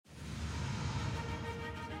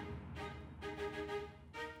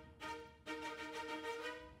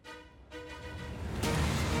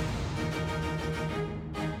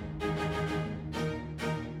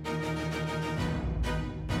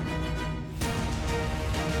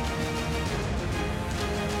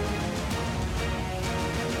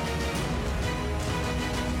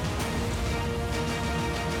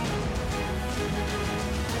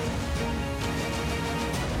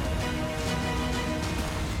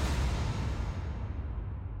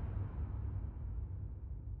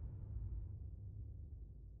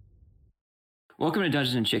Welcome to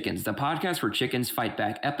Dungeons and Chickens, the podcast where chickens fight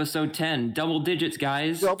back. Episode 10, double digits,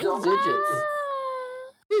 guys. Double digits.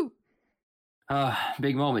 Woo.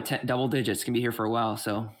 Big moment, double digits. Can be here for a while,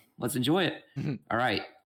 so let's enjoy it. All right.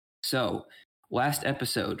 So, last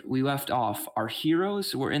episode, we left off. Our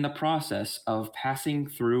heroes were in the process of passing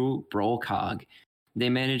through Brolcog. They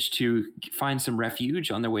managed to find some refuge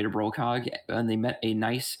on their way to Brolcog, and they met a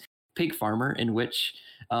nice pig farmer in which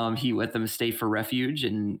he let them stay for refuge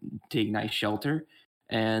and take nice shelter.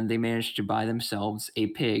 And they managed to buy themselves a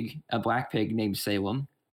pig, a black pig named Salem.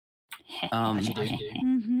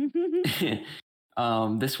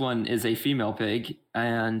 This one is a female pig,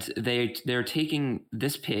 and they're taking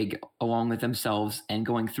this pig along with themselves and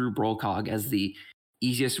going through Brolcog as the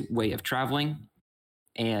easiest way of traveling.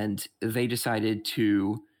 And they decided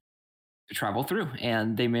to travel through,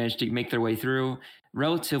 and they managed to make their way through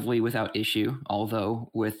relatively without issue, although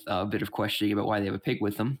with a bit of questioning about why they have a pig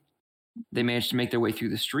with them. They managed to make their way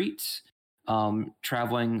through the streets,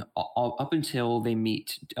 traveling all up until they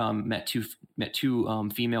met two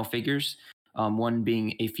female figures, one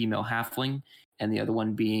being a female halfling and the other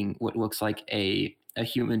one being what looks like a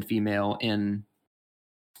human female in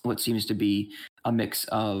what seems to be a mix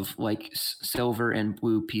of like silver and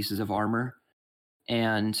blue pieces of armor.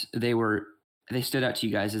 And they stood out to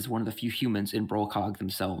you guys as one of the few humans in Brolcog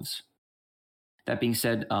themselves. That being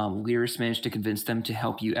said, Lyris managed to convince them to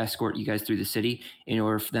help you escort you guys through the city in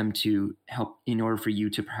order for you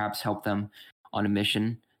to perhaps help them on a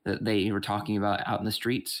mission that they were talking about out in the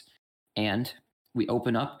streets. And we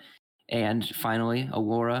open up, and finally,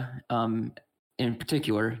 Alora, in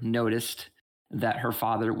particular, noticed that her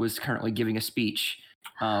father was currently giving a speech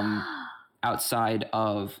outside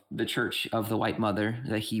of the Church of the White Mother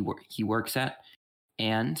that he works at,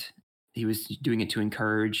 and he was doing it to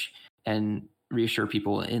encourage and reassure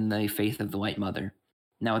people in the faith of the White Mother.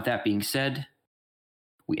 Now, with that being said,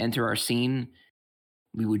 we enter our scene.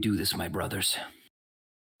 We would do this, my brothers.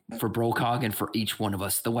 For Brolcog and for each one of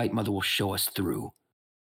us, the White Mother will show us through.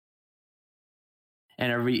 And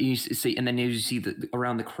then you see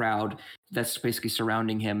around the crowd that's basically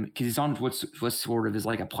surrounding him, because he's on what sort of is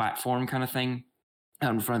like a platform kind of thing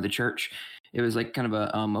out in front of the church. It was like kind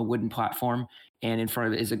of a wooden platform, and in front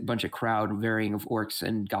of it is a bunch of crowd varying of orcs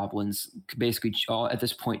and goblins, basically all at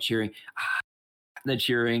this point cheering. They're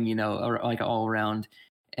cheering, like all around,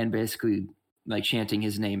 and basically like chanting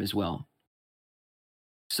his name as well.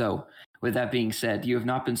 So, with that being said, you have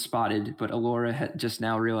not been spotted, but Alora had just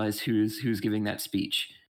now realized who's giving that speech.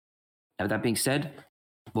 Now, with that being said,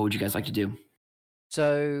 what would you guys like to do?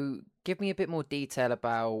 So, give me a bit more detail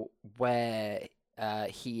about where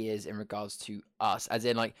he is in regards to us, as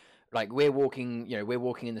in like we're walking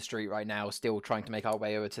in the street right now, still trying to make our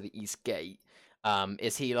way over to the East Gate.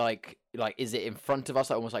 Is he like is it in front of us,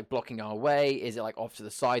 like almost like blocking our way? Is it like off to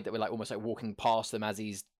the side that we're like almost like walking past them as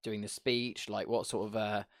he's doing the speech? Like what sort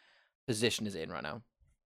of position is it in right now?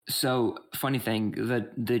 So, funny thing,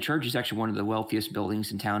 the church is actually one of the wealthiest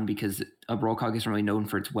buildings in town, because Brolcog isn't really known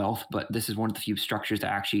for its wealth, but this is one of the few structures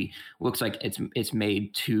that actually looks like it's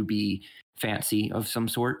made to be fancy of some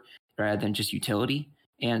sort rather than just utility.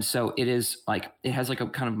 And so it has like a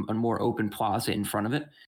kind of a more open plaza in front of it.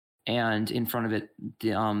 And in front of it,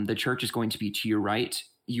 the church is going to be to your right.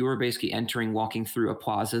 You are basically walking through a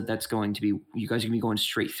plaza that's going to be, you guys are going to be going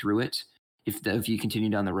straight through it if you continue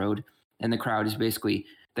down the road. And the crowd is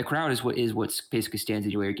what's basically stands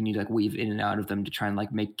in your way. You can need to like weave in and out of them to try and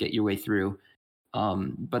like get your way through.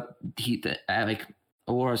 But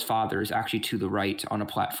Alora's father is actually to the right on a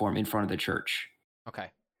platform in front of the church.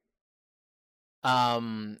 Okay.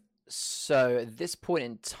 So at this point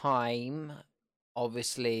in time,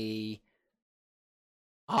 obviously,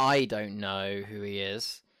 I don't know who he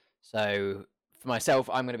is. So for myself,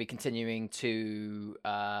 I'm going to be continuing to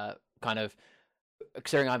kind of,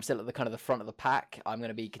 considering I'm still at the kind of the front of the pack, I'm going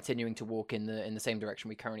to be continuing to walk in the same direction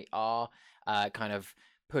we currently are, kind of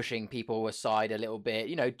pushing people aside a little bit,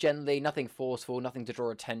 gently, nothing forceful, nothing to draw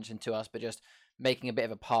attention to us, but just making a bit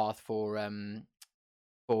of a path for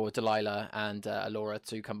Delilah and Alora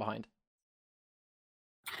to come behind.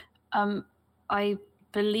 I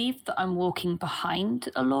believe that I'm walking behind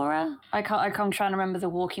Alora. I'm trying to remember the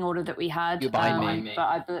walking order that we had. You're behind me.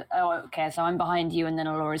 Okay, so I'm behind you, and then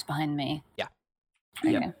Alora's behind me. Yeah.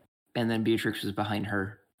 Okay. Yep. And then Beatrix was behind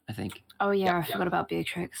her, I think. Oh yeah, I forgot about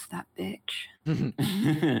Beatrix, that bitch.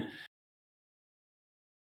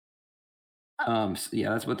 Yeah,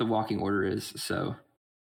 that's what the walking order is. So.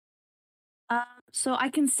 So I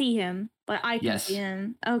can see him, but I can see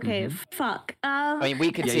him. Okay, fuck. I mean,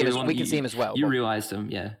 we can see him. We can see him as well. You realized him,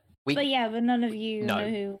 yeah. But none of you know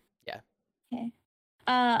who. Yeah. Okay.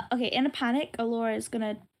 Okay, in a panic, Alora is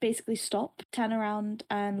gonna basically stop, turn around,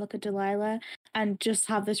 and look at Delilah, and just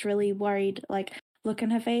have this really worried like look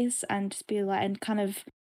in her face, and just be like, and kind of.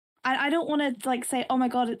 I don't want to like say, "Oh my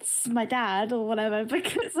god, it's my dad" or whatever,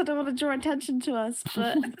 because I don't want to draw attention to us.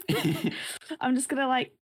 But I'm just gonna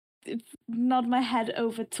like nod my head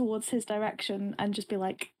over towards his direction and just be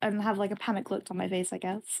like, and have like a panic look on my face, I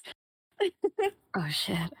guess. Oh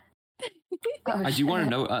shit. I do want to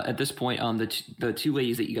know at this point, the two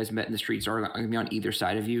ladies that you guys met in the streets are going to be on either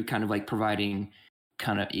side of you, kind of like providing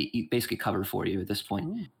kind of basically cover for you at this point.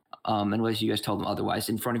 Ooh. Unless you guys tell them otherwise,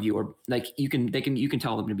 in front of you, or like you can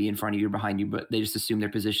tell them to be in front of you or behind you, but they just assume their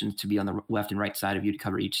positions to be on the left and right side of you to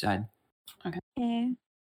cover each side. Okay.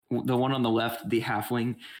 The one on the left, the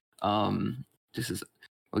halfling, this is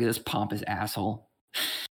look at this pompous asshole.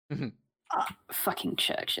 Fucking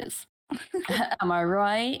churches. Am I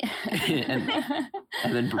right?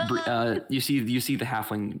 and then you see the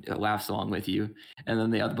halfling laughs along with you, and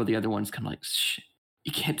then the other one's kind of like, shh,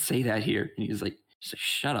 you can't say that here, and he's like,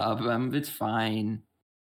 shut up, it's fine.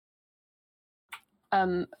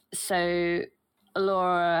 So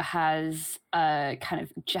Laura has kind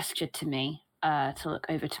of gestured to me to look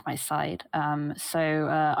over to my side.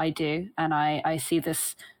 So I do, and I see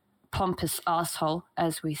this pompous asshole,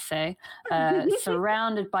 as we say,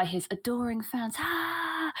 surrounded by his adoring fans.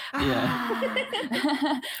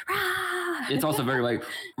 It's also very like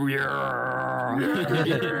yeah,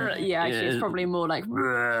 actually it's probably more like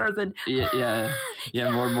than a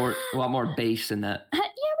lot more bass in that. You're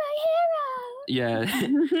my hero. Yeah.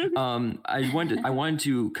 I wanted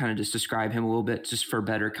to kind of just describe him a little bit, just for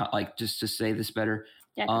better, like just to say this better.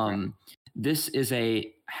 Yeah, this is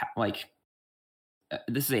a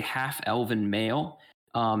half elven male.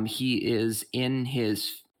 He is in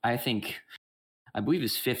his, I believe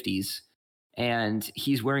his 50s, and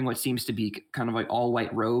he's wearing what seems to be kind of like all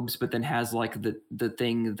white robes, but then has like the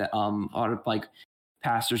thing that a lot of like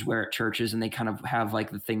pastors wear at churches, and they kind of have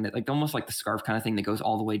like the thing that like almost like the scarf kind of thing that goes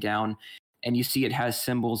all the way down, and you see it has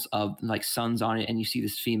symbols of like suns on it, and you see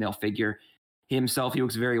this female figure. Himself, he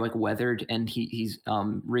looks very like weathered, and he's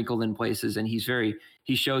wrinkled in places, and he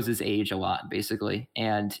shows his age a lot basically,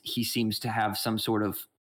 and he seems to have some sort of,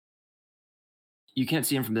 you can't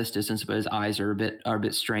see him from this distance, but his eyes are a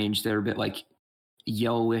bit strange. They're a bit like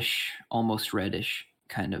yellowish, almost reddish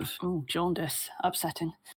kind of. Oh, jaundice,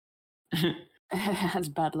 upsetting. That's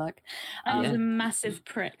bad luck. I was a massive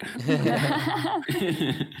prick.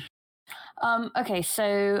 Okay,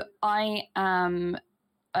 so I am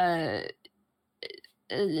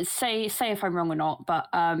say if I'm wrong or not, but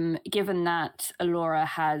given that Alora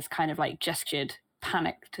has kind of like gestured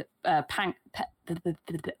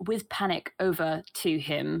with panic over to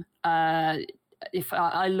him, if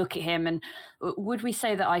I look at him, and would we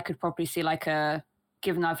say that I could probably see like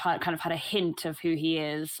given I've kind of had a hint of who he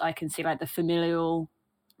is, I can see like the familial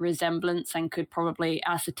resemblance and could probably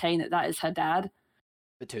ascertain that is her dad.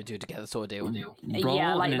 The two and two together sort of deal.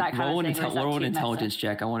 Yeah, like that kind of thing. Roll an intelligence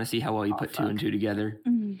check. I want to see how well you put 2 and 2 together.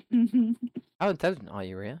 How intelligent are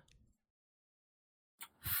you, Rhea?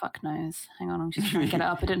 Fuck knows. Hang on, I'm just trying to get it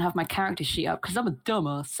up. I didn't have my character sheet up because I'm a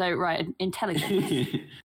dumber. So, right, intelligence.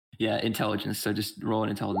 Yeah, intelligence. So just roll an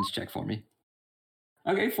intelligence check for me.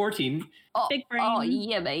 Okay, 14. Big brain. Oh,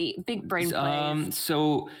 yeah, mate. Big brain plays.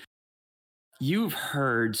 So you've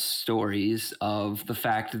heard stories of the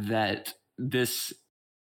fact that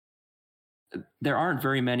there aren't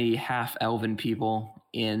very many half-elven people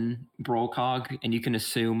in Brolcog, and you can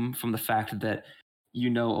assume from the fact that you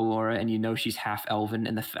know Alora and you know she's half-elven,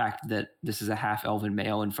 and the fact that this is a half-elven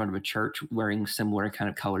male in front of a church wearing similar kind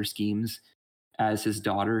of color schemes as his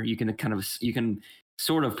daughter, you can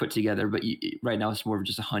sort of put together, but right now it's more of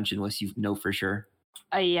just a hunch unless you know for sure.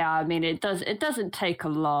 Yeah, I mean, it doesn't take a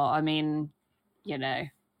lot. I mean, you know,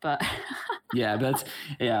 but yeah, but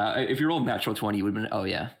if you rolled natural 20, you would have been, oh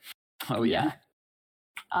yeah.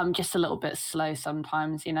 I'm just a little bit slow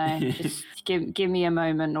sometimes, you know. Just give me a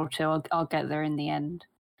moment or two. I'll get there in the end.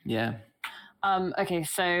 Yeah. Okay,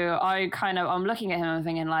 so I'm looking at him and I'm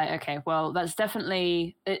thinking like, okay, well, that's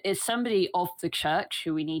definitely it's somebody of the church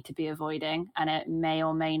who we need to be avoiding, and it may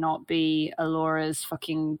or may not be Alora's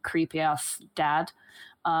fucking creepy ass dad.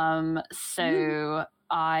 So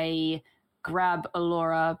I grab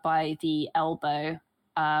Alora by the elbow.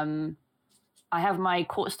 I have my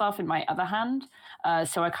quarterstaff in my other hand,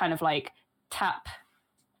 so I kind of like tap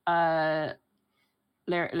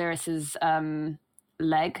Lyris's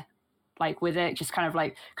leg, like with it, just kind of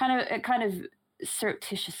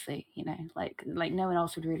surreptitiously, like no one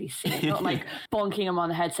else would really see it. Not like bonking him on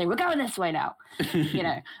the head, saying we're going this way now,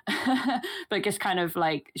 but just kind of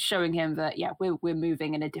like showing him that we're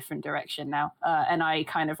moving in a different direction now. And I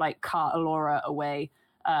kind of like cart Alora away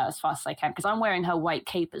as fast as I can because I'm wearing her white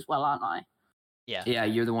cape as well, aren't I? Yeah,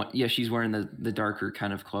 you're the one. Yeah, she's wearing the darker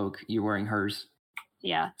kind of cloak. You're wearing hers.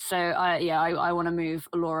 Yeah, so I want to move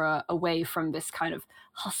Alora away from this kind of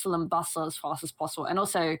hustle and bustle as fast as possible, and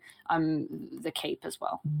also the cape as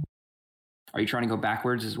well. Are you trying to go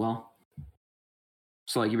backwards as well?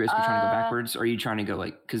 So like you're basically trying to go backwards, or are you trying to go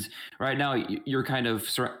like because right now you're kind of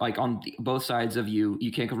like on both sides of you.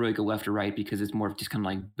 You can't really go left or right because it's more of just kind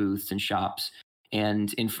of like booths and shops.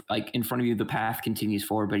 And in front of you, the path continues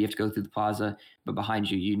forward, but you have to go through the plaza. But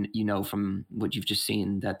behind you, you know from what you've just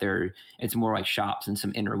seen that it's more like shops and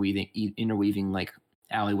some interweaving like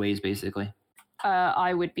alleyways, basically.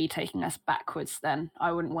 I would be taking us backwards then.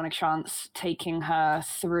 I wouldn't want a chance taking her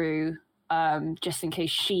through, just in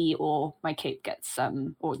case she or my cape gets,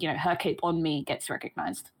 or her cape on me gets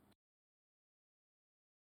recognized.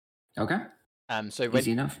 Okay. So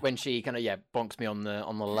when she kind of bonks me on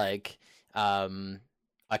the leg. I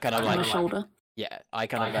kind of like shoulder. Yeah, I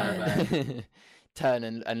kind of turn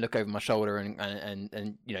and look over my shoulder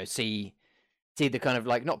and see the kind of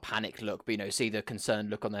like not panic look, but see the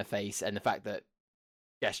concerned look on their face and the fact that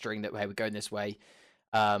gesturing that hey we're going this way.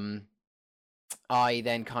 I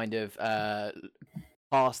then kind of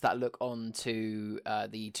pass that look on to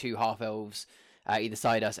the two half elves either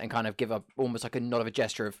side us and kind of give almost like a nod of a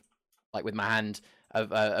gesture of like with my hand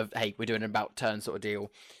of hey we're doing an about turn sort of deal.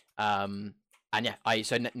 And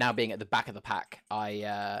so now being at the back of the pack,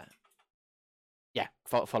 I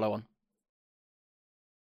follow on.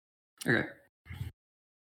 Okay.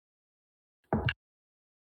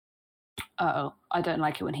 Uh-oh, I don't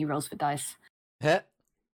like it when he rolls for dice. Huh?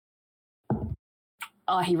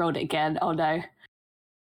 Oh, he rolled it again. Oh no.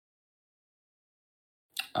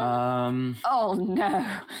 Oh no.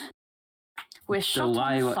 We're shot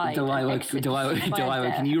on sight. Delilah,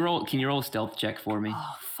 can you roll a stealth check for me?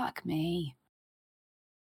 Oh, fuck me.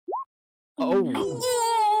 Oh,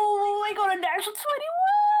 I got a natural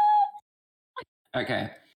 21!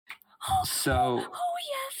 Okay. So... Oh,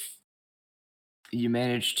 yes! You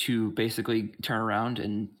managed to basically turn around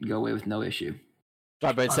and go away with no issue.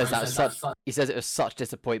 Drybone says he says it was such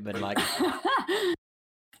disappointment, like...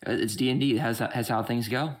 It's D&D, it has how things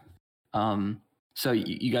go. So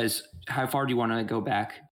you guys, how far do you want to go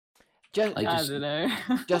back? I don't know.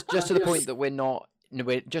 just to the point that we're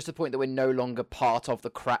no longer part of the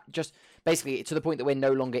crowd. Just basically to the point that we're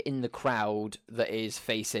no longer in the crowd that is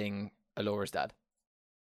facing Alora's dad.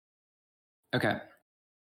 Okay.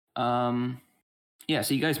 Yeah,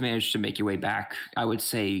 so you guys managed to make your way back. I would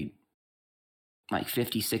say like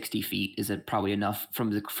 50, 60 feet is probably enough from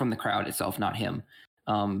the crowd itself, not him.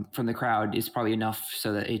 From the crowd is probably enough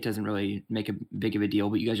so that it doesn't really make a big of a deal,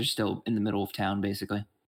 but you guys are still in the middle of town, basically.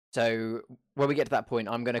 So when we get to that point,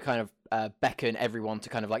 I'm going to kind of beckon everyone to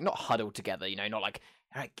kind of like not huddle together, not like,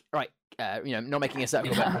 all right, not making a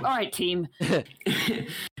circle. But... all right, team. All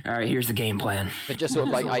right, here's the game plan. But just sort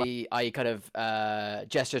of like I kind of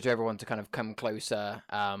gesture to everyone to kind of come closer,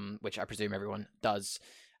 which I presume everyone does,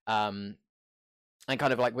 and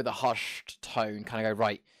kind of like with a hushed tone, kind of go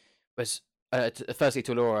right. Firstly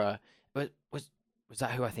to Laura, was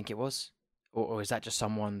that who I think it was? Or is that just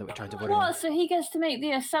someone that we're trying to put in? What? So he gets to make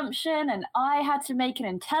the assumption, and I had to make an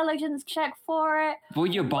intelligence check for it. Well,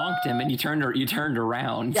 you bonked him, and you turned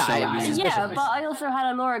around. Yeah, but I also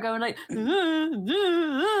had Alora going like,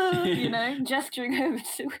 gesturing over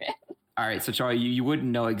to it. All right, so Charlie, you wouldn't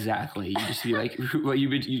know exactly. You just be like,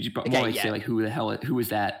 say like, who was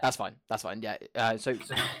that? That's fine. Yeah. So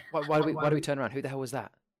why do we turn around? Who the hell was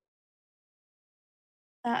that?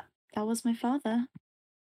 That was my father.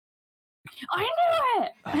 I knew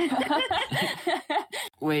it!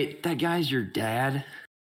 Wait, that guy's your dad?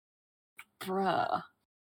 Bruh.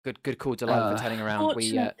 Good call, Delilah, for turning around.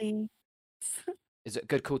 Fortunately. Is it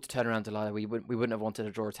good call to turn around, Delilah? We wouldn't have wanted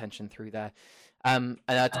to draw attention through there. And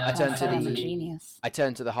I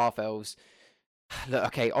turned to the half elves. Look,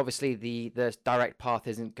 okay, obviously the direct path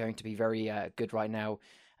isn't going to be very good right now.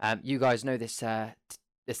 You guys know this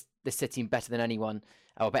city better than anyone.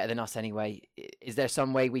 Or better than us anyway. Is there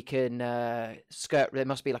some way we can skirt? There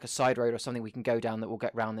must be like a side road or something we can go down that will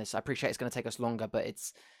get around this. I appreciate it's going to take us longer, but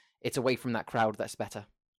it's away from that crowd. That's better.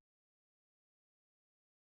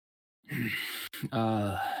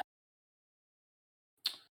 I'm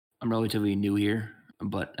relatively new here,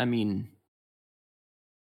 but I mean,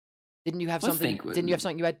 didn't you have something? Didn't you have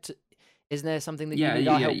something you had? Isn't there something that you need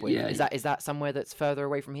our help with? Yeah. Is that somewhere that's further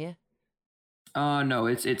away from here? No,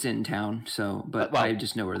 it's in town. So, but Well, I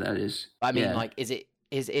just know where that is. I mean, Yeah. like,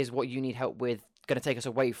 is what you need help with going to take us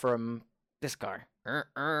away from this guy?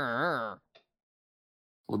 Well,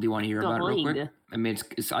 do you want to hear about it real quick? I mean,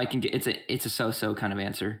 it's I can get it's a so-so kind of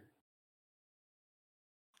answer.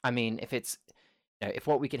 I mean, if it's if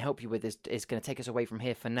what we can help you with is going to take us away from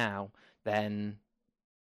here for now, then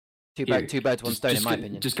two birds, one stone, in my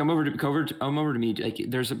opinion. Just come over to me. Like,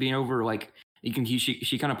 there's being over like you can.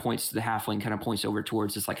 She kind of points to the halfling, kind of points over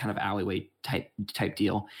towards this like kind of alleyway type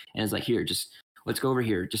deal, and is like, here, just let's go over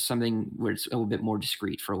here. Just something where it's a little bit more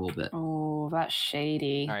discreet for a little bit. Oh, that's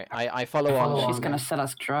shady. All right, I follow on. She's gonna sell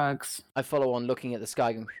us drugs. I follow on, looking at the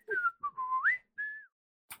sky. Going,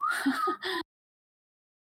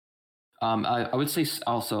 I would say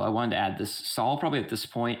also I wanted to add this. Saul probably at this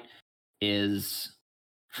point is,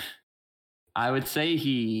 I would say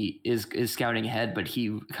he is scouting ahead, but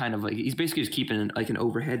he kind of like he's basically just keeping like an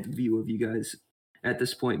overhead view of you guys at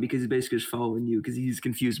this point because he's basically just following you because he's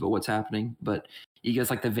confused about what's happening. But he gets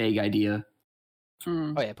like the vague idea.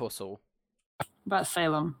 Mm. Oh yeah, poor Saul. About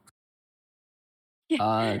Salem.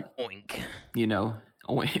 Oink. You know.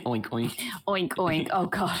 Oink, oink, oink. Oink, oink. Oh,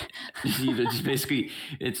 God. Just basically,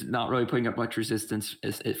 it's not really putting up much resistance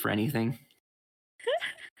for anything.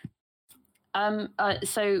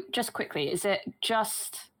 So just quickly, is it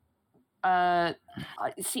just...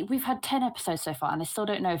 see, we've had 10 episodes so far, and I still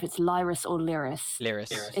don't know if it's Lyris or Lyris.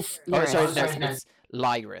 Lyris. It's Oh, Lyris. sorry, no, it's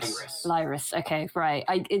Lyris. Lyris. Okay, right.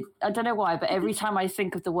 I don't know why, but every time I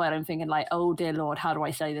think of the word, I'm thinking like, oh dear Lord, how do I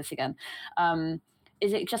say this again?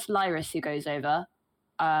 Is it just Lyris who goes over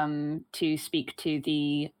to speak to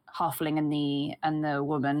the halfling and the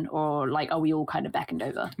woman, or like are we all kind of beckoned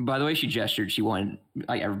over? By the way, she gestured. She wanted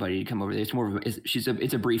like everybody to come over there. It's more of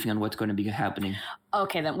it's a briefing on what's going to be happening.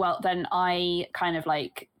 Okay, then. Well, then I kind of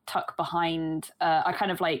like tuck behind. I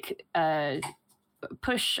kind of like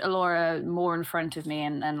push Alora more in front of me,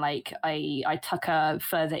 and like I tuck her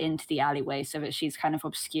further into the alleyway so that she's kind of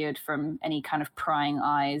obscured from any kind of prying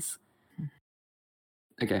eyes.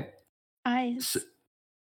 Okay. Eyes.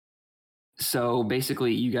 So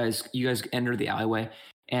basically, you guys enter the alleyway,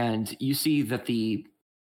 and you see that the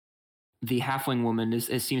halfling woman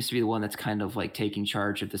seems to be the one that's kind of like taking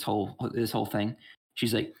charge of this whole thing.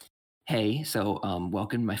 She's like, "Hey, so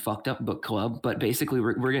welcome to my fucked up book club." But basically,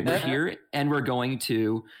 we're here, and we're doing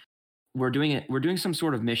some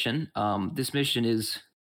sort of mission. This mission is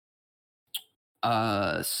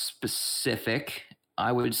specific,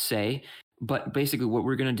 I would say. But basically, what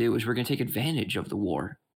we're going to do is we're going to take advantage of the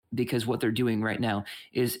war. Because what they're doing right now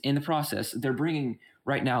is, in the process, they're bringing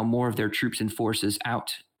right now more of their troops and forces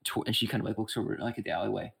out. And she kind of like looks over like at the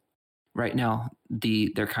alleyway. Right now,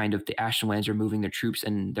 the Ashlands are moving their troops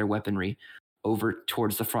and their weaponry over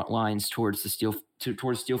towards the front lines, towards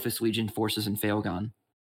Steelfist Legion forces in Failgon.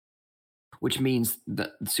 Which means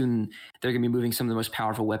that soon they're going to be moving some of the most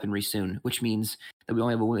powerful weaponry soon. Which means that we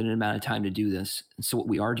only have a limited amount of time to do this. And so what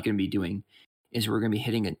we are going to be doing is we're going to be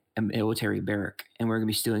hitting a military barrack, and we're going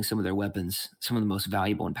to be stealing some of their weapons, some of the most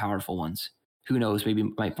valuable and powerful ones. Who knows? Maybe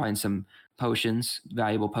we might find some potions,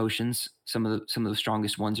 valuable potions. Some of the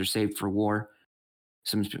strongest ones are saved for war.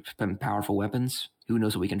 Some powerful weapons. Who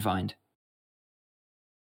knows what we can find?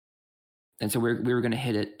 And so we were going to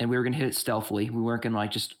hit it, and we were going to hit it stealthily. We weren't going to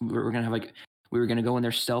like just. We were going to go in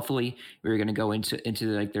there stealthily. We were going to go into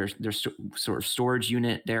like their sort of storage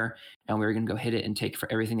unit there, and we were going to go hit it and take for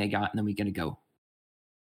everything they got, and then we're going to go.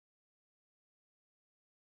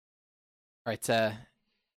 Right.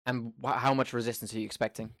 And how much resistance are you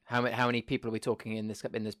expecting? How many people are we talking in this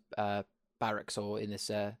barracks or in this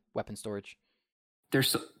weapon storage?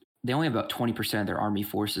 They only have about 20% of their army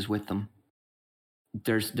forces with them.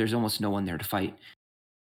 There's almost no one there to fight.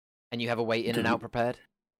 And you have a way in and out prepared?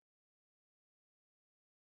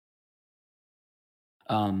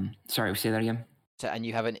 Sorry, say that again. So, and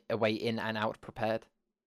you have a way in and out prepared?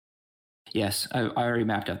 Yes, I already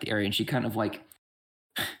mapped out the area, and she kind of like,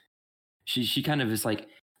 she kind of is like,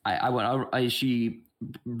 she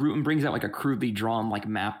brings out like a crudely drawn like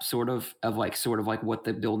map sort of like what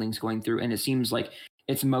the building's going through, and it seems like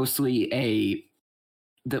it's mostly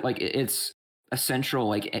it's a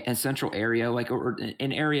central area, like or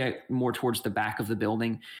an area more towards the back of the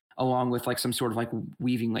building, along with like some sort of like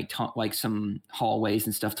weaving like some hallways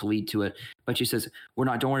and stuff to lead to it. But she says,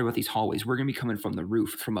 don't worry about these hallways. We're gonna be coming from the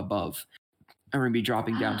roof from above, and we're gonna be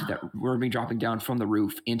dropping down we're gonna be dropping down from the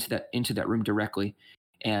roof into that room directly.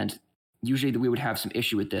 And usually we would have some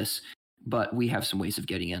issue with this, but we have some ways of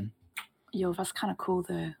getting in. Yo, that's kind of cool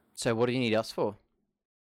though. So what do you need us for?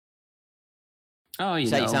 Oh, you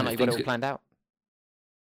sound like you've got it all planned out.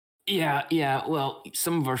 Yeah. Well,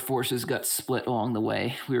 some of our forces got split along the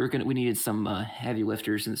way. We needed some heavy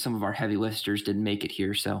lifters, and some of our heavy lifters didn't make it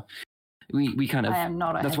here. So we kind of. I am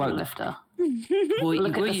not a that's heavy why. lifter. Well,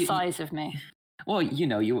 Look at the size of me. Well,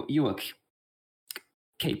 you look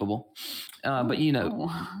capable, but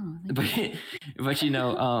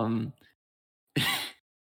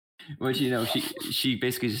she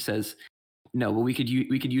basically just says, no, but we could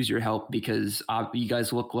use your help because you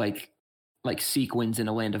guys look like sequins in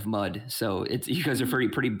a land of mud. So you guys are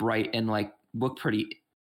pretty bright and like look pretty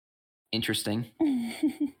interesting.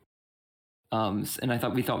 And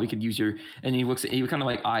we thought we could use your, and he kind of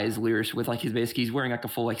like eyes Lyris with like he's wearing like a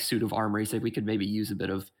full like suit of armor. He's like, we could maybe use a bit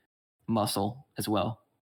of muscle as well.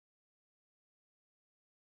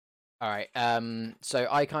 All right. So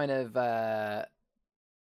I kind of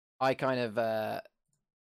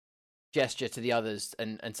gesture to the others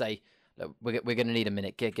and say, look, we're going to need a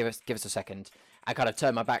minute. Give us a second. I kind of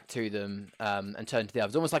turn my back to them and turn to the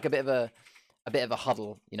others, almost like a bit of a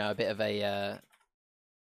huddle, a bit of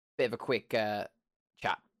a quick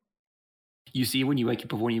chat. You see when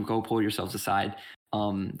you go pull yourselves aside,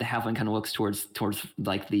 the halfling kind of looks towards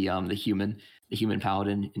like the human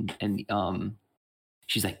paladin and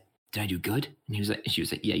she's like, did I do good? And she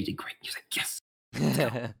was like, yeah, you did great. He was like, yes.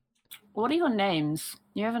 What are your names?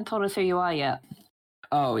 You haven't told us who you are yet.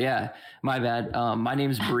 Oh yeah, my bad. My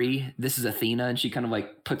name's Bree. This is Athena, and she kind of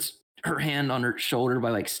like puts her hand on her shoulder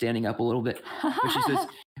by like standing up a little bit.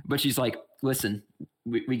 But she's like, listen,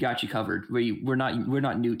 we got you covered. We're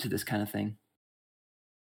not new to this kind of thing.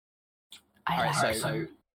 All right, so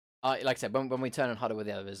like I said, when we turn and huddle with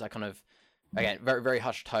the others, I kind of, again, very very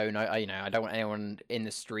hushed tone. I don't want anyone in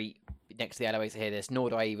the street next to the alleyways to hear this, nor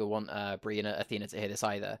do I even want Bree and Athena to hear this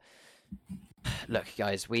either. Look,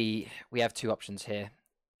 guys, we have two options here.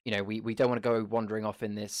 We don't want to go wandering off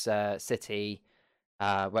in this city,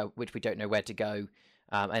 which we don't know where to go,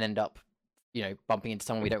 and end up, bumping into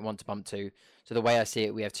someone we don't want to bump to. So the way I see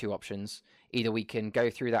it, we have two options. Either we can go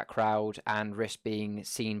through that crowd and risk being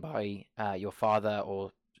seen by your father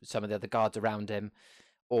or some of the other guards around him,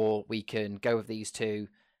 or we can go with these two,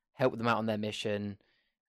 help them out on their mission.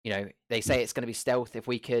 They say it's going to be stealth. If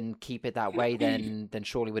we can keep it that way, then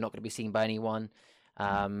surely we're not going to be seen by anyone.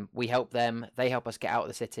 We help them, they help us get out of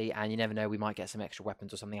the city, and you never know, we might get some extra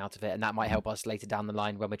weapons or something out of it, and that might help us later down the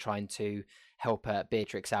line when we're trying to help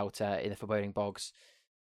Beatrix out in the Foreboding Bogs.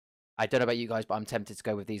 I don't know about you guys, but I'm tempted to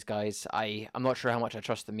go with these guys. I'm not sure how much I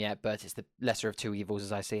trust them yet, but it's the lesser of two evils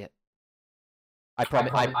as I see it.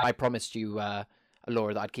 I promised you,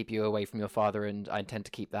 Alora, that I'd keep you away from your father, and I intend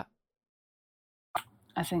to keep that.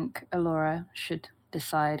 I think Alora should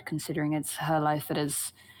decide, considering it's her life that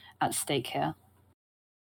is at stake here.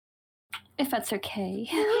 If that's okay.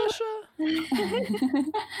 Yeah, sure.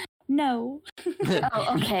 No.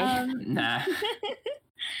 Oh, okay. Nah.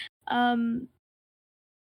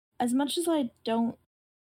 As much as I don't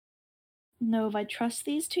know if I trust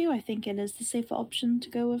these two, I think it is the safer option to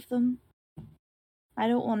go with them. I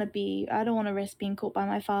don't want to risk being caught by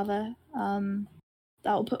my father.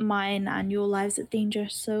 That will put mine and your lives at danger.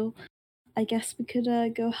 So I guess we could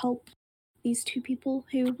go help these two people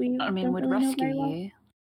who we would really rescue know very well. you.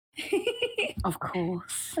 Of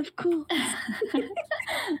course. Of course.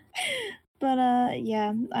 But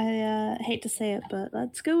yeah, I hate to say it, but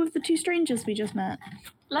let's go with the two strangers we just met.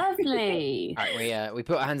 Lovely. All right, we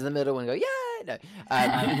put our hands in the middle and go, yeah, no.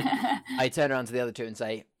 I turn around to the other two and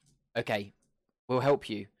say, okay, we'll help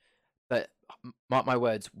you, but mark my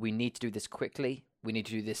words, we need to do this quickly. We need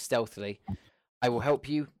to do this stealthily. I will help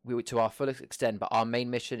you to our fullest extent, but our main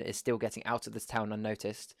mission is still getting out of this town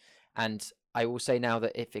unnoticed. And I will say now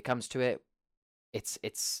that if it comes to it,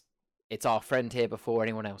 it's our friend here before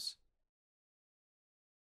anyone else.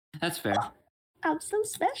 That's fair. I'm so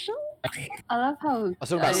special. I love how I was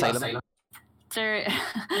talking about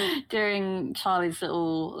Salem. During Charlie's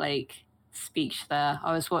little speech there,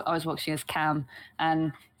 I was watching his cam,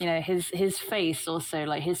 and his face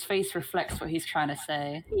also, his face reflects what he's trying to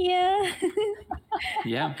say. Yeah.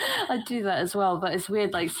 Yeah. I do that as well, but it's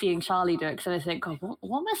weird seeing Charlie do it, because I think, God,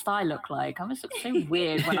 what must I look like? I must look so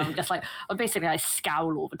weird when I'm just I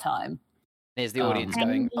scowl all the time. Here's the audience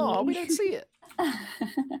going, oh, we don't see it.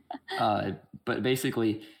 But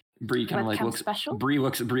basically, Bree kind of looks. Special? Bree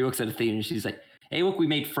looks at Athena, and she's like, "Hey, look, we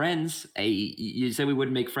made friends. Hey, you said we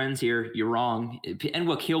wouldn't make friends here. You're wrong. And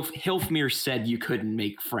look, Hilfmir said you couldn't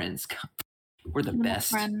make friends. We're the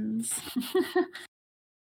best friends.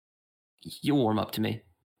 You warm up to me."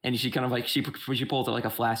 And she kind of she pulls out a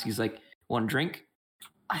flask. He's like, "Want a drink?"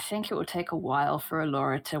 I think it will take a while for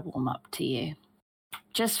Alora to warm up to you,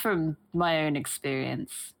 just from my own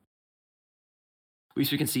experience.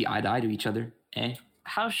 least we can see eye to eye to each other. Eh?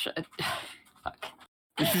 How should? Fuck.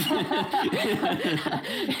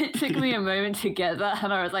 It took me a moment to get that,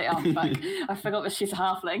 and I was like, "Oh fuck! I forgot that she's a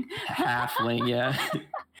halfling." Halfling, yeah.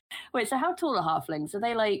 Wait, so how tall are halflings? Are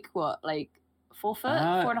they like what, like 4 foot,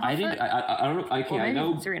 4.5 I foot? think I don't know. Okay, Or I maybe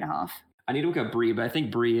know. 3.5. I need to look at Bree, but I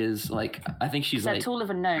think Bree is like. I think she's They're like. taller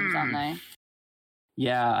than gnomes, aren't they?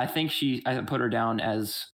 Yeah, I think I put her down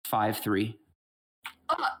as 5'3".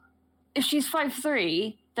 If she's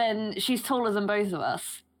 5'3", then she's taller than both of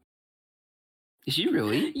us. Is she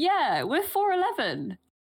really? Yeah, we're 4'11".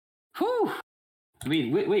 Whew. I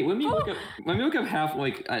mean, wait. Let me look up. Let me look up half.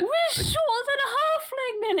 Like, We're shorter than a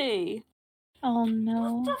halfling, Millie. Oh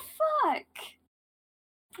no. What the fuck?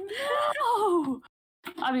 No.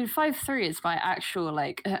 I mean, 5'3" is my actual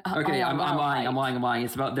like. okay, I'm lying. I'm height. lying.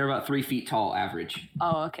 They're about 3 feet tall average.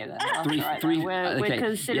 Oh, okay then. That's Three- all right three- then. We're okay,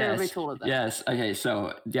 considerably yes, taller than. Yes. Okay.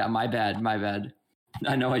 So yeah, my bad.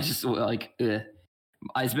 I know. I just like.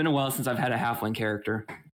 It's been a while since I've had a halfling character,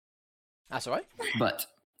 That's all right. but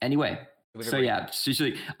anyway. So yeah, she's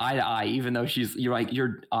like eye to eye. Even though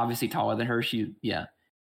you're obviously taller than her. She's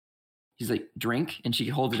like drink, and she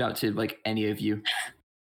holds it out to like any of you.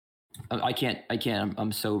 I can't.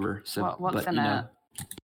 I'm sober. So What's but in you know,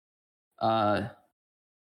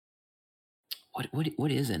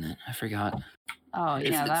 what is in it? I forgot. Oh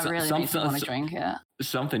yeah, that really makes me want to drink it.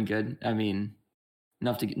 Something good. I mean,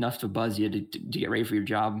 enough to buzz you to get ready for your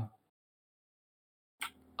job.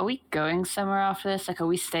 Are we going somewhere after this? Like, are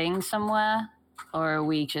we staying somewhere, or are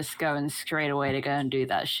we just going straight away to go and do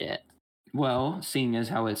that shit? Well, seeing as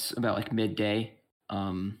how it's about like midday,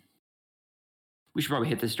 we should probably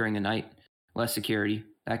hit this during the night. Less security,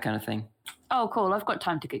 that kind of thing. Oh, cool! I've got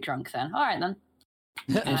time to get drunk then. All right then.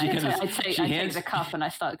 And she I kind of take the cup and I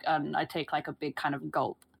start. I take like a big kind of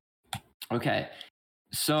gulp. Okay.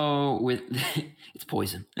 So with it's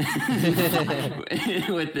poison.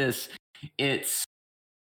 With this, it's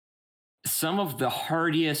some of the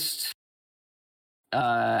hardiest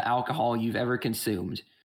alcohol you've ever consumed.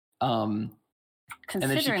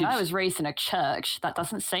 Considering I was raised in a church, that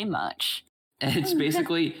doesn't say much. It's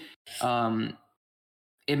basically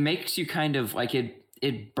it makes you kind of like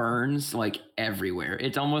it burns like everywhere.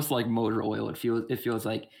 It's almost like motor oil. It feels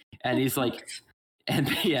like, and he's like,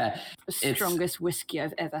 and yeah, the strongest whiskey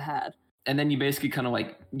I've ever had. And then you basically kind of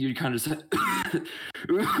like, you kind of just,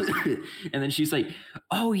 and then she's like,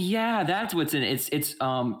 "Oh yeah, that's what's in it. It's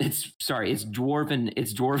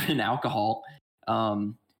dwarven alcohol.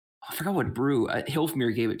 I forgot what brew.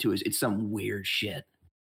 Hilfmir gave it to us. It's some weird shit.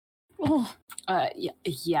 Oh,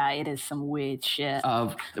 yeah, it is some weird shit.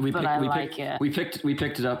 We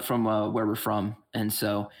picked it up from where we're from, and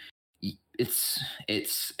so it's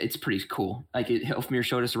pretty cool. Like Hilfmir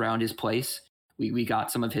showed us around his place. We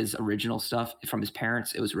got some of his original stuff from his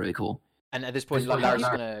parents. It was really cool. And at this point, Lara's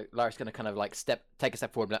gonna kind of like take a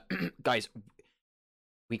step forward. Like, guys,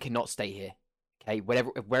 we cannot stay here. Okay,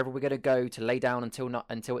 wherever we're gonna go to lay down until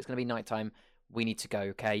it's gonna be nighttime, we need to go.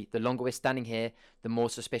 Okay, the longer we're standing here, the more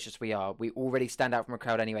suspicious we are. We already stand out from a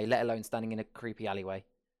crowd anyway, let alone standing in a creepy alleyway.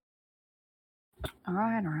 All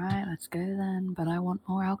right, let's go then. But I want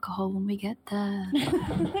more alcohol when we get there.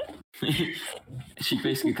 She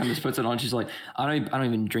basically kind of just puts it on. She's like, I don't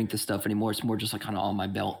even drink this stuff anymore. It's more just like kind of on my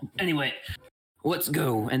belt. Anyway, let's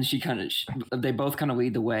go. And they both kind of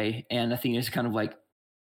lead the way. And Athena's kind of like,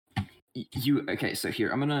 okay, so here,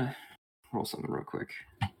 I'm going to roll something real quick.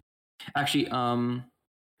 Actually,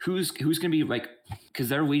 who's going to be like, because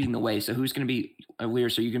they're leading the way. So who's going to be a leader?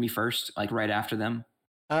 So you're going to be first, like right after them?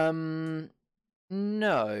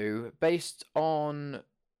 No, based on...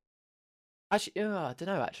 Actually, I don't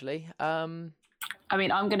know. Actually, I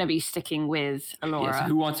mean, I'm going to be sticking with Alora. Yeah,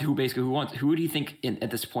 so who do you think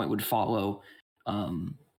at this point would follow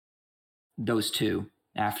those two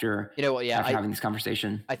after? You know what? Yeah, after having this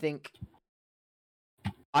conversation, I think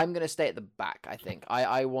I'm going to stay at the back. I think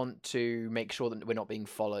I want to make sure that we're not being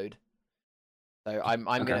followed. So I'm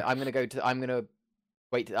gonna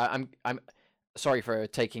wait. I'm sorry for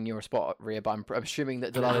taking your spot, Rhea, but I'm assuming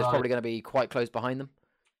that Delilah is probably going to be quite close behind them.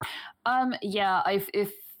 Yeah,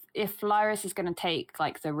 if Lyris is going to take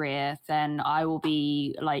like the rear, then I will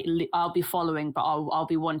be like I'll be following, but I'll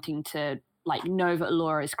be wanting to like know that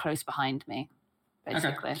Laura is close behind me,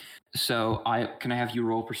 basically. Okay. So can I have you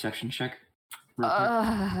roll perception check?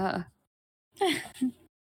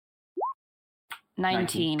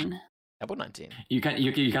 19. How about 19? You kind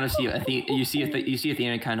of see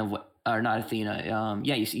Athena kind of, or not Athena.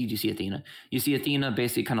 You see Athena. You see Athena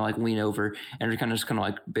basically kind of like lean over and kind of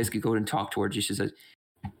like basically go and talk towards you. She says,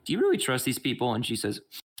 "Do you really trust these people?" And she says,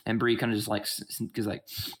 and Bree kind of just like, because like,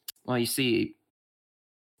 well, you see,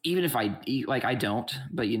 even if I don't,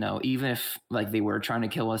 but even if like they were trying to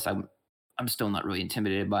kill us, I'm still not really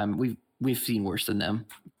intimidated by them. We've seen worse than them.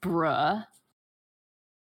 Bruh.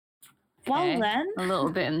 Well Okay. then, A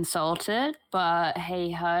little bit insulted, but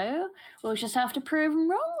hey ho, we'll just have to prove them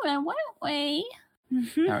wrong then, won't we?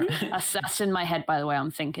 All right. That's in my head, by the way.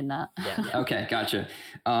 I'm thinking that. Yeah. Okay, gotcha.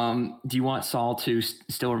 Do you want Saul to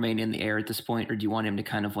still remain in the air at this point, or do you want him to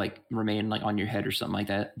kind of like remain like on your head or something like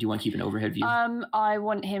that? Do you want to keep an overhead view? I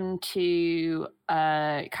want him to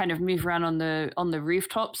kind of move around on the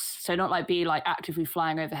rooftops, so not like be like actively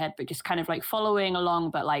flying overhead, but just kind of like following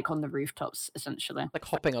along, but like on the rooftops essentially. Like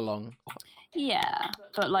hopping along. Yeah,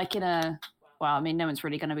 but like in a. Well, I mean, no one's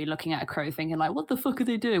really going to be looking at a crow thinking like, "What the fuck are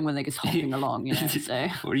they doing?" when they're just hopping along, you know? So,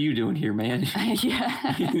 what are you doing here, man? yeah.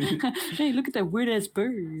 Hey, look at that weird ass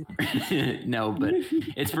bird. No, but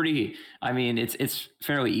it's pretty. I mean, it's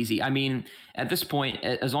fairly easy. I mean, at this point,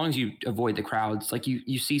 as long as you avoid the crowds, like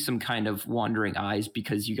you see some kind of wandering eyes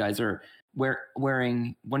because you guys are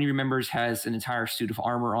wearing. One of your members has an entire suit of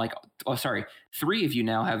armor. Like, oh, sorry, 3 of you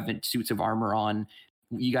now have suits of armor on.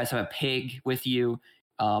 You guys have a pig with you.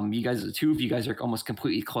 You guys, 2 of you guys are almost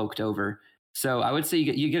completely cloaked over. So I would say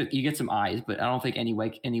you get some eyes, but I don't think any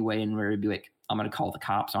way in where it'd be like, I'm gonna call the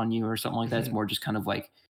cops on you or something like that. It's more just kind of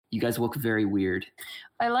like you guys look very weird.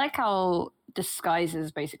 I like how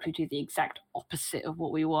disguises basically do the exact opposite of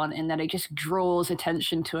what we want, in that it just draws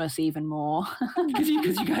attention to us even more. Because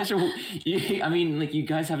you guys are, I mean, like you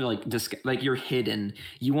guys have like you're hidden.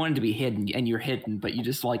 You wanted to be hidden, and you're hidden, but you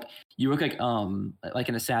just like you look like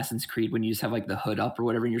an Assassin's Creed when you just have like the hood up or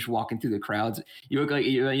whatever, and you're just walking through the crowds. You look like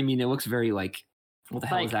I mean, it looks very like what the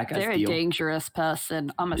hell is that guy's they're deal? A dangerous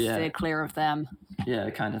person. I'm gonna steer clear of them. Yeah,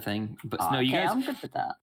 kind of thing. But Oh, no, you okay, guys. I'm good with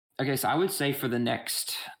that. Okay, so I would say for the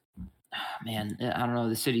next, man, I don't know,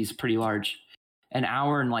 the city's pretty large. An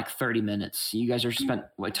hour and like 30 minutes. You guys are spent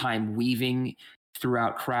time weaving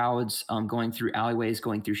throughout crowds, going through alleyways,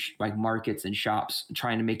 going through like markets and shops,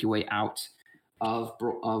 trying to make your way out of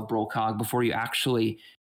Brolcog before you actually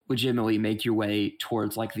legitimately make your way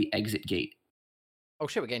towards like the exit gate. Oh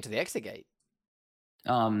shit, we're getting to the exit gate.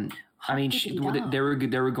 I mean, they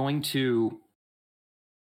were going to.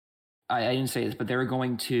 I didn't say this, but they were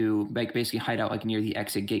going to like basically hide out like near the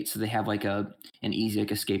exit gate, so they have like an easy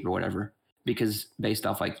like, escape or whatever. Because based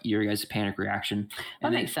off like your guys' panic reaction,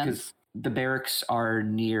 That makes sense. The barracks are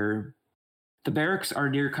near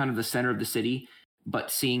kind of the center of the city,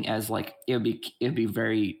 but seeing as like it'd be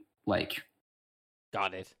very like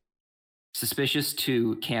Got it. suspicious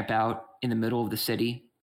to camp out in the middle of the city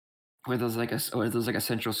where there's like a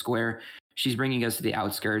central square. She's bringing us to the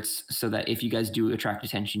outskirts so that if you guys do attract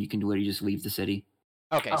attention, you can literally just leave the city.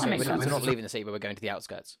 Okay, so makes we're sense. not leaving the city, but we're going to the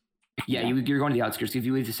outskirts. Yeah, Yeah. you're going to the outskirts. If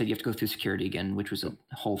you leave the city, you have to go through security again, which was a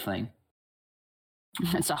whole thing.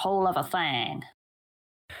 It's a whole other thing.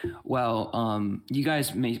 Well, you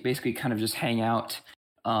guys may basically kind of just hang out.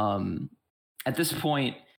 At this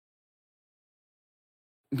point,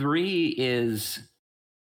 Bree is.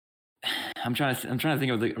 I'm trying to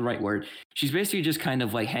think of the right word. She's basically just kind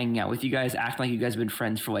of like hanging out with you guys, acting like you guys have been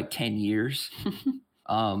friends for like 10 years.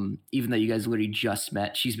 Even though you guys literally just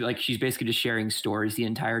met, she's basically just sharing stories the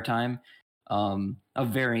entire time, of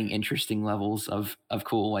varying interesting levels of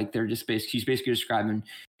cool. Like they're just she's basically describing,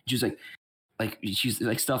 she's she's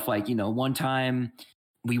like stuff like, one time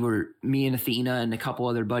me and Athena and a couple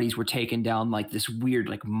other buddies were taking down like this weird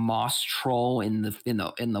like moss troll in the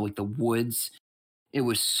like the woods. It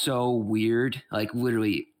was so weird. Like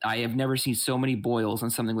literally, I have never seen so many boils on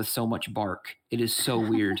something with so much bark. It is so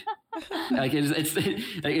weird. Like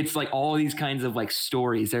it's like all these kinds of like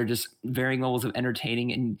stories. They're just varying levels of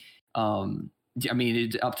entertaining, and I mean,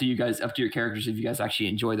 it's up to you guys, up to your characters if you guys actually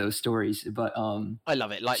enjoy those stories. But I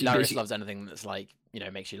love it. Like she's Laris loves anything that's like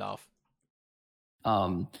makes you laugh.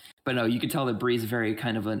 But no, you can tell that Bree's very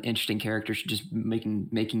kind of an interesting character. She's just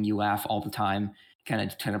making you laugh all the time, kind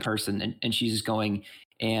of person, and she's just going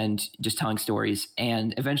and just telling stories.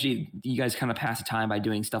 And eventually, you guys kind of pass the time by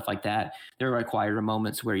doing stuff like that. There are quieter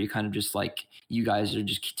moments where you kind of just like you guys are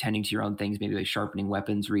just tending to your own things, maybe like sharpening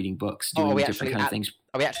weapons, reading books, doing different kind of things.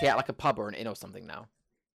 Are we actually at like a pub or an inn or something now?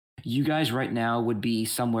 You guys right now would be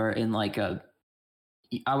somewhere in like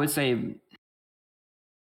I would say.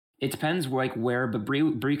 It depends where, but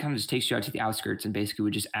Bree kind of just takes you out to the outskirts and basically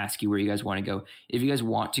would just ask you where you guys want to go. If you guys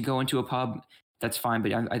want to go into a pub, that's fine,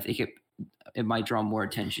 but I think it might draw more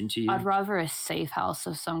attention to you. I'd rather a safe house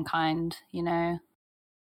of some kind, Where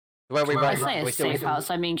we I say a safe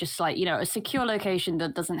house, I mean just like, a secure location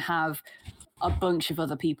that doesn't have a bunch of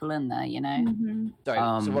other people in there, you know. Mhm. Sorry,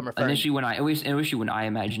 so what I'm referring initially when I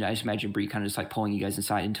imagined, I just imagined Bree kind of just like pulling you guys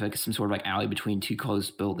inside into like some sort of like alley between two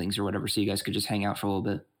closed buildings or whatever, so you guys could just hang out for a little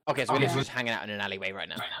bit. Okay, so we're literally just hanging out in an alleyway right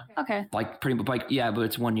now. Okay. Like pretty much, like yeah, but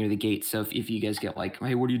it's one near the gate. So if you guys get like,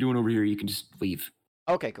 hey, what are you doing over here? You can just leave.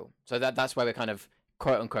 Okay, cool. So that's where we're kind of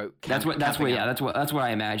quote unquote. That's what I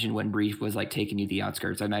imagined when Bree was like taking you to the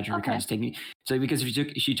outskirts. I imagine we're kind of just taking you. So because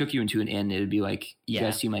if she took you into an inn, it'd be like you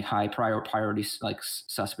guys seem like high priority like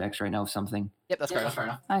suspects right now of something. Yep, that's fair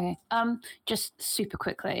enough. Okay. Just super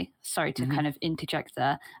quickly. Sorry to kind of interject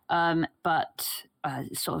there. But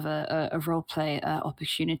sort of a role play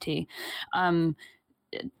opportunity.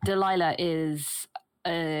 Delilah is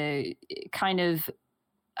kind of.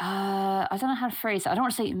 I don't know how to phrase it. I don't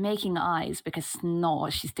want to say making eyes because it's not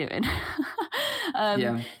what she's doing.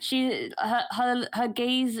 She her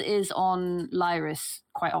gaze is on Lyris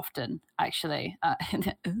quite often, actually.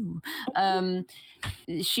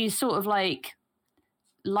 She's sort of like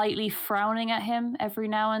lightly frowning at him every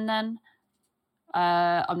now and then.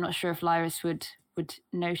 I'm not sure if Lyris would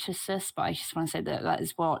notice this, but I just want to say that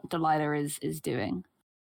is what Delilah is doing.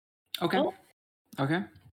 Okay. Okay.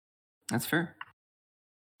 That's fair.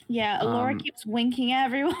 Yeah, Alora keeps winking at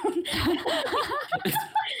everyone.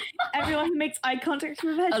 Everyone who makes eye contact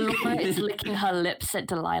with her. Alora is licking her lips at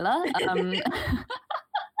Delilah.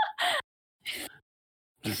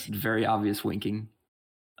 Just very obvious winking.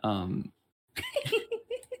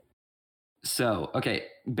 So, okay,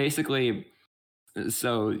 basically,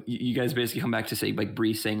 so you guys basically come back to say, like,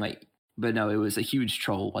 Bree saying, like, but no, it was a huge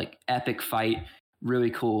troll, like, epic fight, really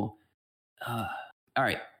cool. All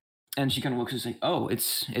right. And she kind of looks and like, "Oh,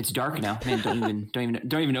 it's dark now. Man,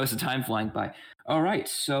 don't even notice the time flying by." All right,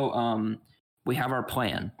 so we have our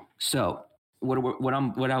plan. So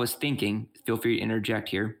what I was thinking. Feel free to interject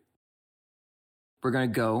here. We're gonna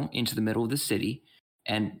go into the middle of the city,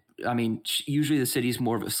 and I mean, usually the city's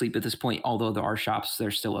more of asleep at this point. Although there are shops that are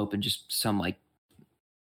still open, just some vague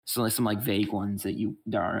ones that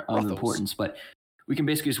are of importance, but. We can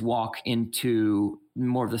basically just walk into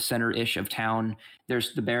more of the center-ish of town.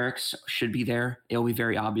 There's the barracks should be there. It'll be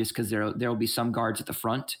very obvious because there will be some guards at the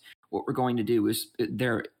front. What we're going to do is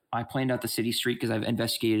I planned out the city street because I've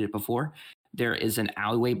investigated it before. There is an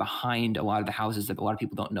alleyway behind a lot of the houses that a lot of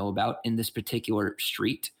people don't know about in this particular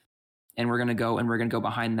street. And we're going to go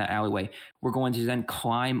behind that alleyway. We're going to then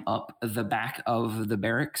climb up the back of the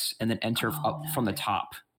barracks and then enter from the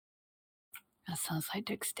top. That sounds like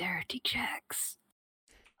dexterity checks.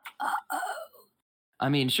 I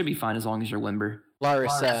mean, it should be fine as long as you're limber.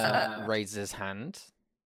 Lyris raises his hand.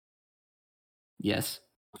 Yes.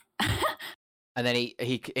 And then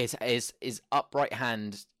his upright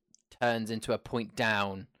hand turns into a point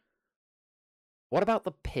down. What about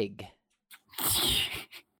the pig?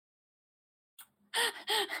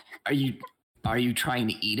 Are you trying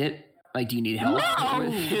to eat it? Like, do you need help?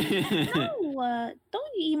 No,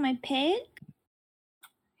 don't you eat my pig?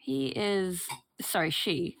 He is. Sorry,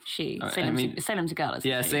 she. Salem's a girl.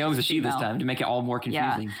 Yeah, Salem's a she this time to make it all more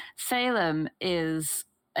confusing. Yeah. Salem is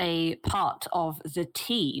a part of the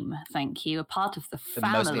team. Thank you. A part of the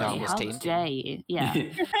family. How dare you? Yeah.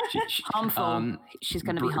 Harmful. She's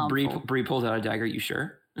going to be harmful. Bree pulls out a dagger. You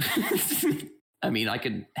sure? I mean, I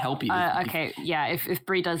could help you. Okay, yeah. If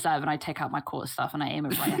Bree does that, then I take out my court stuff and I aim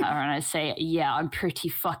it right at her and I say, "Yeah, I'm pretty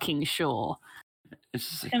fucking sure." It's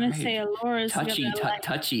just like, gonna say Alora's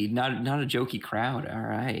touchy, not a jokey crowd. All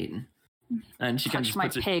right. And she touch my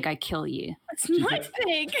pig, I kill you. It's my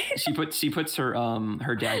pig. She puts her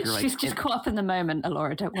dagger like she's just caught up in the moment,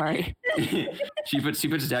 Alora. Don't worry. she puts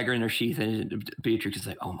a dagger in her sheath, and Beatrix is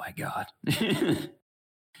like, "Oh my god."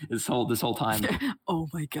 this whole time. Oh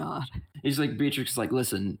my god. It's like Beatrix is like,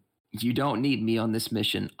 "Listen, you don't need me on this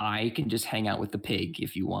mission. I can just hang out with the pig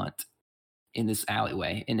if you want in this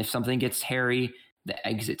alleyway. And if something gets hairy, the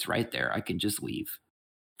exit's right there. I can just leave."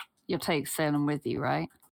 You'll take Salem with you, right?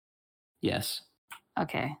 Yes.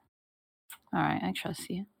 Okay. All right, I trust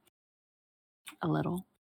you. A little.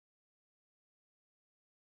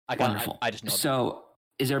 Wonderful. I just know. So,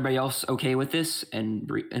 is everybody else okay with this? And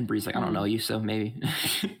Bree's like, "I don't know you, so maybe."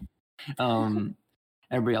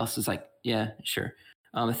 Everybody else is like, "Yeah, sure."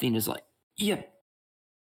 Athena's like, "Yep."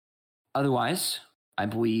 Otherwise, I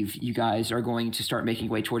believe you guys are going to start making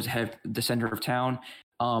your way towards the center of town.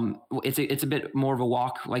 It's a bit more of a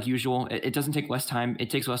walk like usual. It doesn't take less time. It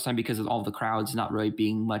takes less time because of all the crowds not really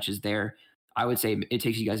being much is there. I would say it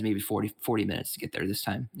takes you guys maybe 40 minutes to get there this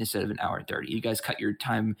time instead of an hour and 30. You guys cut your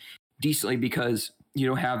time decently because you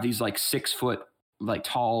don't have these like 6 foot like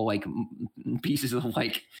tall like pieces of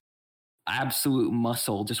like absolute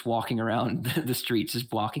muscle just walking around the streets, just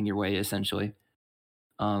blocking your way essentially.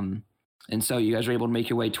 And so you guys are able to make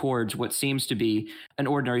your way towards what seems to be an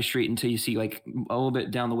ordinary street until you see like a little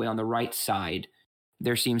bit down the way on the right side,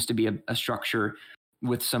 there seems to be a structure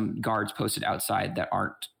with some guards posted outside that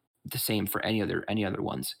aren't the same for any other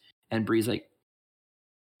ones. And Bree's like,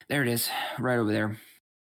 there it is, right over there.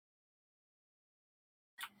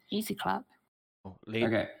 Easy clap.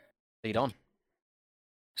 Okay. Lead on.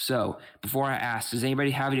 So before I ask, does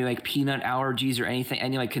anybody have any like peanut allergies or anything,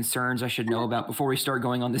 any like concerns I should know about before we start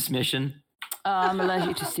going on this mission? I'm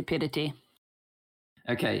allergic to stupidity.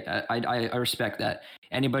 Okay, I respect that.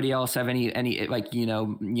 Anybody else have any like you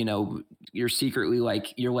know you're secretly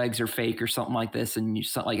like your legs are fake or something like this, and you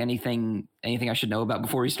like anything I should know about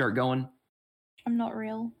before we start going? I'm not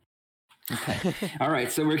real. Okay, all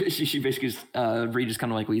right. So she basically just Bree just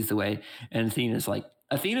kind of like leads the way, and Athena's like,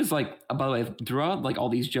 by the way, throughout like all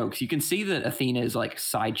these jokes, you can see that Athena is like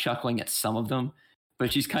side chuckling at some of them,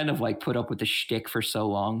 but she's kind of like put up with the shtick for so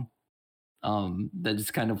long that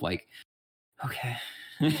it's kind of like, okay.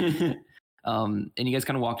 And you guys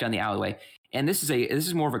kind of walk down the alleyway, and this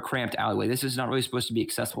is more of a cramped alleyway. This is not really supposed to be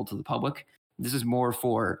accessible to the public. This is more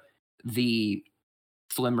for the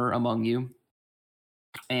slimmer among you.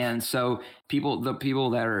 And so the people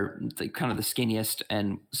that are kind of the skinniest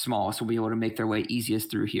and smallest will be able to make their way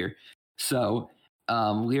easiest through here. So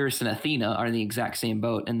Lyris and Athena are in the exact same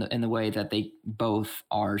boat in the way that they both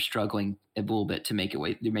are struggling a little bit to make your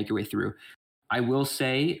way through. I will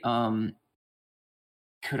say, could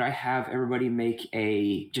I have everybody make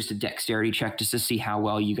just a dexterity check just to see how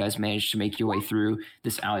well you guys managed to make your way through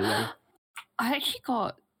this alleyway? I actually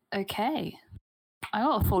got okay. I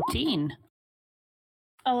got a 14.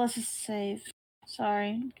 Oh, let's just save.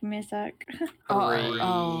 Sorry, give me a sec.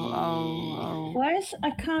 Oh. Why is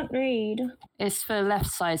I can't read? It's for the left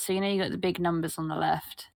side, so you know you got the big numbers on the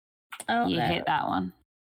left. Oh, You there. hit that one.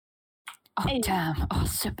 Oh, Hey. damn. Oh,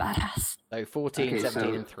 so badass. So 14, Okay,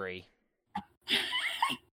 17, so- and 3.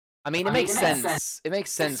 I mean, it makes sense. It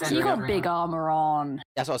makes sense. You considering- got big armor on.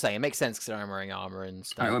 That's what I was saying. It makes sense because I'm wearing armor and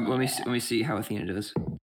stuff. All right, let me see how Athena does.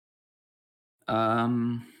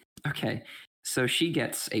 Okay, so she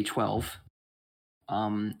gets a 12.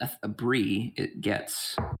 A Bree, it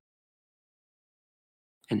gets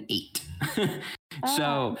an 8.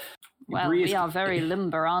 So Well, Bree we are very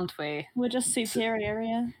limber, aren't we? We're just superior,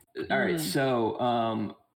 yeah. all right.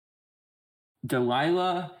 So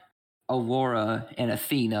Delilah, Alora, and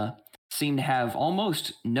Athena seem to have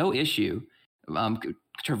almost no issue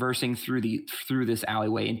traversing through this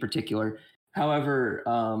alleyway in particular. However,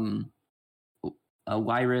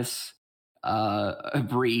 Lyris,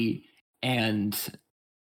 Bree, and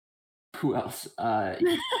who else? I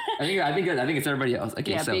think it's everybody else.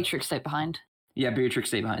 Okay, Yeah, so Beatrix stayed behind. yeah, Beatrix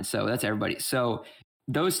stayed behind. So that's everybody. So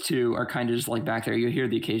those two are kind of just like back there. You hear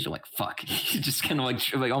the occasional like "fuck," just kind of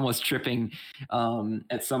like almost tripping.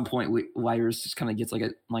 At some point, Lyris just kind of gets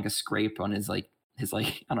like a scrape on his I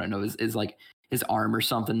don't know his arm or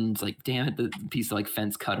something. It's like, damn it, the piece of like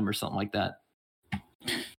fence cut him or something like that.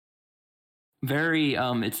 Very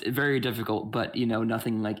it's very difficult, but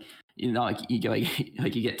nothing like like you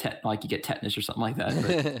get tetanus or something like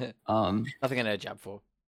that. But, Nothing I know jab for.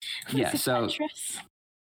 yeah. Was it So Tetris?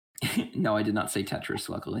 no, I did not say Tetris.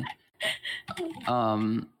 Luckily,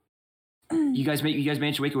 you guys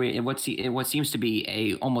managed to wake away in what seems to be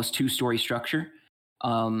a almost 2-story structure.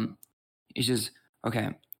 It's just okay.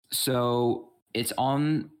 So it's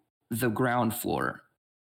on the ground floor.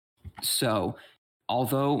 So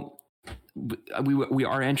although we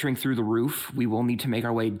are entering through the roof, we will need to make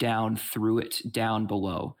our way down through it, down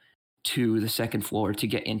below to the second floor to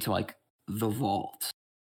get into like the vault.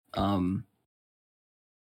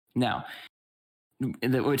 Now,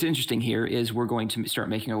 what's interesting here is we're going to start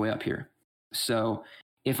making our way up here. So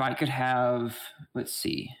if I could have, let's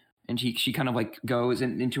see, and she kind of like goes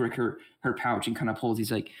into her pouch and kind of pulls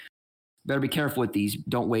these like, better be careful with these.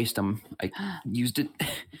 Don't waste them. I used it.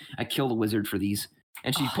 I killed a wizard for these.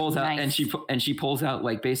 And she pulls out, nice. and she pulls out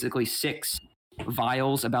like basically 6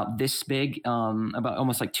 vials about this big, about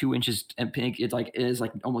almost like 2 inches and pink. It is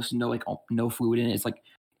almost no fluid in it. It's like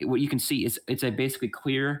what you can see is it's a basically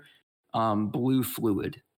clear, blue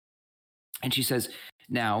fluid. And she says,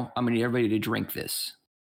 "Now I'm gonna need everybody to drink this."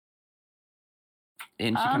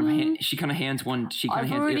 And she kind of hands one.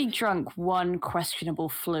 I've already drunk one questionable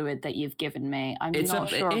fluid that you've given me. I'm not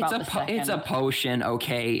sure about the second. It's a potion,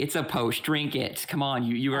 okay? It's a potion. Drink it. Come on,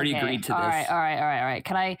 you already agreed to this. All right.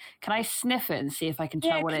 Can I sniff it and see if I can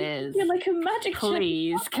tell what it is? You're like a magic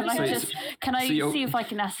Please, can I you see if I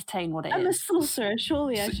can ascertain what it is? I'm a sorcerer.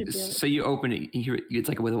 Surely I should be able to. So you open it. You hear it's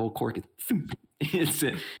like with a little cork. It's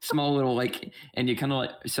a small little like, and you kind of like.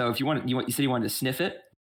 So if you said you wanted to sniff it.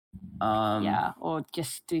 Yeah, or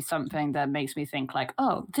just do something that makes me think like,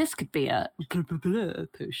 oh, this could be a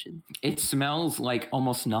potion. It smells like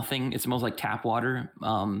almost nothing. It smells like tap water.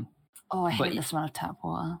 Oh, I hate the smell of tap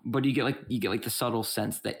water. But you get like the subtle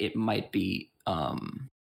sense that it might be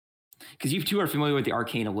because you two are familiar with the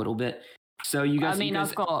arcane a little bit. So you guys.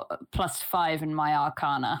 I've got +5 in my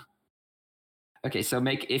arcana. Okay, so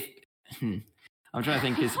I'm trying to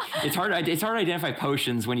think because it's hard to identify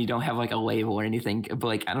potions when you don't have like a label or anything. But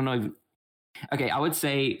like I don't know. Okay, I would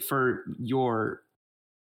say for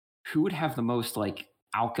who would have the most like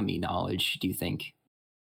alchemy knowledge? Do you think?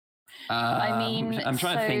 I'm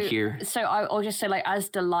trying to think here. So I'll just say like as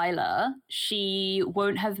Delilah, she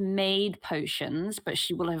won't have made potions, but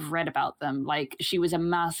she will have read about them. Like she was a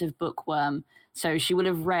massive bookworm, so she will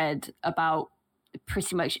have read about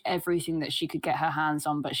pretty much everything that she could get her hands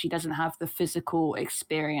on, but she doesn't have the physical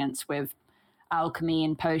experience with alchemy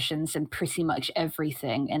and potions and pretty much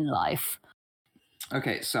everything in life.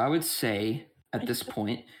 Okay, so I would say at this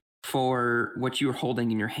point, for what you're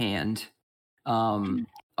holding in your hand,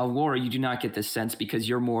 Laura, you do not get this sense because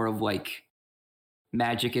you're more of like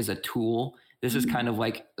magic is a tool. This is kind of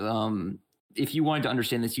like if you wanted to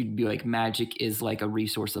understand this, you'd be like magic is like a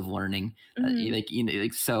resource of learning.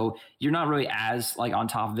 So you're not really as like on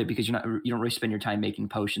top of it because you don't really spend your time making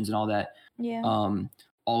potions and all that. Yeah.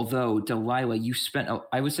 Although Delilah,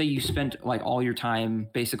 I would say you spent like all your time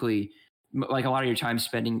basically, like a lot of your time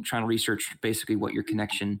trying to research basically what your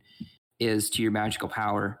connection is to your magical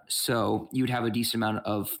power. So you'd have a decent amount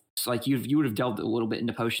of like you would have delved a little bit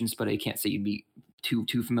into potions, but I can't say you'd be too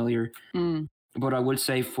familiar. But I would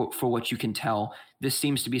say for what you can tell, this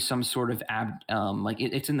seems to be some sort of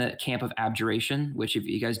it's in the camp of abjuration, which if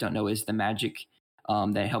you guys don't know is the magic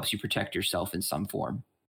that helps you protect yourself in some form.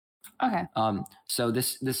 Okay. So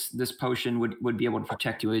this potion would be able to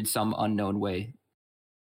protect you in some unknown way.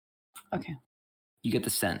 Okay. You get the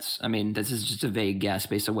sense. I mean, this is just a vague guess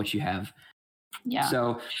based on what you have. Yeah.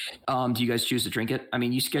 So, do you guys choose to drink it? I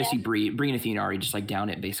mean, you guys see Bree and Athena already just like down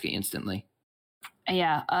it basically instantly.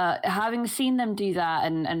 Yeah, having seen them do that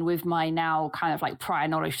and with my now kind of like prior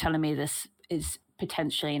knowledge telling me this is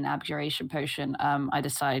potentially an abjuration potion, I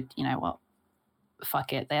decide, you know what,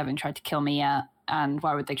 fuck it. They haven't tried to kill me yet, and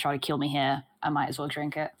why would they try to kill me here? I might as well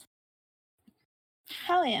drink it.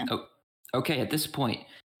 Hell yeah. Oh, okay, at this point,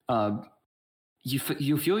 you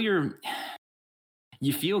feel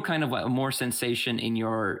kind of like a more sensation in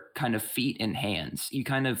your kind of feet and hands. You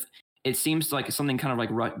kind of, it seems like something kind of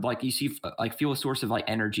like you see like feel a source of like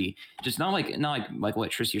energy, just not like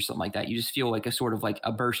electricity or something like that. You just feel like a sort of like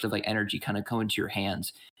a burst of like energy kind of coming to your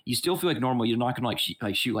hands. You still feel like normal. You're not gonna like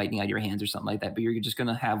shoot lightning out of your hands or something like that, but you're just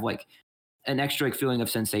gonna have like an extra like feeling of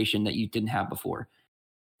sensation that you didn't have before.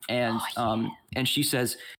 And and she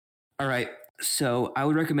says, "All right, so I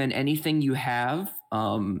would recommend anything you have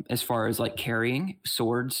as far as like carrying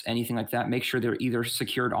swords, anything like that. Make sure they're either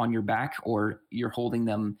secured on your back or you're holding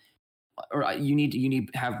them." Or you need to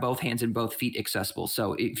have both hands and both feet accessible.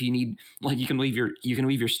 So if you need, like, you can leave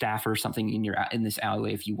your staff or something in this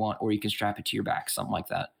alleyway if you want, or you can strap it to your back, something like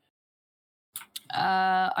that.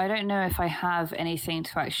 I don't know if I have anything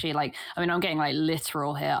to actually like. I mean, I'm getting like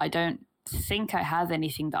literal here. I don't think I have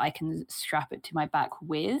anything that I can strap it to my back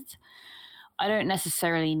with. I don't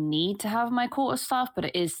necessarily need to have my quarterstaff, but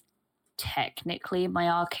it is technically my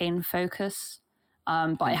arcane focus.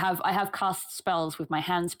 But I have cast spells with my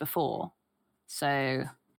hands before, so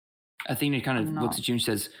Athena kind of looks at you and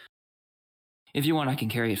says, "If you want, I can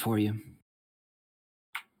carry it for you."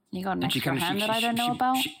 You got an extra hand that I don't know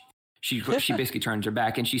about? She basically turns her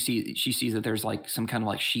back and she sees that there's like some kind of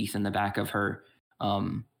like sheath in the back of her,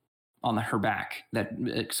 on her back that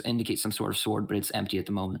indicates some sort of sword, but it's empty at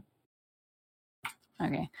the moment.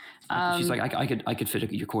 Okay. She's like, I could fit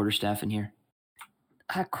your quarterstaff in here.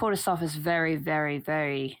 Her quarterstaff is very, very,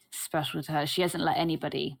 very special to her. She hasn't let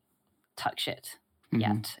anybody touch it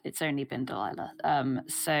yet. It's only been Delilah.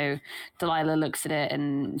 So Delilah looks at it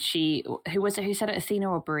and who was it who said it,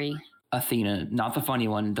 Athena or Bree? Athena, not the funny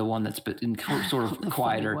one, the one that's been sort of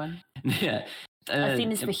quieter. Yeah.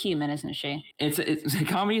 Athena's the human, isn't she? It's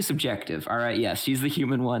comedy is subjective. All right. Yeah. She's the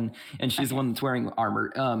human one and she's the one that's wearing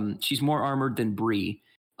armor. She's more armored than Bree.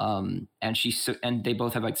 And and they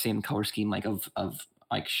both have like the same color scheme, like of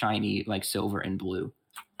like shiny, like silver and blue.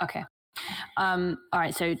 Okay. All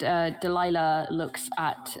right. So Delilah looks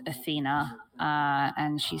at Athena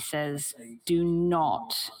and she says, "Do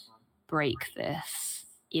not break this.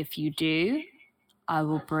 If you do, I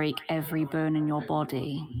will break every bone in your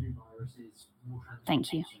body.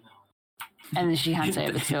 Thank you." And then she hands it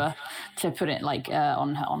over to her to put it like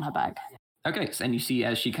on her bag. Okay, and you see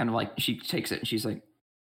as she kind of like she takes it and she's like,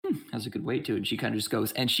 has a good weight to it. And she kind of just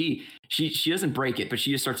goes and she doesn't break it, but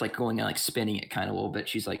she just starts like going and like spinning it kind of a little bit.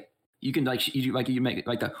 She's like, you can like you make it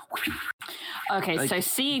like the. Okay, like, so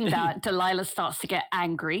seeing that, Delilah starts to get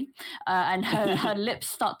angry, and her lips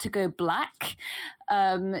start to go black.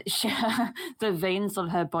 The veins on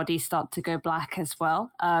her body start to go black as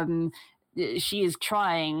well. She is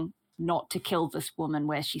trying not to kill this woman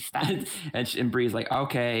where she stands. and Bree's like,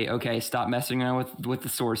 okay, stop messing around with the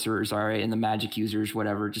sorcerers, all right, and the magic users,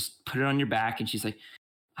 whatever. Just put it on your back. And she's like,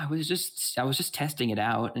 I was just testing it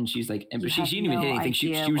out. And she's like, but she didn't even hit anything. She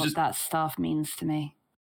was just that stuff means to me.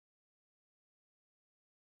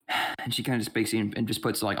 And she kind of just basically and just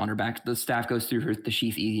puts it like on her back. The staff goes through the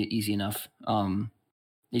sheath easy enough.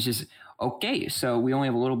 It's just okay. So we only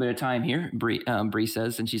have a little bit of time here. Bree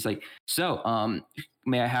says, and she's like, so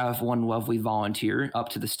may I have one lovely volunteer up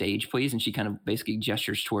to the stage, please? And she kind of basically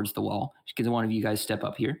gestures towards the wall. Can one of you guys step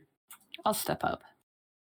up here? I'll step up.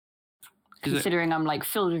 Considering I'm like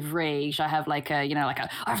filled with rage, I have I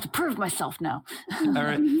have to prove myself now. All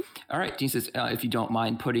right. Dean says, if you don't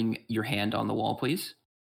mind putting your hand on the wall, please.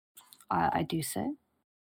 I do so.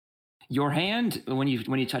 Your hand, when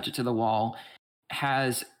you touch it to the wall,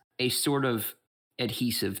 has a sort of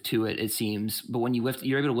adhesive to it. It seems, but when you lift,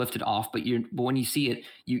 you're able to lift it off. But when you see it,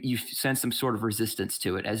 you sense some sort of resistance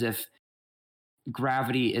to it, as if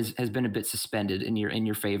gravity has been a bit suspended in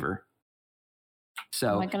your favor.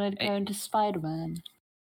 So am I gonna go into Spider-Man?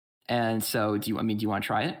 And so, do you want to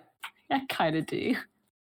try it? I kind of do.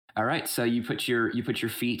 All right. So you put your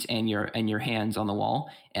feet and your hands on the wall,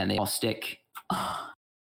 and they all stick.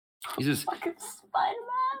 He says, "Fucking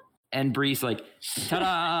Spider-Man!" And Bree's like,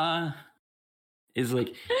 "Ta-da!" Is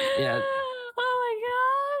like, yeah.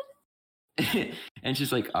 Oh my god. And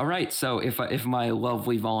she's like, all right, so if my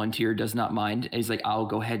lovely volunteer does not mind, he's like, I'll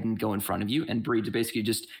go ahead and go in front of you. And Bree basically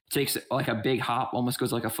just takes like a big hop, almost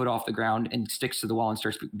goes like a foot off the ground and sticks to the wall and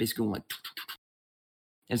starts basically going like,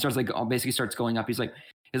 and starts like basically starts going up. He's like,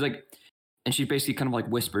 and she basically kind of like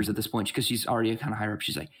whispers at this point because she's already kind of higher up.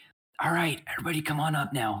 She's like, all right, everybody come on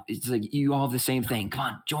up now. It's like, you all have the same thing. Come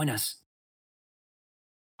on, join us.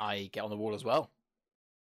 I get on the wall as well.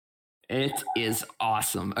 It is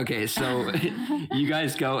awesome. Okay, so you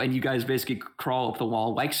guys go and you guys basically crawl up the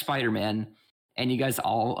wall like Spider-Man, and you guys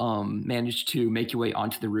all manage to make your way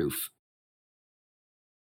onto the roof.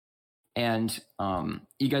 And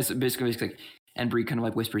you guys basically like, and Bree kind of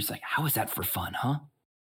like whispers like, "How is that for fun, huh?"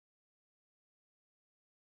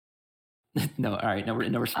 No, all right, no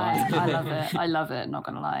response. I love it. Not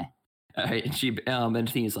gonna lie. All right, and she and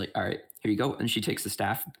the thing is like, all right, here you go, and she takes the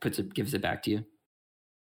staff, gives it back to you.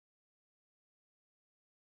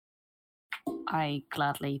 I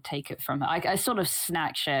gladly take it from her. I sort of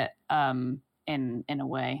snatch it in a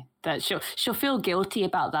way that she'll feel guilty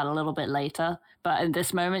about that a little bit later, but in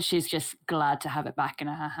this moment she's just glad to have it back in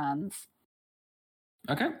her hands.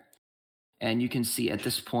 Okay. And you can see at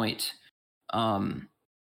this point, I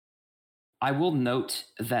will note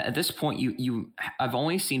that at this point I've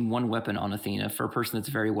only seen one weapon on Athena for a person that's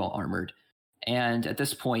very well armored. And at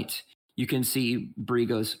this point you can see Bree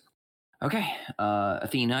goes, okay,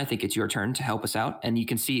 Athena, I think it's your turn to help us out. And you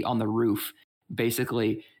can see on the roof,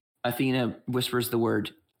 basically, Athena whispers the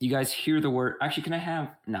word. You guys hear the word. Actually, can I have...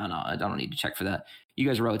 No, I don't need to check for that. You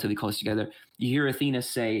guys are relatively close together. You hear Athena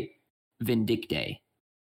say, Vindicte.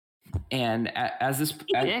 And as this...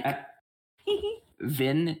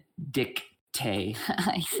 Vindicte.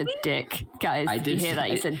 I said dick. Guys, I did you hear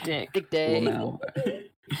that? You said dick. Dick day. Well, no.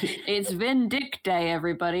 It's Vin Dick Day,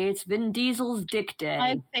 everybody. It's Vin Diesel's Dick Day.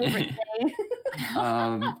 My favorite day.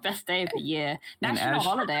 Best day of the year. National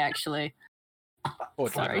holiday, actually. Oh,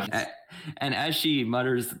 sorry. And as she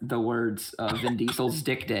mutters the words Vin Diesel's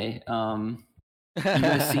Dick Day, you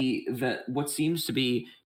guys see that what seems to be...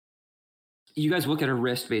 You guys look at her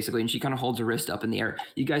wrist, basically, and she kind of holds her wrist up in the air.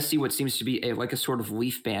 You guys see what seems to be like a sort of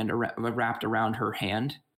leaf band wrapped around her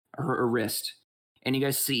hand, or her wrist. And you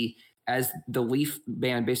guys see... as the leaf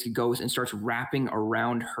band basically goes and starts wrapping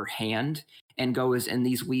around her hand and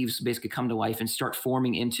these weaves basically come to life and start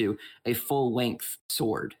forming into a full-length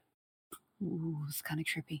sword. Ooh, it's kind of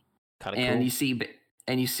trippy. Kind of and cool.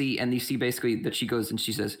 you see basically that she goes and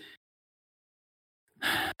she says,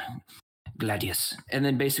 Gladius, and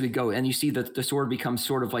then basically go, and you see that the sword becomes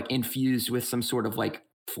sort of like infused with some sort of like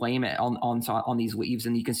flame on these leaves,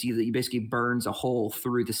 and you can see that he basically burns a hole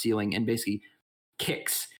through the ceiling and basically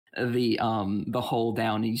kicks the hole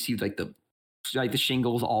down, and you see like the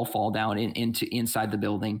shingles all fall down into inside the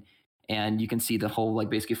building, and you can see the hole like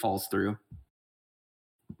basically falls through.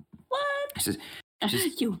 What?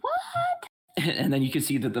 You what? And then you can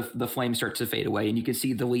see that the flame starts to fade away, and you can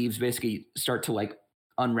see the leaves basically start to like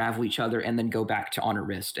unravel each other and then go back to on her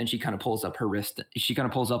wrist. And she kind of pulls up her wrist. She kind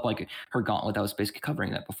of pulls up like her gauntlet that was basically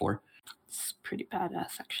covering that before. It's pretty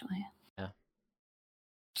badass, actually. Yeah.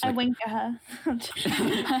 I wink at her.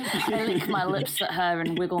 I lick my lips at her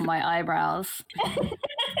and wiggle my eyebrows.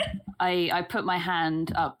 I put my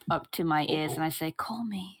hand up to my ears and I say, "Call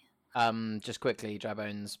me." Just quickly, Dry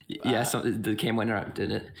Bones. Yeah, so the camera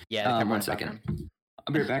interrupted it. Yeah. 1 second.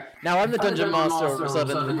 I'll be right back. Now I'm the dungeon master of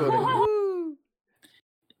sudden recording.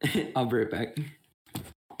 I'll be right back.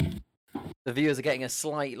 The viewers are getting a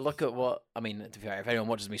slight look at what. I mean, to be fair, if anyone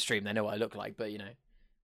watches me stream, they know what I look like. But you know.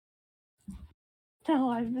 No,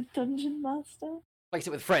 I'm the dungeon master. Like it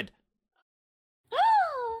with Fred.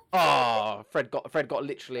 Oh, Fred got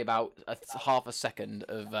literally about half a second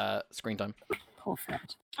of screen time. Poor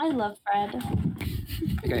Fred. I love Fred.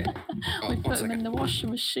 Okay. We put him in the washing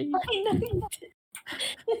machine. I know you did.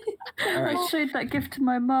 All right. I showed that gift to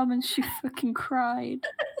my mum and she fucking cried.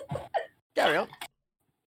 Carry on.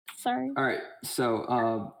 Sorry. All right.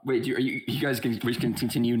 So, wait. We can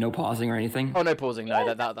continue. No pausing or anything. Oh, no pausing.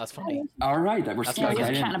 No, that's funny. All right. We're That's Yeah, keeping we're that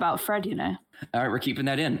just in. chatting about Fred, you know. All right, we're keeping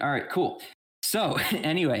that in. All right, cool. So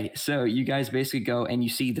anyway, so you guys basically go and you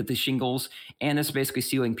see that the shingles and this basically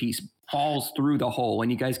ceiling piece falls through the hole,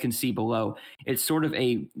 and you guys can see below. It's sort of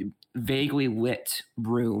a vaguely lit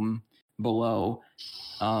room below,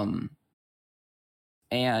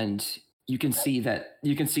 and you can see that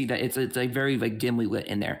it's like very like dimly lit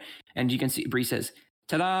in there, and you can see Bree says,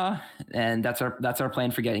 "Ta-da!" And that's our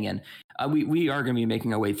plan for getting in. We are going to be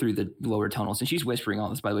making our way through the lower tunnels, and she's whispering all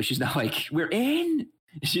this. By the way, she's not like we're in.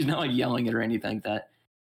 She's not like yelling it or anything like that.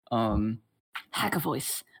 Hacker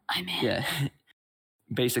voice. I'm in. Yeah.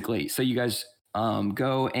 Basically, so you guys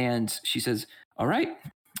go, and she says, "All right.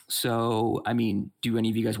 So, I mean, do any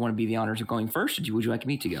of you guys want to be the honors of going first, or would you like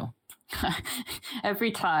me to go?"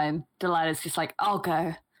 Every time, Delilah's just like, "I'll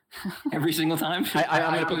go." Every single time.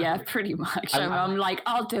 I'm gonna put, Yeah, pretty much. I'm- I'm like,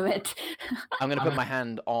 "I'll do it." I'm gonna put my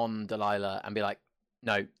hand on Delilah and be like,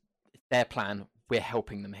 "No, it's their plan. We're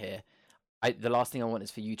helping them here. The last thing I want is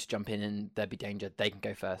for you to jump in and there be danger. They can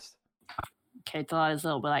go first." Okay, Delilah's a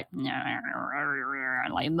little bit like,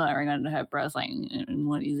 like muttering under her breath, like,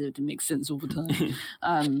 "What is it to make sense all the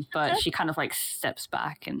time?" But she kind of like steps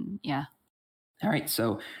back, and yeah. All right.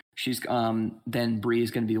 So she's then Bree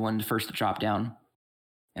is going to be the one first to drop down,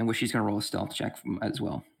 and which she's going to roll a stealth check as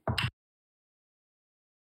well.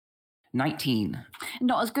 19.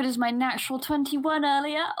 Not as good as my natural 21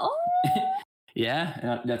 earlier. Oh.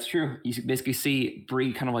 Yeah, that's true. You basically see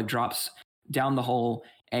Bree kind of like drops down the hole,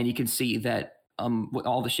 and you can see that with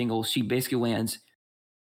all the shingles, she basically lands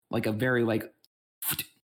like a very like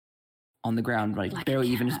on the ground, like barely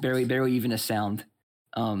even a sound.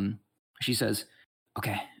 She says,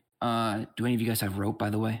 "Okay, do any of you guys have rope, by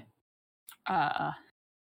the way?"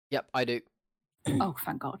 Yep, I do. Oh,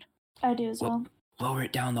 thank God. I do as well. Lower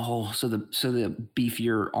it down the hole so the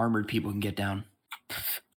beefier armored people can get down.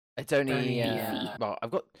 It's only Beefy. well,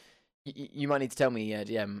 I've got. You might need to tell me,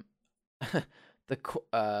 DM.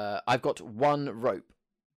 I've got one rope.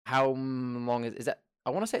 How long is that? I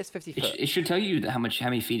want to say it's 50 foot. It should tell you how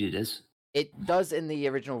many feet it is. It does in the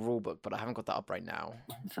original rulebook, but I haven't got that up right now.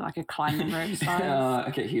 Is it like a climbing rope size?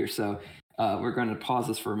 Okay, here. So we're going to pause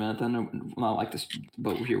this for a minute. Then not like this,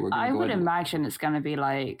 but here we're going to I go would ahead and- imagine it's going to be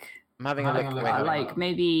like I'm having a look. like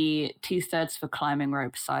maybe 2/3 for climbing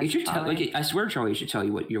rope size. It should tell, probably. I swear, Charlie, it should tell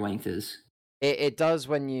you what your length is. It does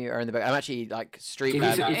when you are in the book. I'm actually like street. It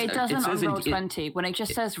is- lad. it doesn't on says in- Roll20. When it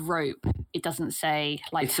just says rope, it doesn't say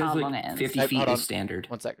like It says how like long it is. 50 Nope, feet hold on. is standard.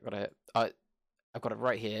 One sec, got it. I've got it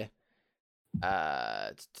right here.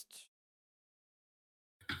 Has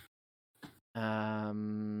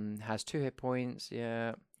 2 hit points.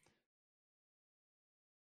 Yeah.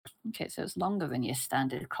 Okay, so it's longer than your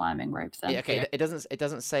standard climbing rope then. Yeah, okay. It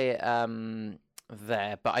doesn't say it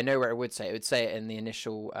there, but I know where it would say it. It would say it in the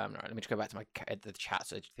initial. No, let me just go back to the chat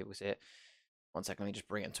so people see it. 1 second. Let me just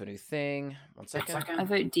bring it into a new thing. 1 second. I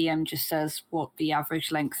vote DM just says what the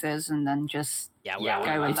average length is, and then just Yeah,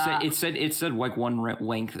 go with that. It said like one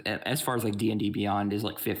length as far as like D&D Beyond is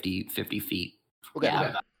like 50 feet. We'll get Yeah.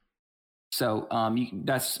 there. So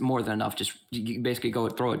that's more than enough. Just you basically go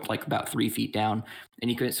throw it like about 3 feet down, and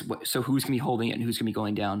you can. So who's gonna be holding it and who's gonna be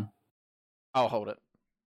going down? I'll hold it.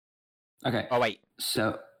 Okay. Oh wait,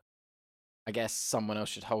 So I guess someone else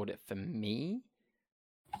should hold it for me.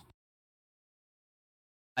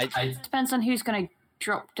 It depends on who's going to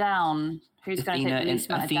drop down. Who's going to take the least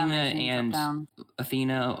amount of damage and drop down.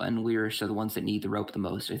 Athena and Lyris are the ones that need the rope the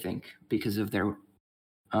most, I think, because of their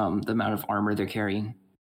the amount of armor they're carrying.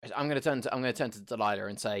 I'm going to turn to Delilah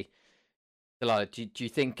and say, Delilah, do you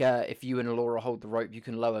think if you and Alora hold the rope, you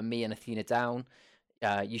can lower me and Athena down?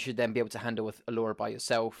 You should then be able to handle with Alora by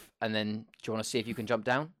yourself, and then do you want to see if you can jump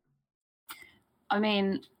down? I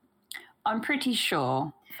mean, I'm pretty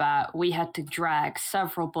sure that we had to drag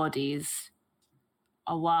several bodies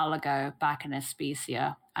a while ago back in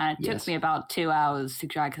Especia, and it took me about 2 hours to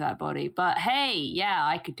drag that body. But hey, yeah,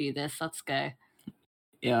 I could do this. Let's go.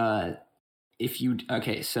 So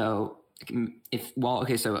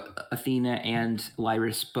Athena and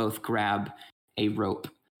Lyris both grab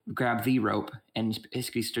the rope, and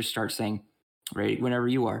basically just start saying, "Ready whenever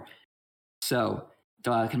you are." So,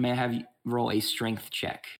 may I have you roll a strength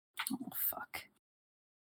check? Oh fuck!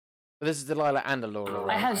 But this is Delilah and Alora.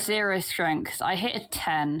 Right? I have 0 strength. I hit a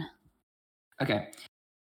 10. Okay,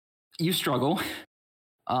 you struggle,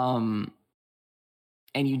 and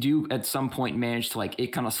you do at some point manage to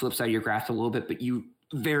it kind of slips out of your grasp a little bit, but you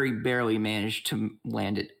very barely manage to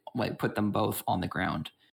land it, put them both on the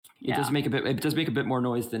ground. It does make a bit more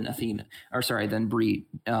noise than than Bree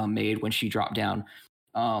made when she dropped down.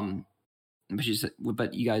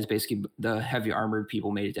 But you guys basically, the heavy armored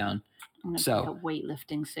people made it down. I'm gonna pick up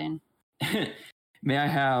weightlifting soon. May I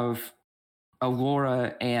have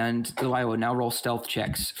Alora and Delilah now roll stealth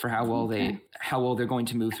checks for how well they're going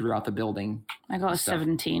to move throughout the building. I got a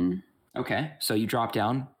 17. Okay, so you drop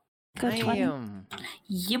down. Good 20.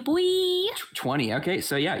 Yeah, boy. 20. Okay,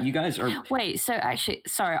 so yeah, you guys are. Wait, so actually,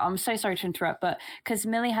 sorry, I'm so sorry to interrupt, but because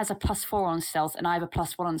Millie has a +4 on stealth and I have a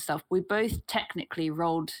 +1 on stealth, we both technically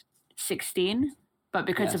rolled 16, but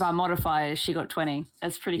because of our modifiers, she got 20.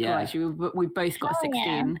 That's pretty cool. Actually, we both got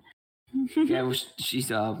 16. Yeah, she's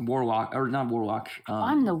a warlock, or not warlock.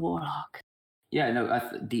 I'm the warlock. Yeah, no,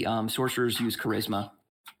 the sorcerers use charisma.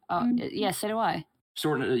 Oh, yeah, so do I.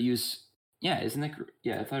 Sorcerers use. Yeah, isn't it?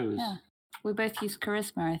 Yeah, I thought it was. Yeah, we both use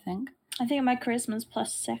charisma, I think. I think my charisma's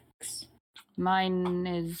 +6. Mine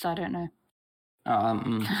is, I don't know.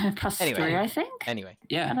 +3, I think. Anyway,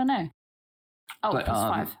 yeah, I don't know. Oh, but,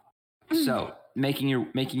 +5. So making your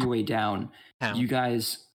way down, you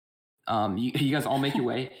guys, you guys all make your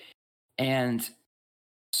way, and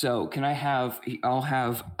so I'll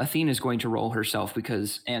have Athena's going to roll herself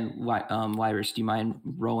and Lyris, do you mind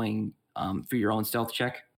rolling for your own stealth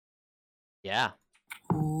check? Yeah.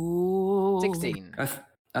 Ooh. 16.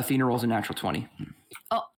 Athena rolls a natural 20.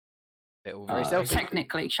 Oh. Very stealthy.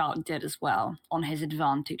 Technically, Shark did as well on his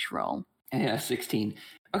advantage roll. Yeah, 16.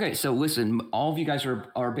 Okay, so listen, all of you guys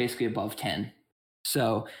are basically above 10.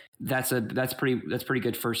 So that's pretty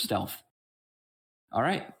good for stealth. All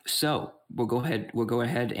right, so we'll go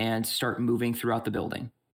ahead and start moving throughout the building.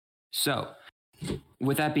 So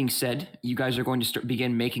with that being said, you guys are going to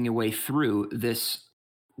begin making your way through this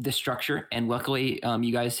structure, and luckily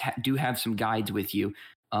you guys do have some guides with you,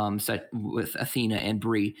 set with Athena and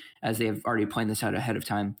Bree, as they have already planned this out ahead of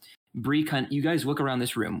time. Bree, you guys look around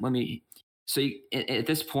this room. At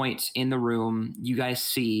this point in the room, you guys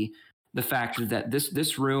see the fact that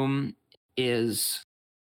this room is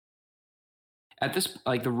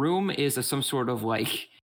the room is some sort of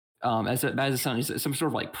as it sounds, some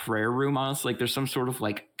sort of prayer room. Honestly, there's some sort of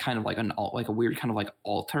kind of a weird kind of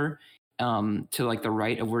altar to the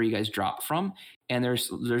right of where you guys dropped from, and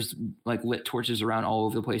there's lit torches around all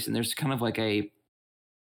over the place, and there's kind of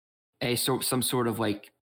some sort of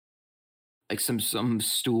some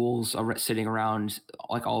stools sitting around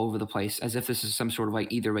all over the place, as if this is some sort of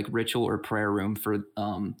either ritual or prayer room for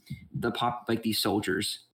these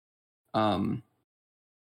soldiers.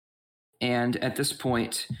 And at this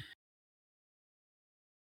point,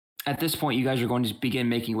 you guys are going to begin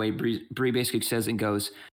making way. Bree basically says and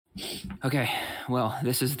goes, "Okay, well,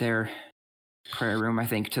 this is their prayer room, I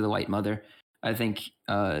think, to the White Mother. I think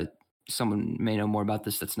someone may know more about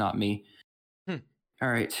this that's not me." All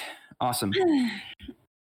right, awesome.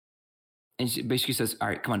 And she basically says, "All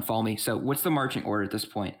right, come on, follow me." So what's the marching order at this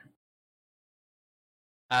point?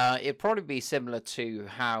 It'd probably be similar to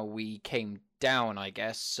how we came down, I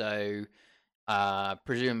guess. So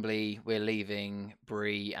presumably we're leaving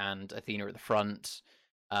Bree and Athena at the front.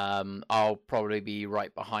 I'll probably be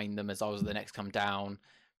right behind them as I was the next come down,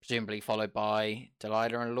 presumably followed by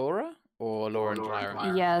Delilah and Laura. or Laura and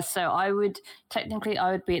Lyra? Yeah, so I would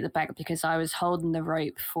be at the back because I was holding the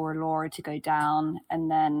rope for Laura to go down, and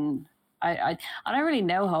then I don't really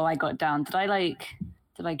know how I got down. Did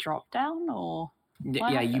I drop down or?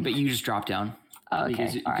 Yeah, you just drop down. Oh,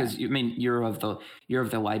 okay. Because I mean you're of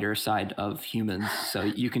the lighter side of humans, so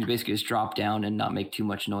you can basically just drop down and not make too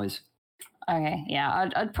much noise. Okay, yeah,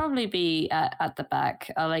 I'd probably be at the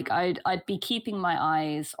back. I'd be keeping my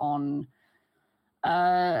eyes on.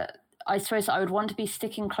 I suppose I would want to be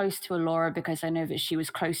sticking close to Alora because I know that she was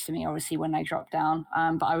close to me, obviously, when I dropped down.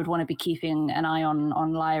 But I would want to be keeping an eye on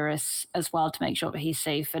Lyris as well to make sure that he's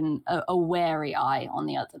safe, and a wary eye on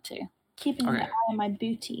the other two. Keeping an eye on my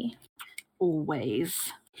booty.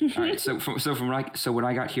 Always. All right. So what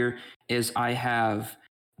I got here is I have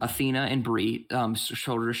Athena and Bree,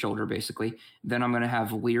 shoulder to shoulder, basically. Then I'm gonna have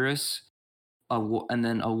Lyris, and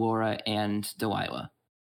then Alora and Delilah.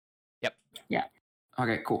 Yep. Yeah.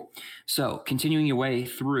 Okay, cool. So continuing your way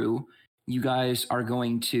through, you guys are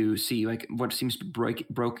going to see like what seems to break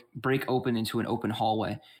open into an open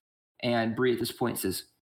hallway. And Bree at this point says,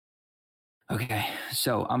 "Okay,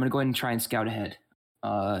 so I'm gonna go ahead and try and scout ahead,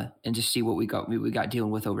 and just see what we got dealing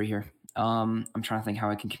with over here. I'm trying to think how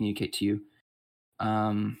I can communicate to you.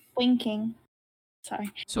 Winking.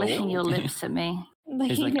 Sorry. Licking your lips at me.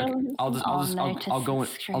 It's like, okay, I'll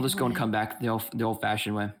just go and come back the old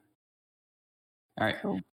fashioned way. All right.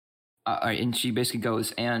 Cool. All right, and she basically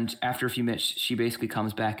goes, and after a few minutes, she basically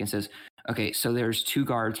comes back and says, "Okay, so there's 2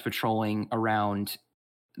 guards patrolling around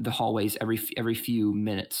the hallways every few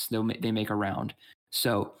minutes. They make a round.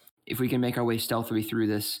 So if we can make our way stealthily through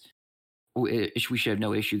this, we should have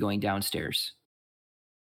no issue going downstairs."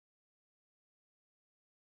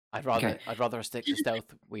 I'd rather us stick to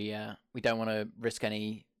stealth. We don't want to risk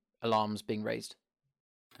any alarms being raised.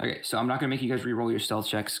 Okay, so I'm not going to make you guys re-roll your stealth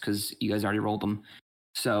checks because you guys already rolled them.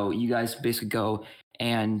 So you guys basically go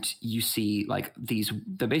and you see like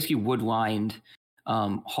the basically wood-lined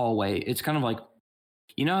hallway. It's kind of like,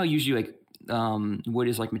 you know how usually like wood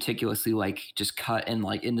is like meticulously like just cut and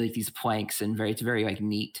like into like, these planks and it's very like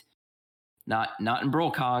neat. Not in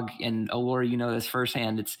Brolcog, and Alora, you know this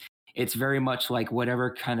firsthand. It's very much like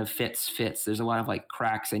whatever kind of fits. There's a lot of like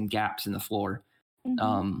cracks and gaps in the floor.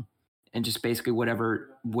 Mm-hmm. And just basically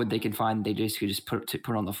whatever wood they can find, they basically just put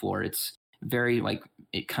on the floor. It's very like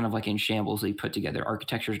it kind of like in shambles. They put together.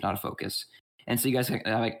 Architecture is not a focus. And so you guys,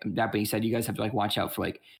 like that being said, you guys have to like watch out for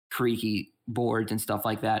like creaky boards and stuff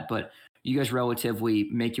like that. But you guys relatively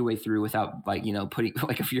make your way through without like putting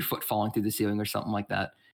like if your foot falling through the ceiling or something like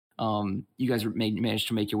that. You guys managed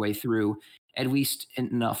to make your way through at least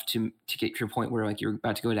enough to get to your point where like you're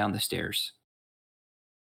about to go down the stairs.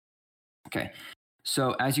 Okay.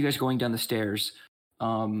 So as you guys are going down the stairs,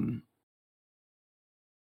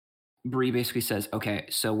 Bree basically says, "Okay,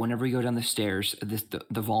 so whenever you go down the stairs,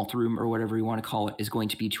 the vault room or whatever you want to call it is going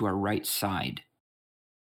to be to our right side.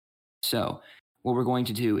 So what we're going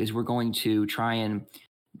to do is we're going to try and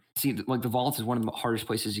see, like the vault is one of the hardest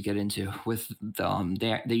places to get into. With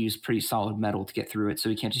they use pretty solid metal to get through it, so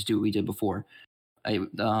we can't just do what we did before.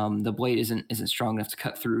 The blade isn't strong enough to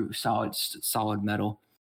cut through solid metal.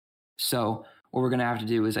 So what we're going to have to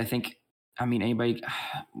do is, what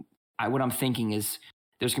I'm thinking is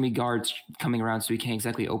there's going to be guards coming around, so we can't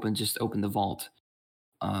exactly open the vault.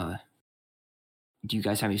 Do you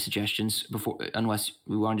guys have any suggestions before, unless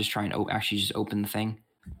we want to just try and actually just open the thing?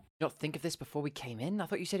 Did you not think of this before we came in? I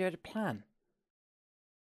thought you said you had a plan.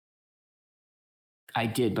 I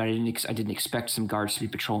did, but I didn't expect some guards to be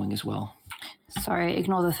patrolling as well. Sorry,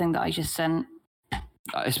 ignore the thing that I just sent.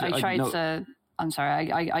 I tried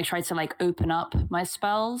to like open up my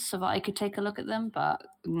spells so that I could take a look at them, but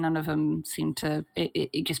none of them seemed to.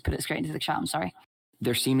 It just put it straight into the chat. I'm sorry.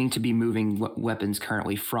 They're seeming to be moving weapons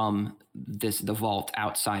currently from the vault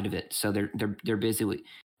outside of it. So they're busy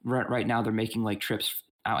right now. They're making like trips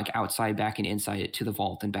out, like outside, back, and inside it to the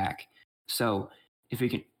vault and back. So if we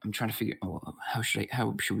can, I'm trying to figure how should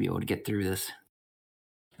we be able to get through this?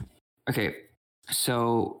 Okay,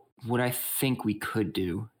 so what I think we could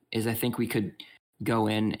do is I think we could go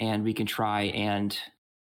in and we can try, and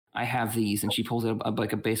I have these, and she pulls up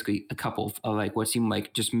like basically a couple of like what seem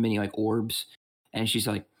like just mini like orbs, and she's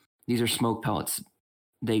like, "These are smoke pellets.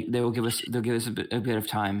 They'll give us a bit of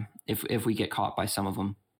time if we get caught by some of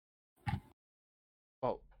them."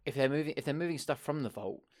 Well, if they're moving stuff from the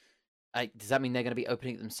vault, does that mean they're going to be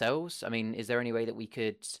opening it themselves? I mean, is there any way that we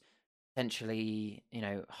could potentially,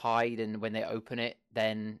 hide, and when they open it,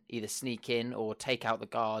 then either sneak in or take out the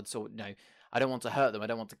guards, or I don't want to hurt them, I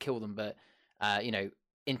don't want to kill them, but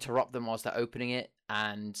interrupt them whilst they're opening it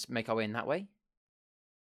and make our way in that way?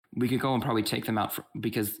 we could go and probably take them out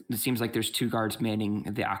because it seems like there's 2 guards manning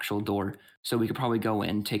the actual door. So we could probably go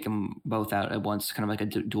in, take them both out at once, kind of like a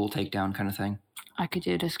dual takedown kind of thing. I could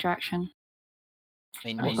do a distraction. I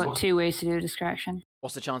mean, I've got 2 ways to do a distraction.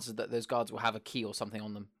 what's the chances that those guards will have a key or something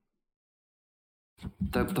on them?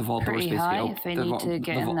 The vault door is Pretty basically high open. if they need to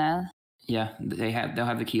get in there. Yeah, they'll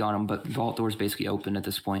have the key on them, but the vault door is basically open at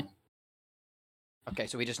this point. Okay,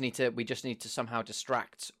 so we just need to somehow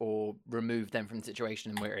distract or remove them from the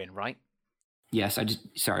situation we're in, right? Yes, I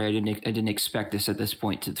didn't expect this at this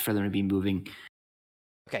point for them to be moving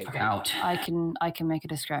Okay. out. I can make a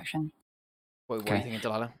distraction. What are you thinking,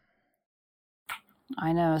 Delilah?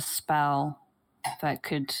 I know a spell that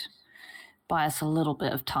could buy us a little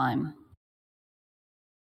bit of time.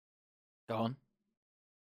 Go on.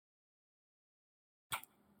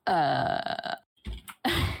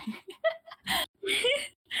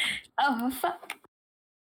 Oh, fuck.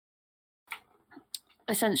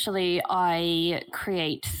 Essentially, I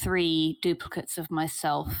create 3 duplicates of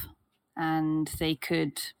myself, and they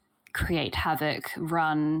could create havoc,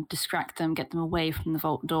 run, distract them, get them away from the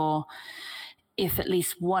vault door. If at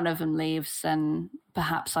least one of them leaves, then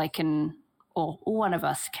perhaps I can, or one of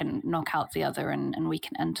us can knock out the other and we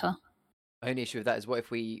can enter. The only issue with that is what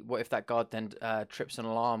if that guard then trips an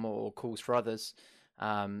alarm or calls for others?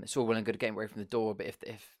 It's all well and good getting away from the door, but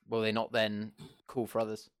if will they not then call for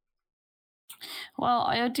others? Well,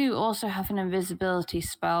 I do also have an invisibility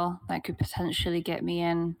spell that could potentially get me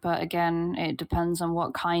in, but again, it depends on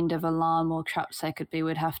what kind of alarm or traps there could be.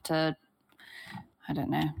 We'd have to, I don't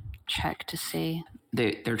know, check to see.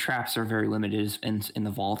 Their traps are very limited in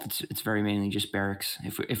the vault. It's very mainly just barracks.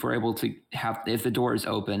 If we're able to if the door is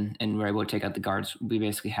open and we're able to take out the guards, we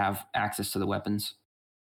basically have access to the weapons.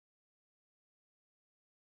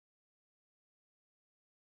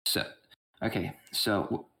 So, okay.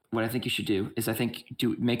 So what I think you should do is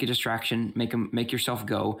make a distraction, make yourself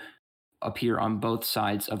go, appear on both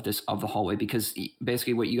sides of the hallway, because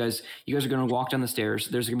basically what you guys are going to walk down the stairs.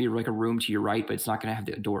 There's going to be like a room to your right, but it's not going to have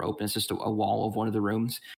the door open. It's just a wall of one of the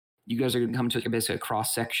rooms. You guys are going to come to basically a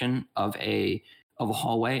cross section of a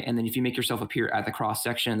hallway, and then if you make yourself appear at the cross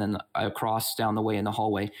section and then across down the way in the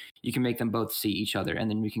hallway, you can make them both see each other,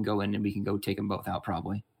 and then we can go in and we can go take them both out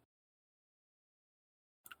probably.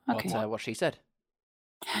 Okay. What she said.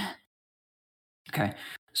 Okay,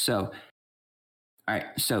 so, all right.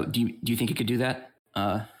 So, do you think you could do that,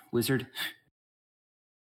 wizard?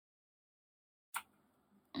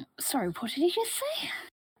 Sorry, what did you just say?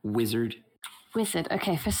 Wizard.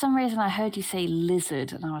 Okay, for some reason I heard you say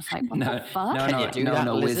lizard, and I was like, what the fuck?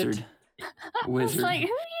 No, lizard? I was like, who are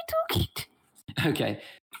you talking to? Okay,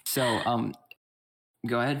 so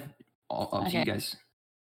go ahead. Up to you guys.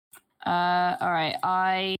 All right,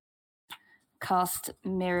 I cast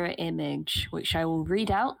Mirror Image, which I will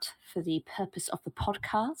read out for the purpose of the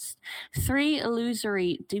podcast. 3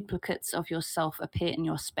 illusory duplicates of yourself appear in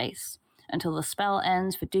your space. Until the spell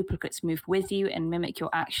ends, the duplicates move with you and mimic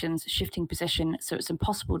your actions, shifting position so it's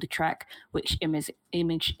impossible to track which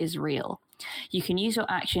image is real. You can use your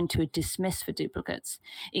action to dismiss the duplicates.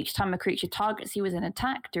 Each time a creature targets you with an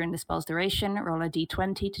attack during the spell's duration, roll a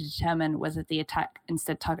d20 to determine whether the attack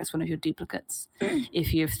instead targets one of your duplicates.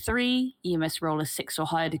 If you have 3, you must roll a 6 or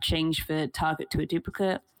higher to change the target to a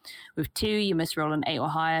duplicate. With 2, you must roll an 8 or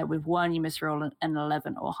higher. With 1, you must roll an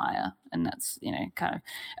 11 or higher. And that's, kind of...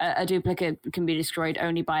 a duplicate can be destroyed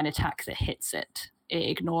only by an attack that hits it. It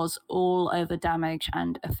ignores all other damage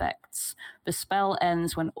and effects. The spell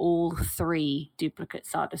ends when all 3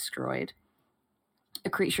 duplicates are destroyed. A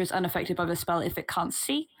creature is unaffected by the spell if it can't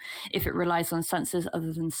see, if it relies on senses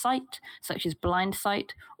other than sight, such as blind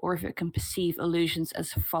sight, or if it can perceive illusions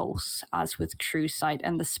as false, as with true sight.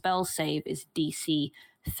 And the spell save is DC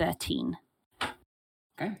 13.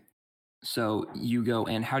 Okay. So you go,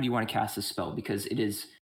 and how do you want to cast this spell? Because it is,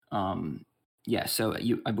 so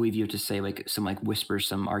I believe you have to say some whispers,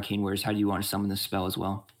 some arcane words. How do you want to summon this spell as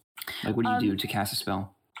well? Like, what do you do to cast a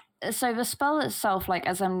spell? So the spell itself,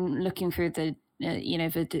 as I'm looking through the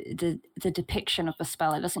depiction of the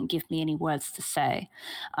spell, it doesn't give me any words to say.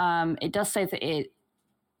 It does say that it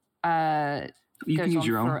goes on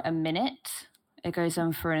for a minute. It goes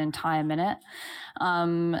on for an entire minute.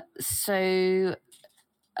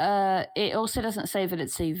 It also doesn't say that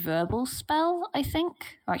it's a verbal spell, I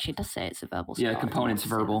think. Or actually, it does say it's a verbal spell. Yeah, component's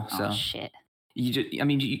verbal. So. Oh, shit.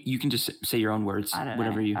 You can just say your own words. I don't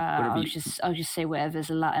whatever know. I'll just say whatever's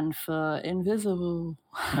Latin for invisible.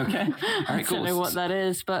 Okay. All right, cool. I don't know what that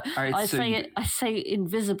is, but right, I say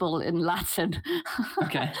invisible in Latin.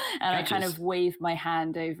 Okay. And I kind of wave my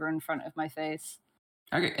hand over in front of my face.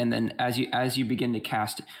 Okay, and then as you begin to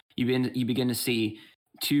cast, you begin to see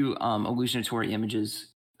two illusionatory images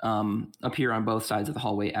appear on both sides of the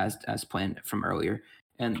hallway as planned from earlier.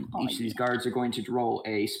 And each of these guards are going to roll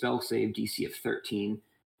a spell save DC of 13.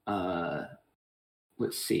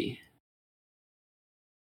 Let's see.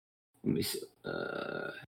 Let me see.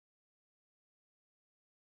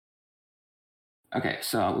 Okay,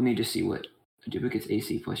 so let me just see what duplicate's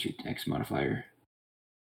AC plus your X modifier.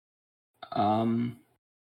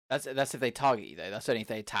 That's if they target you though. That's only if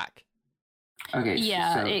they attack. Okay.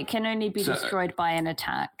 Yeah, so, it can only be destroyed by an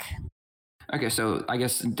attack. Okay, so I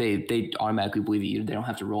guess they automatically believe you. They don't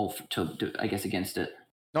have to roll to I guess against it.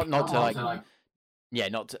 Not to yeah,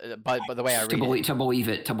 not to, but the way I read to believe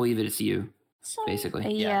it's you. So,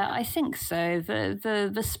 Basically. Yeah, I think so.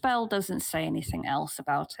 The spell doesn't say anything else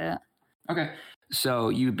about it. Okay, so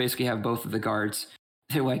you basically have both of the guards.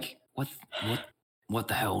 They're like, what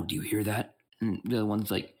the hell? Do you hear that? And the other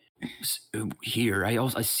one's like, here.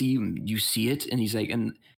 I see you. You see it? And he's like,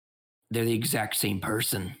 and they're the exact same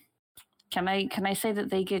person. Can I say that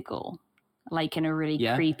they giggle, like in a really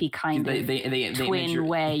creepy kind of twin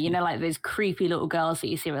way? You know, like those creepy little girls that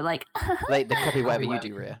you see with like. Like they copy whatever you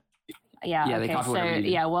do, Rhea. Yeah. Yeah, okay. So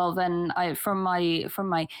yeah. Well, then from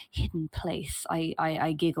my hidden place,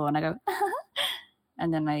 I giggle and I go,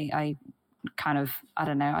 and then I kind of, I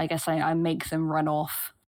don't know. I guess I make them run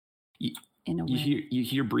off. In a way. You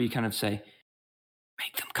hear Bree kind of say,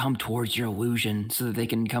 "Make them come towards your illusion so that they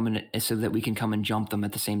can come in, so that we can come and jump them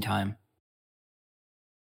at the same time."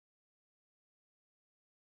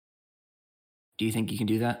 Do you think you can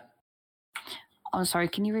do that? I'm sorry.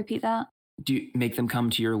 Can you repeat that? Do you make them come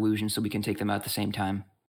to your illusion so we can take them out at the same time?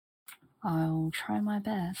 I'll try my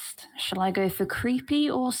best. Shall I go for creepy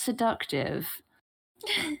or seductive?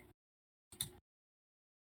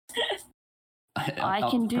 I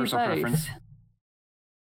can do both. Preference.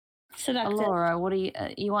 Seductive. Laura, what do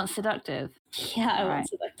you want seductive? Yeah, I want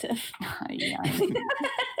seductive. Yeah.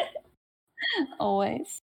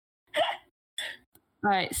 Always. All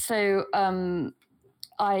right, so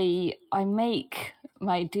I make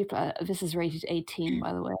my duplicate. This is rated 18,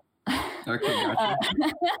 by the way. Okay, gotcha.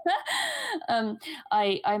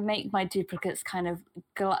 I make my duplicates kind of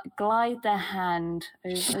glide their hand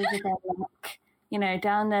over their neck, you know,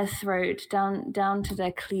 down their throat, down to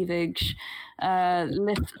their cleavage,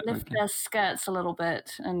 lift their skirts a little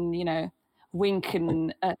bit, and you know, wink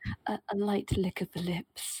and a light lick of the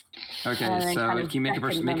lips. Okay, so can you make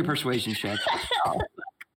a persuasion check?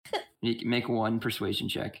 You can make one persuasion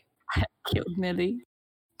check. Killed Millie.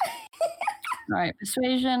 All right,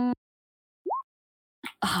 persuasion.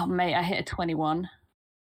 Oh, mate, I hit a 21.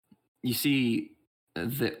 You see,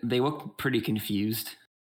 they look pretty confused,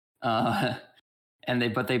 but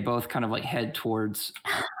they both kind of like head towards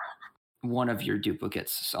one of your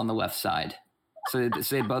duplicates on the left side. So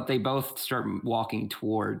they both start walking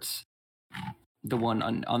towards the one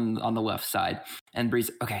on the left side. And Bree's,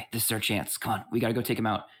 okay, this is our chance. Come on, we gotta go take him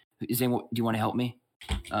out. Do you want to help me?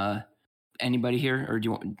 Anybody here, or do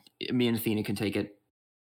you want me and Athena can take it?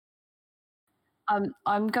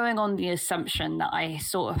 I'm going on the assumption that I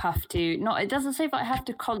sort of have to, it doesn't say that I have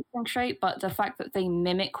to concentrate, but the fact that they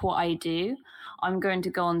mimic what I do, I'm going to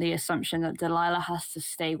go on the assumption that Delilah has to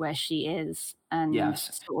stay where she is and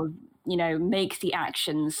sort of, you know, make the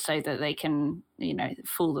actions so that they can, you know,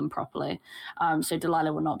 fool them properly. So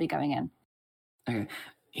Delilah will not be going in. Okay,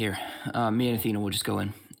 here, me and Athena will just go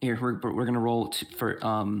in. Here, we're going to roll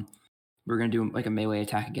we're going to do like a melee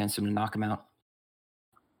attack against him to knock him out.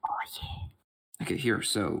 Oh, yeah. Okay, here,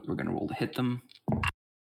 so we're going to roll to hit them.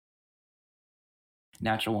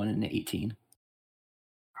 Natural 1 and an 18.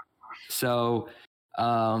 So,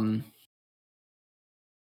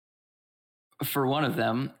 for one of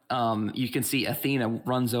them, you can see Athena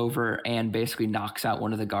runs over and basically knocks out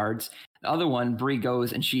one of the guards. The other one, Bree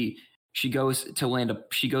goes and she goes to land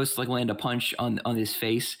a punch on his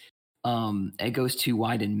face. It goes too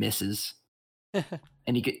wide and misses.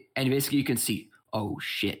 and basically you can see, oh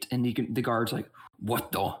shit. And the guard's like,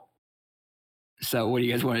 what the? So what do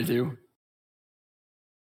you guys want to do?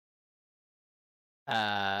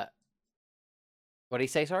 What did he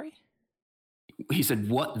say, sorry? He said,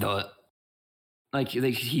 what the? Like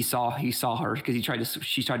he saw her because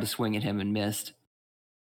she tried to swing at him and missed.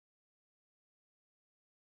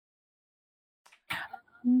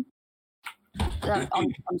 I'm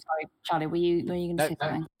sorry, Charlie, were you going to say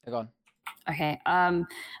something? Go on. Okay.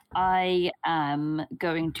 I am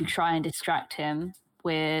going to try and distract him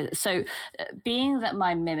with. So, being that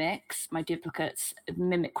my duplicates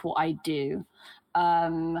mimic what I do,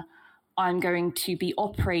 I'm going to be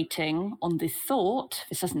operating on the thought.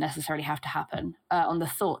 This doesn't necessarily have to happen. On the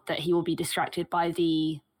thought that he will be distracted by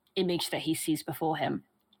the image that he sees before him.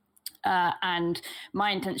 and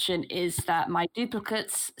my intention is that my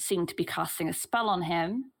duplicates seem to be casting a spell on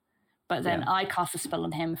him, but then I cast a spell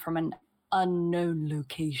on him from an unknown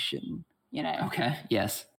location, you know. Okay,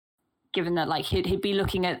 yes. Given that, like, he'd be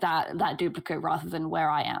looking at that duplicate rather than where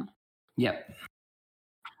I am. Yep.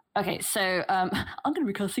 Okay, so I'm going to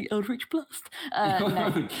be casting Eldritch Blast.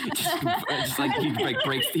 No. just like he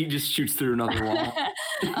breaks, he just shoots through another wall.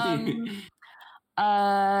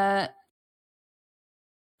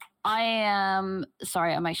 I am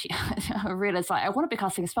sorry. I'm actually. I realized I want to be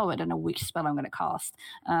casting a spell, but I don't know which spell I'm going to cast.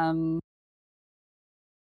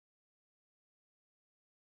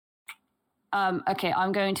 Okay,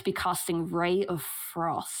 I'm going to be casting Ray of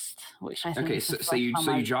Frost, which I think. Okay, so you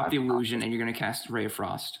drop the illusion and you're going to cast Ray of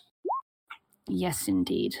Frost. Yes,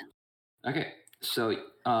 indeed. Okay, so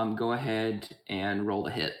go ahead and roll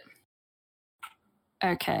a hit.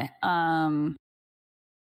 Okay.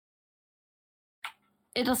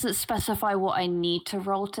 It doesn't specify what I need to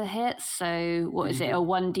roll to hit, so what is it, a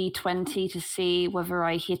 1d20 to see whether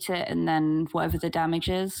I hit it and then whatever the damage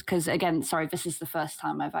is? Because again, sorry, this is the first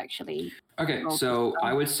time I've actually... Okay, so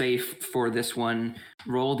I would say for this one,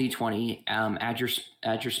 roll d20, add your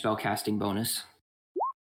spellcasting bonus.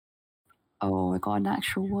 Oh, I got a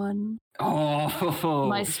natural one. Oh!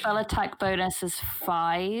 My spell attack bonus is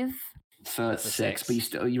 5. So it's 6,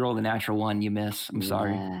 but you roll the natural one, you miss. I'm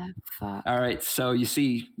sorry. Yeah, fuck. All right, so you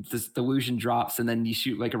see this illusion drops, and then you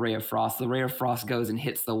shoot like a ray of frost. The ray of frost goes and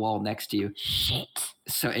hits the wall next to you. Shit.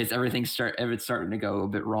 So everything's starting to go a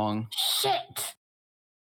bit wrong. Shit.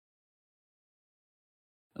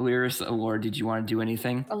 Lyris, or did you want to do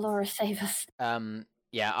anything? Allura, save us.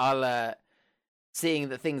 Yeah, I'll seeing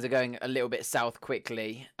that things are going a little bit south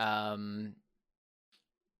quickly, I'm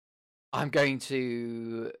going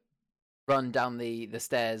to run down the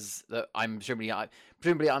stairs that I'm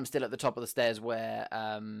presumably I'm still at the top of the stairs where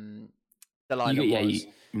Delilah was.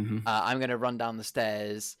 I'm going to run down the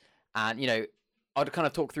stairs, and I'd kind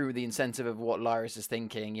of talk through the incentive of what Lyris is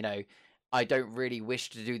thinking. I don't really wish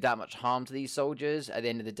to do that much harm to these soldiers. At the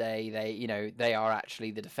end of the day, they are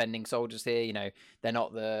actually the defending soldiers here. They're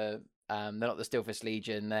not the Stillfist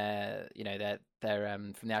Legion. They're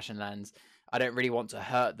from the Ashen Lands. I don't really want to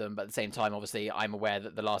hurt them, but at the same time, obviously, I'm aware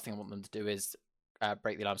that the last thing I want them to do is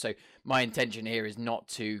break the alarm. So my intention here is not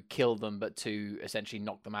to kill them, but to essentially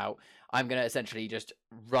knock them out. I'm going to essentially just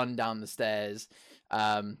run down the stairs,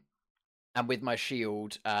 and with my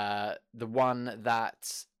shield, the one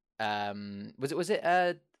that was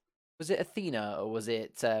it Athena or was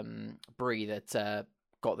it Bree that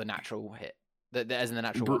got the natural hit? As in the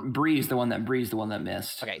natural one. Bree's the one that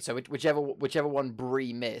missed. Okay, so whichever one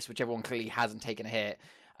Bree missed, whichever one clearly hasn't taken a hit,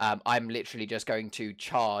 I'm literally just going to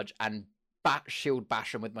charge and shield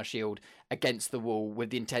bash him with my shield against the wall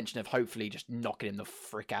with the intention of hopefully just knocking him the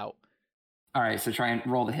frick out. All right, so try and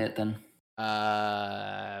roll the hit then.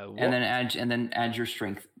 And then add your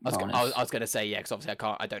strength bonus. I was gonna say because obviously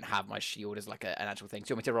I don't have my shield as like an actual thing.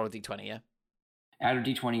 So you want me to roll a d20? Yeah. Add a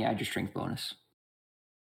d20. Add your strength bonus.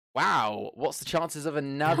 Wow, what's the chances of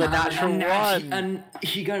another natural one? And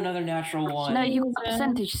he got another natural one. No, you got a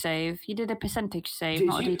percentage save. You did a percentage save,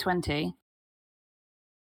 not a d20.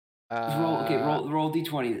 Roll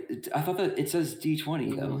d20. I thought that it says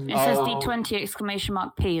d20 though. It says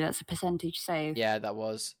d20 ! P. That's a percentage save. Yeah, that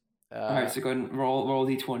was. All right, so go ahead and roll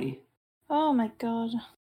d20. Oh my god.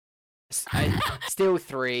 Still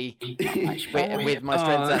 3 with my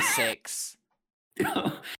strength at 6.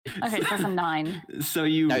 Okay, so that's a 9. So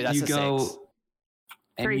you go 6.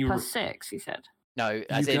 3 plus 6, you said. No,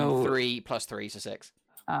 as in 3 plus 3, so 6.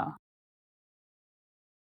 Oh.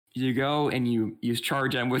 You go and you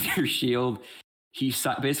charge him with your shield. He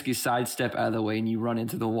basically sidestep out of the way, and you run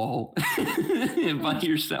into the wall by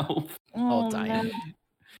yourself. Oh, dang.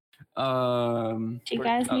 Do you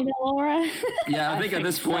guys need Allura? Yeah, I think at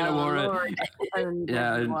this point, Allura.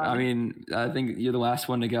 Yeah, I mean, I think you're the last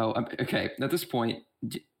one to go. Okay, at this point,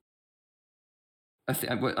 I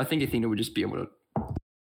think Athena would just be able to.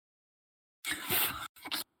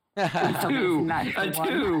 A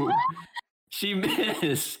 2. She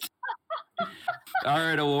missed. All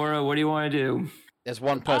right, Allura, what do you want to do? There's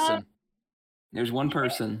one person. There's one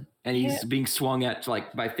person, and he's being swung at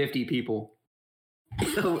by 50 people.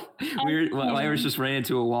 So Lyris just ran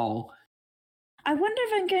into a wall. I wonder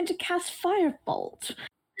if I'm going to cast Firebolt.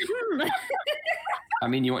 I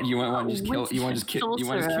mean, you want to just kill it.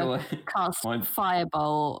 Cast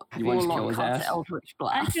Firebolt. You want to kill his ass? Eldritch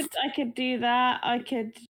Blast. I could do that. I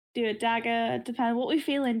could do a dagger. Depending on what we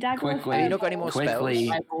feel in dagger. Quickly, you not got any more spells?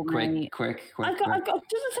 Quick. I've got.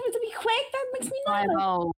 Doesn't something to be quick. That makes me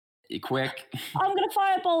nervous. Quick. I'm gonna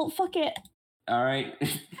Firebolt. Fuck it. All right.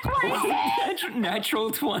 Natural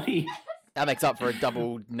 20. That makes up for a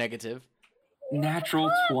double negative. Natural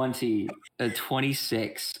 20.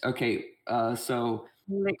 26. Okay. So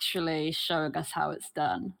Literally showing us how it's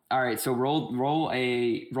done. all right. So roll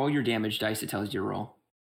your damage dice. It tells you to roll.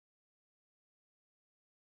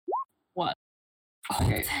 What?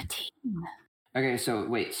 Okay. 13. Okay. So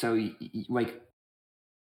wait. So like,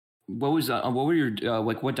 what were your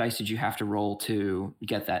like? What dice did you have to roll to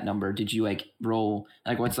get that number? Did you like roll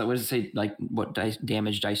like what does it say like what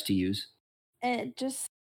damage dice to use? It just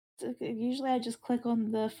usually I just click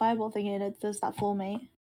on the fireball thing and it does that for me.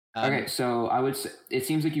 Okay, so I would say it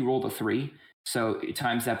seems like you rolled a 3. So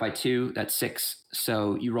times that by 2, that's 6.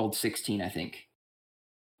 So you rolled 16, I think.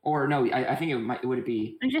 Or no, I think would it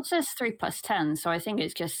be? It just says 3 plus 10, so I think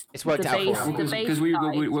it's just It's worked the out base. for The us. base Because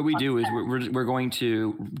what we dice do is plus we're going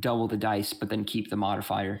to double the dice, but then keep the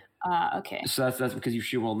modifier. 10. Okay. So that's because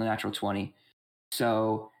you rolled the natural 20.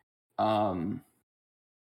 So I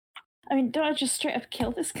mean, don't I just straight up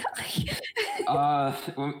kill this guy?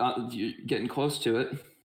 you're getting close to it.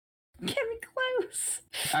 Get me close.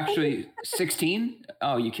 Actually, 16.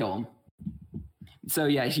 Oh, you kill him. So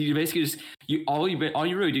yeah, you basically just all you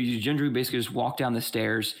really do is you basically just walk down the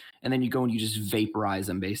stairs and then you go and you just vaporize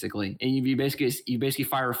him basically, and you basically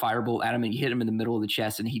fire a firebolt at him and you hit him in the middle of the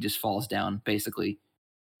chest and he just falls down basically.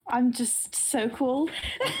 I'm just so cool.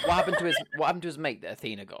 What happened to his mate that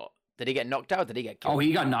Athena got? Did he get knocked out? Did he get killed? Oh,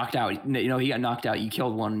 he got knocked out. He got knocked out. You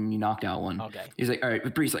killed one and you knocked out one. Okay. He's like, all right.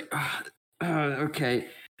 But Bree's like, okay,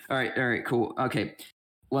 all right, cool. Okay.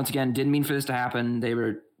 Once again, didn't mean for this to happen. They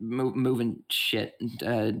were moving shit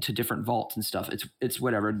to different vaults and stuff. It's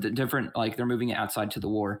whatever. The different, like, they're moving it outside to the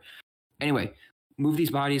war. Anyway, move these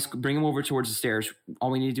bodies, bring them over towards the stairs. All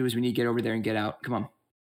we need to do is we need to get over there and get out. Come on.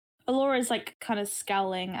 Alora's like kind of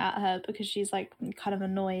scowling at her because she's like kind of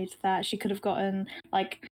annoyed that she could have gotten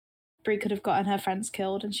like Bree could have gotten her friends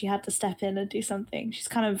killed and she had to step in and do something. She's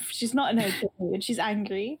not in a good mood. She's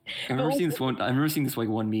angry. I remember seeing this like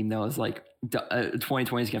one meme that was like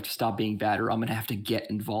 2020 is gonna have to stop being bad or I'm gonna have to get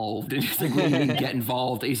involved. And he's like, what do you mean get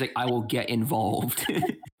involved? And he's like, I will get involved.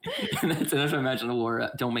 And that's what I imagine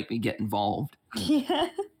Alora, don't make me get involved. Yeah.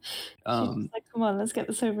 She's like, come on, let's get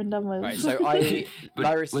this over and done with. Right, so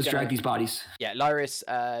let's drag these bodies. Yeah,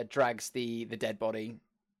 Lyris drags the dead body.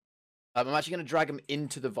 I'm actually going to drag him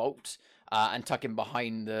into the vault and tuck him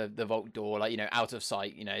behind the vault door, like, out of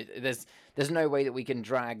sight. There's no way that we can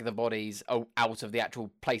drag the bodies out of the actual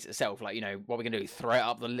place itself. Like, what we're going to do, throw it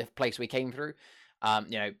up the lift place we came through.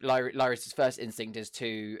 Lyris's first instinct is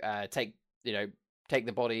to take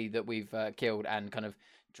the body that we've killed and kind of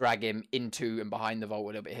drag him into and behind the vault a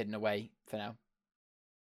little bit hidden away for now.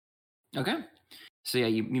 Okay. So yeah,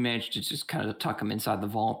 you managed to just kind of tuck him inside the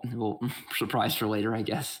vault. We'll surprise for later, I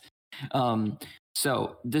guess.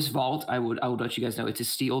 So this vault, I would let you guys know it's a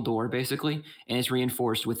steel door basically, and it's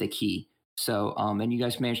reinforced with a key. So and you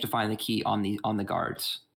guys managed to find the key on the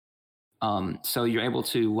guards. So you're able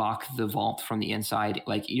to lock the vault from the inside.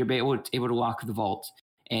 Like you're able to lock the vault,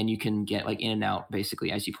 and you can get like in and out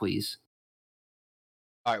basically as you please.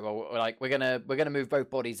 All right. Well, like we're gonna move both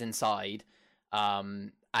bodies inside,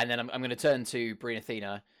 and then I'm gonna turn to Bree and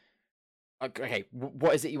Athena. Okay,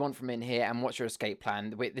 what is it you want from in here, and what's your escape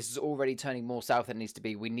plan? This is already turning more south than it needs to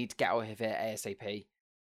be. We need to get out of here ASAP.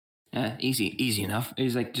 Easy enough.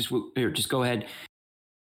 He's like, just go ahead,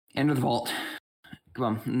 enter the vault. Come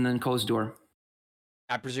on, and then close the door.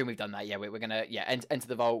 I presume we've done that. Yeah, we're gonna enter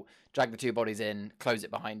the vault, drag the two bodies in, close it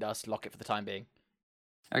behind us, lock it for the time being.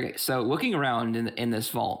 Okay, so looking around in this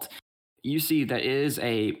vault, you see that it is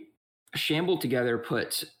a shambled together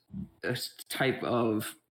put a type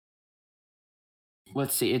of.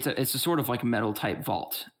 Let's see, it's a sort of like metal type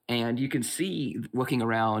vault. And you can see looking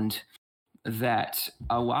around that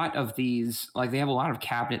a lot of these, like they have a lot of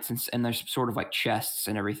cabinets and there's sort of like chests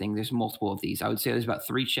and everything. There's multiple of these. I would say there's about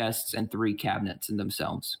 3 chests and 3 cabinets in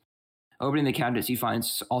themselves. Opening the cabinets, you find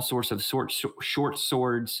all sorts of short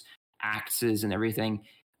swords, axes and everything.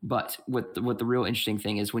 But what the real interesting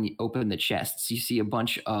thing is when you open the chests, you see a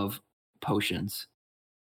bunch of potions.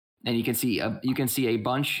 And you can see a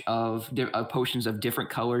bunch of potions of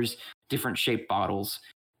different colors, different shaped bottles,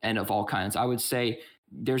 and of all kinds. I would say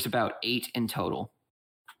there's about 8 in total.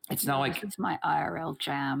 It's not like it's my IRL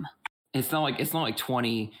jam. It's not like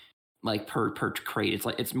 20 like per crate.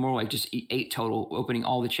 It's more like just 8 total. Opening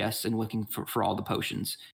all the chests and looking for all the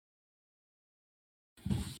potions.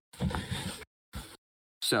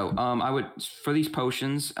 So I would for these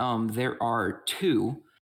potions. There are 2.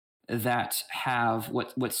 That have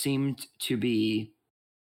what seemed to be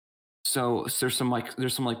there's some like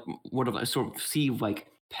what of sort of see like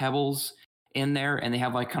pebbles in there, and they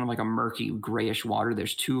have like kind of like a murky grayish water.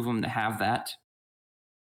 There's 2 of them that have that.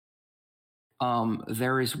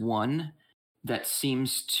 There is one that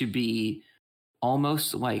seems to be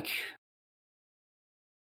almost like,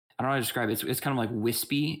 I don't know how to describe it. It's kind of like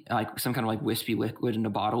wispy, like some kind of like wispy liquid in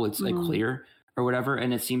a bottle. It's like clear or whatever,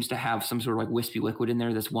 and it seems to have some sort of like wispy liquid in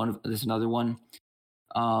there. There's another one.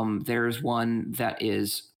 There's one that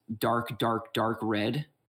is dark red.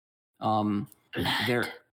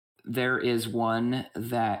 There is one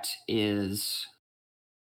that is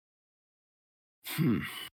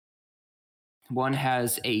one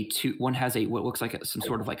has what looks like some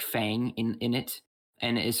sort of like fang in it,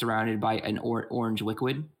 and it is surrounded by an orange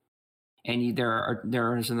liquid. And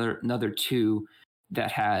there is another 2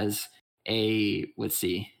 that has a, let's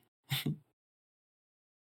see.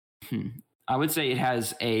 I would say it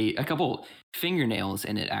has a couple fingernails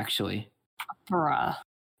in it, actually. Bruh.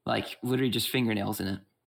 Like literally just fingernails in it.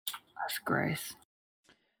 That's gross.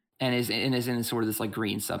 And is in sort of this like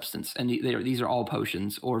green substance. And these are all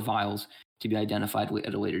potions or vials to be identified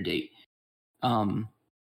at a later date.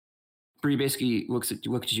 Bree basically looks at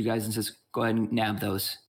you guys and says, "Go ahead and nab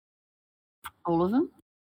those." All of them?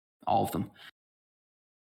 All of them.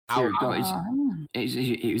 Here, go.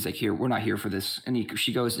 He was like, "Here, we're not here for this." And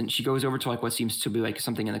she goes over to like what seems to be like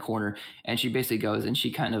something in the corner, and she basically goes and she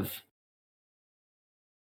kind of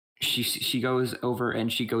she goes over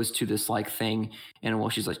and she goes to this like thing, and well,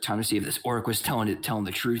 she's like, "Time to see if this orc was telling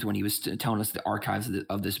the truth when he was telling us the archives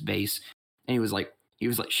of this base." And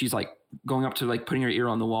she's like going up to like putting her ear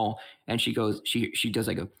on the wall, and she goes, she does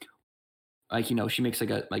like a, like, you know, she makes like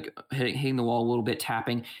a, like hitting the wall a little bit,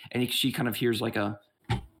 tapping, and she kind of hears like a,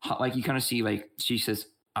 like you kind of see like, she says,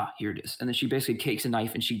 "Ah, here it is." And then she basically takes a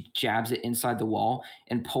knife and she jabs it inside the wall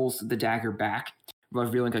and pulls the dagger back,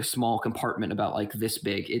 revealing a small compartment about like this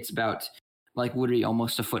big. It's about like literally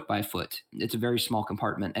almost a foot by foot. It's a very small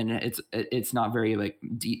compartment, and it's not very like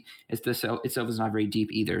deep. Itself is not very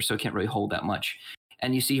deep either, so it can't really hold that much.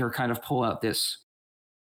 And you see her kind of pull out this,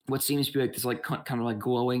 what seems to be like this like kind of like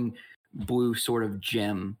glowing blue sort of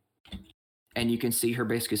gem, and you can see her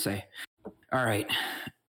basically say, "All right."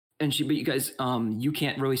 And but you guys, you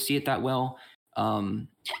can't really see it that well. But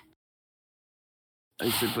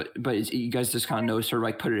you guys just kind of notice her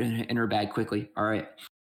like put it in her bag quickly. "All right,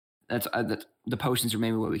 that's the potions are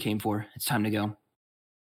maybe what we came for. It's time to go."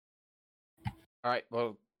 All right,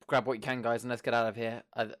 well, grab what you can, guys, and let's get out of here.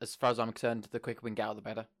 As far as I'm concerned, the quicker we can get out, the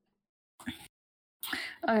better.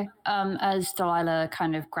 Okay. As Delilah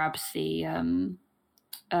kind of grabs the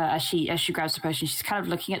as she grabs the potion, she's kind of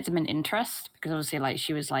looking at them in interest, because obviously like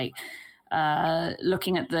she was like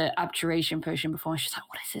looking at the abjuration potion before, and she's like,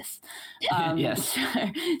 "What is this?" Yes.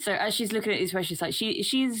 So as she's looking at these potions, like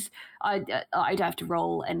she's I don't have to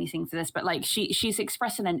roll anything for this, but like she's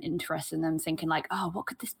expressing an interest in them, thinking like, "Oh, what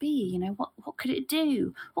could this be? You know, what could it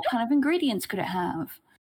do? What kind of ingredients could it have?"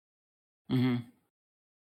 Mm-hmm.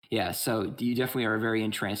 Yeah, so you definitely are very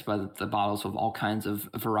entranced by the bottles of all kinds of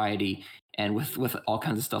variety, and with all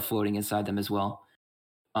kinds of stuff floating inside them as well.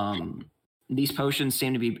 These potions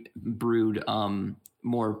seem to be brewed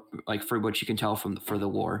more like for what you can tell for the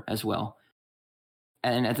war as well.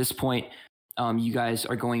 And at this point, you guys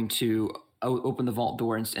are going to open the vault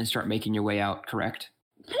door and start making your way out, correct?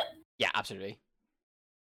 Yeah, absolutely.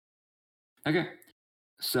 Okay.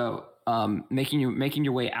 So making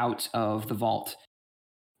your way out of the vault.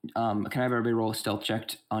 Can I have everybody roll a stealth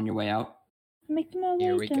check on your way out? Make my way.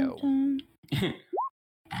 Here we go. downtown.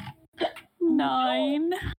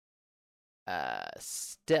 9.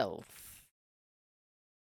 Stealth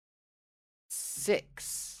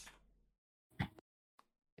 6. If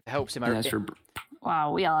it helps him And out. as for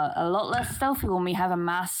Wow, we are a lot less stealthy when we have a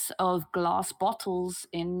mass of glass bottles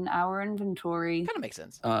in our inventory. Kind of makes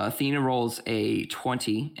sense. Athena rolls a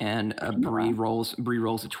 20, and Bree rolls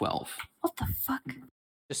a 12. What the fuck?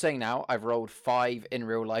 Just saying now, I've rolled 5 in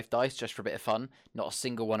real life dice just for a bit of fun. Not a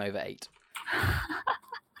single one over 8.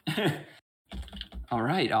 All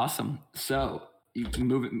right, awesome. So you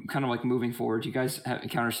moving forward. You guys have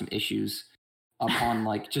encountered some issues upon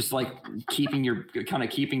like just like keeping your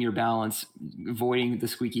balance, avoiding the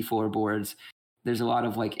squeaky floorboards. There's a lot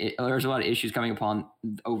of issues coming upon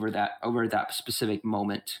over that specific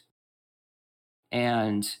moment.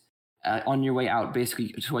 And on your way out,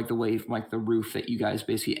 basically to like the roof that you guys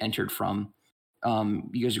basically entered from,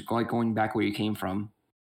 you guys are going back where you came from.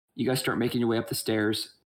 You guys start making your way up the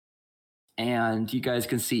stairs, and you guys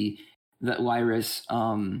can see that Lyris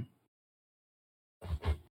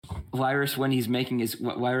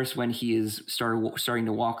when he is starting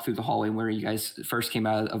to walk through the hallway where you guys first came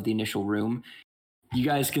out of the initial room, you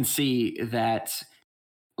guys can see that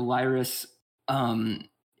Lyris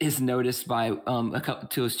is noticed by a couple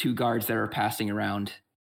to those two guards that are passing around.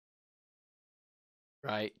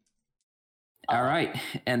 Right. All right,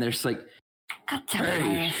 and there's like,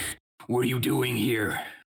 hey, what are you doing here?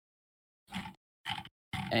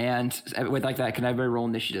 And with like that, can everybody roll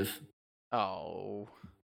initiative? Oh.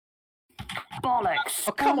 Bollocks.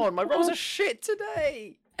 Oh, come on. My rolls are shit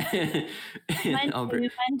today. Mine Oh, too,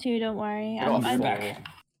 mine too, don't worry. Get off I'm the back. wall.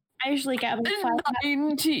 I usually get about 5.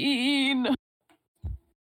 19.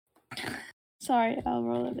 Sorry, I'll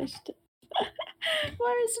roll initiative.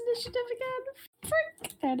 Where is initiative again?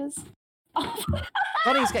 Frick! There it is. Oh.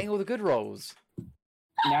 Bunny's getting all the good rolls.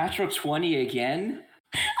 Natural 20 again?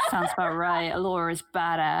 Sounds about right. Alora is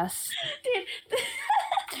badass. Dude.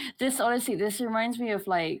 This honestly, this reminds me of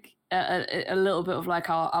like a little bit of like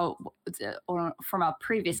our from our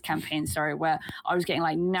previous campaign, sorry, where I was getting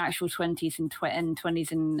like natural 20s and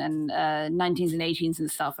 20s and 19s and 18s and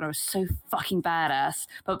stuff, and I was so fucking badass.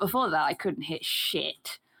 But before that, I couldn't hit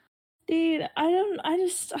shit. Dude, I don't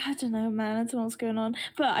know, man. I don't know what's going on.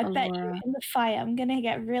 But I bet you Alora. in the fight, I'm gonna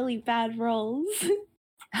get really bad rolls.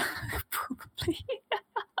 Probably.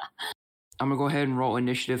 I'm gonna go ahead and roll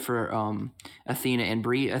initiative for Athena and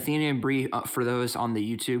Bree. Athena and Bree, for those on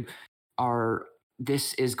the YouTube,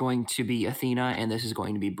 this is going to be Athena and this is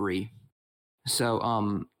going to be Bree.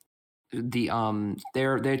 So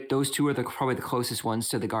those two are probably the closest ones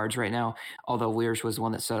to the guards right now. Although Lears was the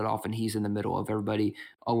one that set it off, and he's in the middle of everybody,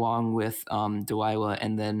 along with Delilah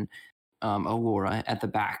and then Alora at the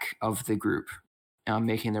back of the group.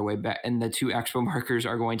 Making their way back, and the two expo markers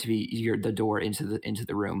are going to be the door into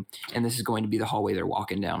the room, and this is going to be the hallway they're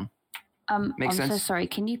walking down. Makes I'm sense? so sorry.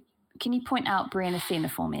 Can you point out Bree and Athena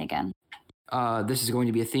for me again? This is going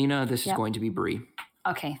to be Athena. This is Yep. going to be Bree.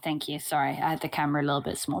 Okay, thank you. Sorry, I had the camera a little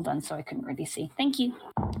bit small done, so I couldn't really see. Thank you.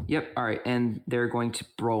 Yep. All right, and they're going to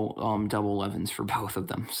roll double 11s for both of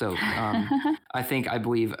them. So I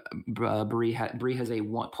believe Bree has a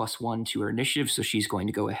 1+1 to her initiative, so she's going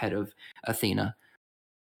to go ahead of Athena.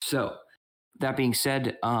 So, that being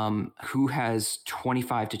said, who has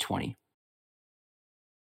 25 to 20?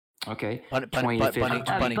 Okay. Bunny 20 to 50.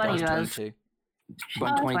 Bunny does does. 22.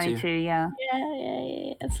 But 22. 22, yeah.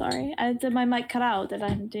 Yeah. Sorry. Did my mic cut out? Did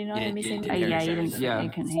I do not hear me saying didn't hear Yeah, you you didn't. say Yeah. You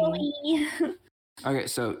couldn't hear me. Sorry. Okay,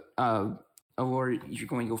 so Aurora, you're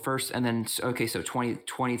going to go first, and then so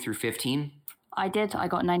 20 through 15. I did. I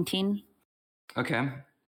got 19. Okay.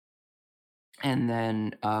 And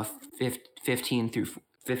then 15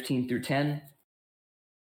 through 10.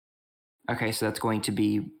 Okay, so that's going to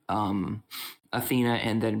be Athena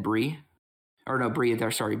and then Bree. Or no, Bree and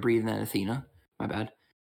then Athena. My bad.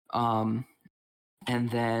 And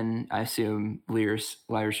then I assume Lyris,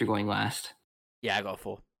 you're going last. Yeah, I got a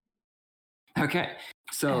 4. Okay.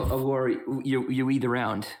 So Aurora, you lead the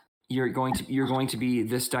round. You're going to be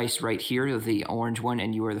this dice right here, the orange one,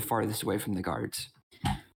 and you are the farthest away from the guards.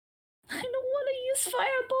 I don't want to use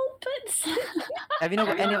firebolt, but Have you not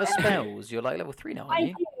got any other spells? You're like level 3 now, I aren't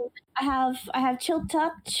you? do. I have chill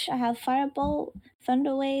touch. I have firebolt,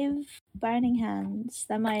 thunderwave, burning hands.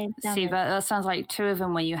 That might. See, that sounds like two of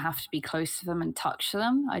them where you have to be close to them and touch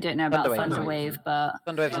them. I don't know about Thunderwave. Thunderwave, but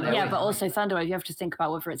Thunderwave's an yeah, AoE. but also Thunderwave, you have to think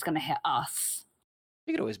about whether it's going to hit us.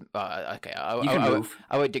 You could always. Okay, You can move.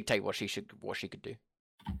 I won't dictate what she could do.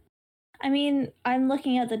 I mean, I'm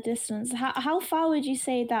looking at the distance. How far would you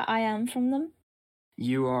say that I am from them?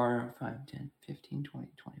 You are 5, 10, 15, 20,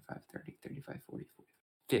 25, 30, 35, 40,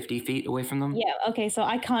 50 feet away from them? Yeah. Okay, so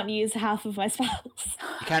I can't use half of my spells.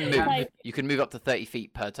 You can move. Like- You can move up to 30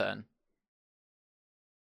 feet per turn.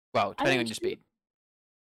 Well, depending on your speed.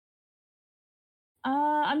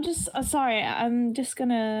 I'm just sorry. I'm just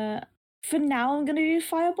gonna. For now, I'm gonna do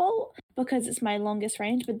firebolt because it's my longest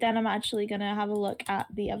range. But then I'm actually gonna have a look at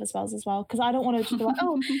the other spells as well because I don't want to just be like,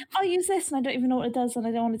 oh, I'll use this, and I don't even know what it does, and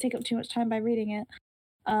I don't want to take up too much time by reading it.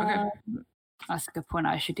 Okay. That's a good point.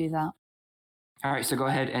 I should do that. All right, so go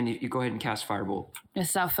ahead and you go ahead and cast Firebolt.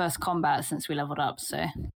 This is our first combat since we leveled up, so.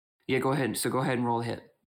 Yeah, go ahead. So go ahead and roll a hit.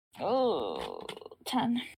 Oh,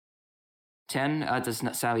 10.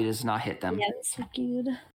 10 Sally does not hit them. Yeah, that's so good.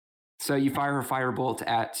 So you fire a firebolt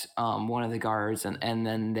at one of the guards, and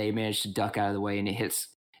then they manage to duck out of the way, and it hits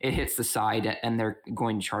the side, and they're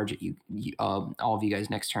going to charge at you all of you guys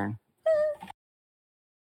next turn.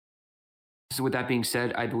 So with that being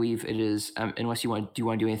said, I believe it is unless you want to do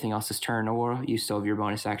anything else this turn, or you still have your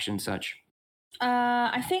bonus action and such.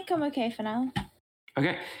 I think I'm okay for now.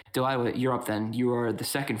 Okay, Delilah, you're up then. You are the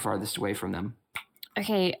second farthest away from them.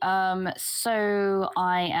 Okay, so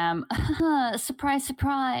I am, surprise,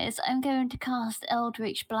 surprise, I'm going to cast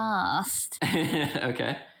Eldritch Blast.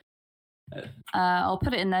 Okay. I'll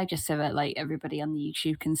put it in there just so that like everybody on the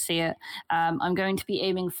YouTube can see it. I'm going to be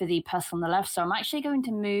aiming for the person on the left, so I'm actually going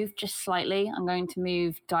to move just slightly. I'm going to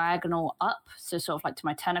move diagonal up, so sort of like to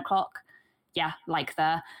my 10 o'clock. Yeah, like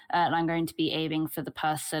there. And I'm going to be aiming for the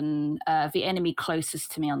person, the enemy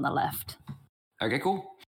closest to me on the left. Okay,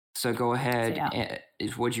 cool. So go ahead. So, yeah.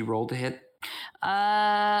 What'd you roll to hit?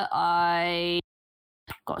 I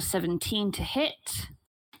got 17 to hit.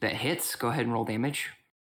 That hits. Go ahead and roll damage.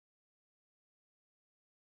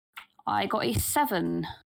 I got a 7.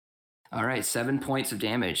 All right, 7 points of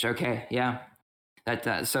damage. Okay, yeah.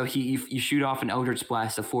 So you shoot off an Eldritch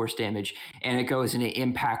Blast of force damage, and it goes and it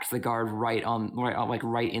impacts the guard right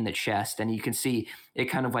in the chest, and you can see it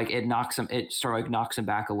kind of like it knocks him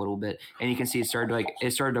back a little bit, and you can see it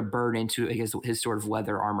started to burn into his sort of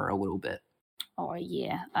leather armor a little bit. Oh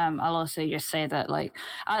yeah. I'll also just say that like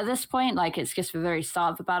at this point, like it's just the very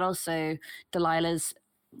start of the battle, so Delilah's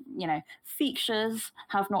features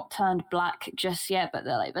have not turned black just yet, but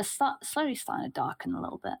they're slowly starting to darken a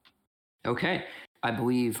little bit. Okay. I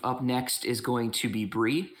believe up next is going to be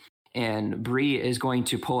Bree, and Bree is going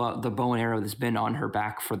to pull out the bow and arrow that's been on her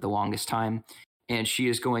back for the longest time, and she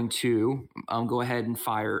is going to go ahead and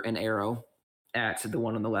fire an arrow at the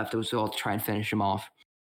one on the left, so I'll try and finish him off.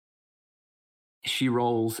 She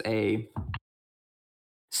rolls a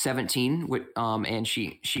 17, and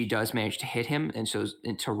she does manage to hit him, and so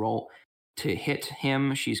to hit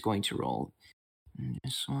him, she's going to roll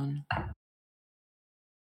this one.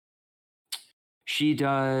 She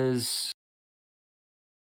does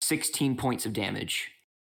 16 points of damage.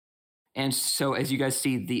 And so as you guys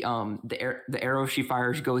see, the arrow she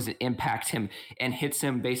fires goes and impacts him and hits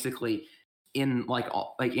him basically in like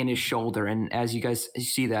in his shoulder. And as you guys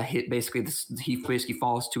see that hit, he basically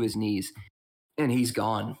falls to his knees and he's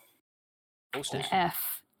gone.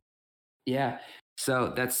 F. Yeah.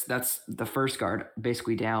 So that's the first guard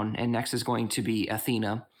basically down. And next is going to be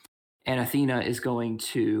Athena. And Athena is going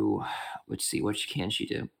to, let's see, what can she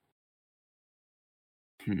do?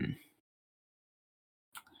 10,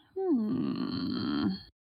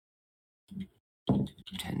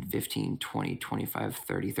 15, 20, 25,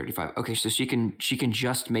 30, 35. Okay, so she can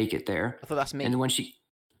just make it there. I thought that's me. And when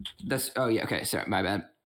oh yeah, okay, sorry, my bad.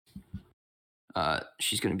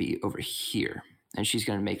 She's going to be over here, and she's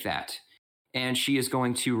going to make that. And she is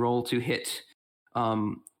going to roll to hit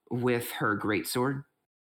with her greatsword.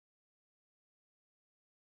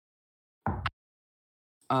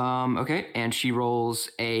 Okay, and she rolls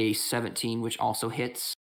a 17, which also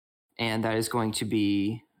hits, and that is going to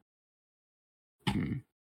be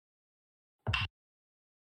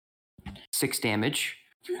 6 damage.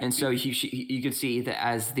 And so you can see that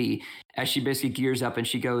as she basically gears up and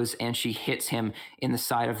she goes and she hits him in the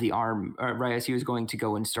side of the arm, right as he was going to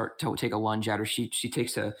go and start to take a lunge at her. She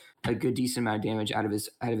takes a good decent amount of damage out of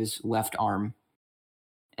his left arm.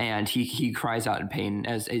 And he cries out in pain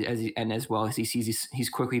as well as he sees he's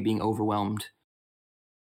quickly being overwhelmed.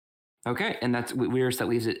 Okay, and that's Weirs. That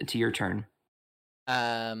leaves it to your turn.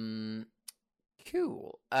 Cool.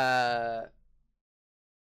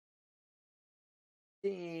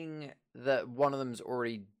 Seeing that one of them's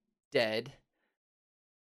already dead,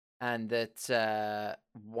 and that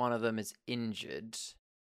one of them is injured.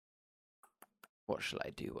 What shall I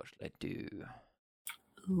do?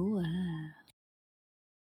 Ooh.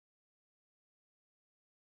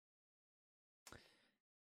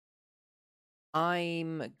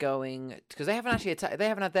 I'm going because they haven't actually attacked. They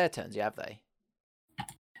haven't had their turns yet, have they?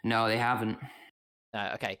 No, they haven't.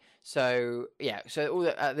 Okay. So yeah. So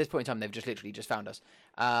at this point in time, they've just literally found us.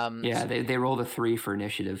 Yeah, they rolled a 3 for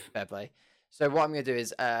initiative. Fair play. So what I'm going to do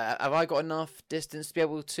is, have I got enough distance to be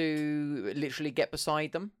able to literally get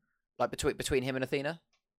beside them, like between him and Athena?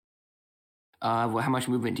 How much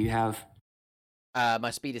movement do you have?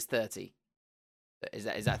 My speed is 30. Is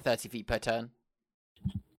that 30 feet per turn?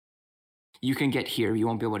 You can get here. You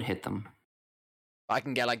won't be able to hit them. I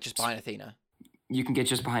can get just behind Athena. You can get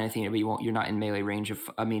just behind Athena, but you're not in melee range of.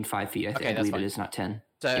 5 feet. I believe it is not 10.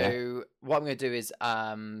 So what I'm going to do is,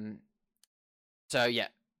 so yeah,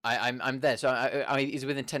 I'm there. So he's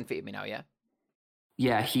within 10 feet of me now. Yeah.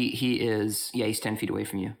 Yeah, he is. Yeah, he's 10 feet away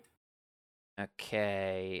from you.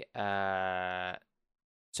 Okay.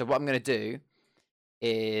 So what I'm going to do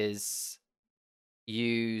is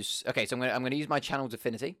use. Okay, so I'm going to use my Channel's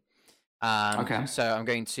Affinity. Okay. So I'm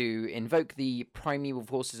going to invoke the primeval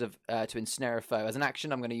forces of to ensnare a foe. As an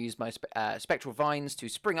action, I'm going to use my spectral vines to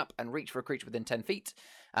spring up and reach for a creature within 10 feet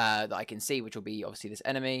that I can see, which will be obviously this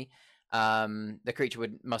enemy. The creature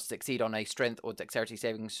must succeed on a strength or dexterity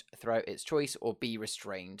savings throw its choice, or be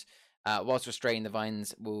restrained. Whilst restrained, the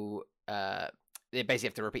vines will they basically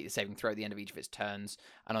have to repeat the saving throw at the end of each of its turns,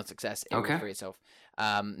 and on success, it Okay. will free itself.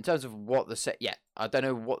 In terms of what I don't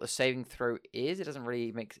know what the saving throw is. It doesn't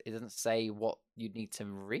really it doesn't say what you'd need to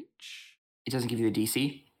reach. It doesn't give you a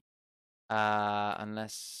DC.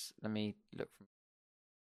 Unless let me look from.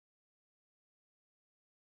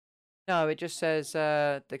 No, it just says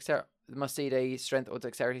must need a strength or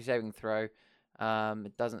dexterity saving throw.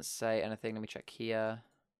 It doesn't say anything. Let me check here.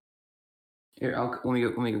 Here, let me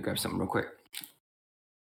go grab something real quick.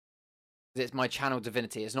 It's my channel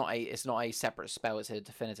divinity. It's not a separate spell. It's a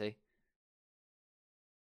divinity.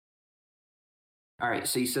 All right.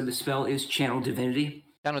 So you said the spell is Channel Divinity.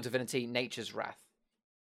 Channel divinity, Nature's Wrath.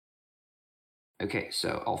 Okay,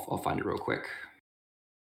 so I'll find it real quick.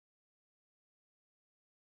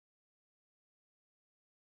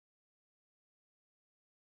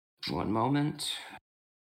 One moment.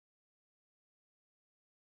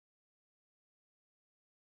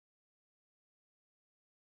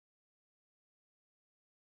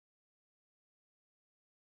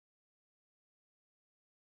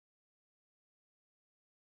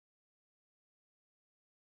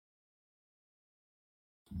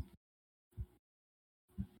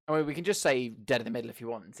 I mean, we can just say dead in the middle if you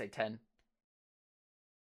want and say 10.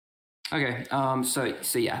 Okay. So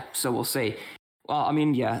yeah. So we'll say. Well, I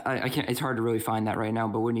mean, yeah. I can't. It's hard to really find that right now,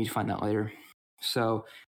 but we need to find that later. So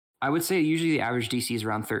I would say usually the average DC is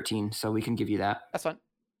around 13, so we can give you that. That's fine.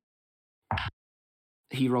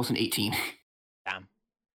 He rolls an 18. Damn.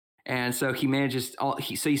 And so he manages.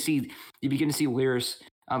 So you begin to see Lyris.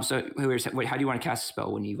 So Lyris, wait, how do you want to cast a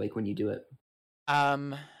spell when you do it?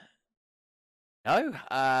 No.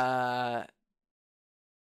 I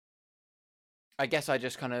guess I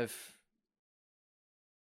just kind of.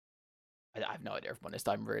 I have no idea. If I'm honest,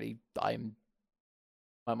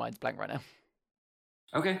 my mind's blank right now.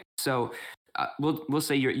 Okay, so we'll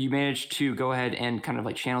say you manage to go ahead and kind of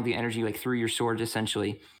like channel the energy like through your sword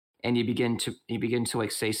essentially, and you begin to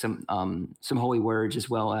like say some holy words as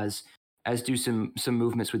well as do some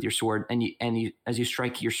movements with your sword, and as you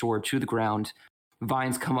strike your sword to the ground,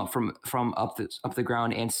 vines come up from up the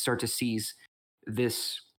ground and start to seize the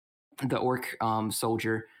orc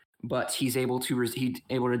soldier, but he's able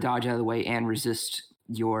to dodge out of the way and resist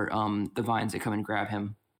your the vines that come and grab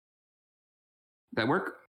him. That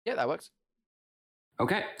work? Yeah, that works.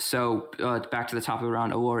 Okay, so back to the top of the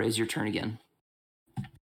round. Allura, is your turn again.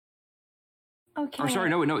 Okay. Or sorry,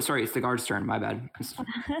 no, sorry, it's the guard's turn. My bad.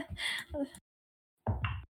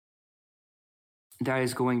 That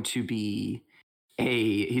is going to be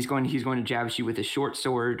he's going to jab at you with a short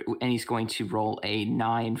sword, and he's going to roll a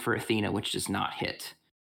 9 for Athena, which does not hit.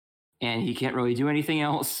 And he can't really do anything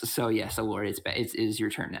else. So yes, Allura, it is your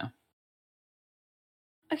turn now.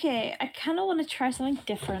 Okay, I kind of want to try something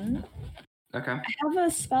different. Okay. I have a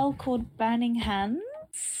spell called Burning Hands.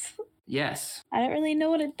 Yes. I don't really know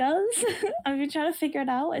what it does. I've been trying to figure it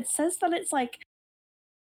out. It says that it's like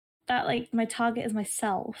my target is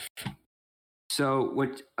myself. So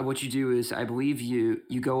what you do is, I believe you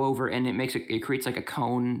go over and it creates like a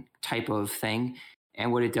cone type of thing,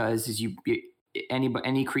 and what it does is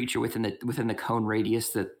any creature within the cone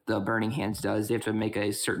radius that the Burning Hands does, they have to make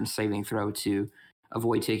a certain saving throw to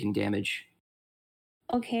avoid taking damage.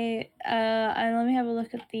 Okay, and let me have a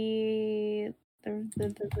look at the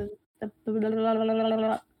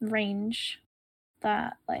range.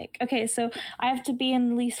 That okay, so I have to be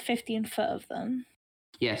in at least 15 foot of them.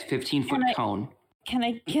 Yes, 15-foot cone. Can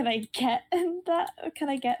I get that? Can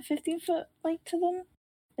I get 15 foot to them?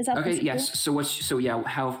 Is that okay? possible? Yes.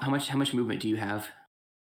 How much movement do you have?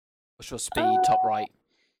 What's your speed? Top right.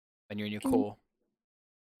 When you're in your core.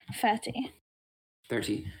 30.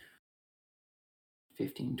 30.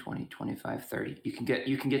 15, 20, 25, 30.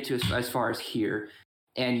 You can get to as far as here,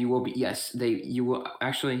 and you will be. Yes, you will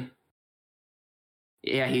actually.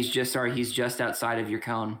 Yeah, he's just outside of your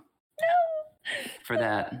cone. No. For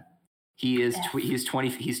that, he's 20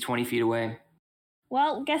 feet away.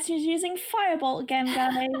 Well, guess who's using Firebolt again,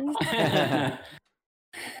 guys?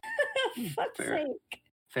 Fuck's sake.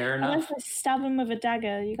 Fair enough. Unless I stab him with a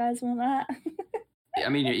dagger. You guys want that? I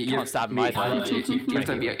mean, you can't stab him either.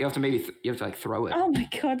 You have to like throw it. Oh my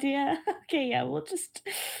god, yeah. Okay, yeah, we'll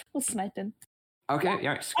snipe him. Okay,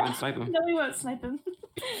 yeah, just go and snipe him. No, we won't snipe him.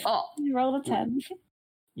 Oh, you roll a 10.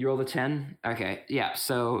 You roll a 10? Okay, yeah,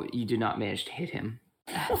 so you do not manage to hit him.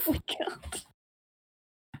 Oh my god.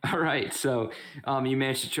 All right, so you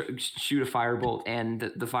manage to shoot a firebolt, and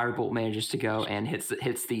the firebolt manages to go and hits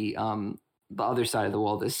the other side of the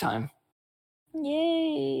wall this time.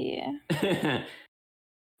 Yay!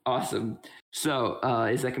 Awesome. So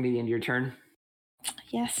is that gonna be the end of your turn?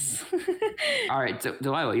 Yes. All right, so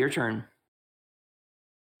Delilah, your turn.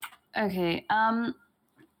 Okay.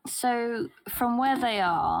 So from where they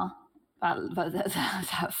are,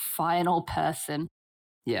 that final person.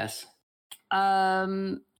 Yes.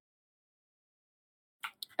 Okay,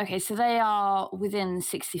 so they are within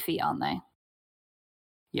 60 feet, aren't they?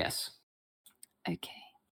 Yes. Okay.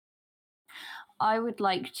 I would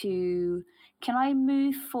like to. Can I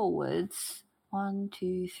move forwards? 1,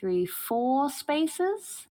 2, 3, 4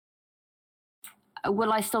 spaces?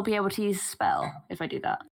 Will I still be able to use a spell if I do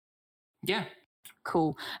that? Yeah.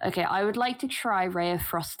 Cool. Okay, I would like to try Ray of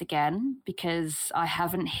Frost again because I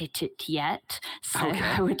haven't hit it yet. So Okay.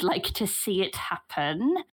 I would like to see it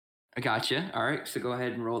happen. I gotcha. All right, so go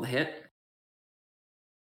ahead and roll the hit.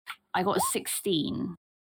 I got a 16.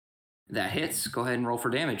 That hits. Go ahead and roll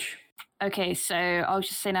for damage. Okay, so I'll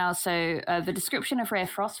just say now, the description of Ray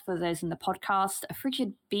of Frost for those in the podcast, a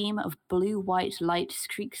frigid beam of blue-white light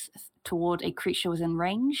streaks toward a creature within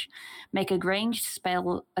range. Make a ranged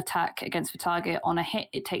spell attack against the target. On a hit,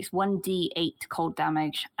 it takes 1d8 cold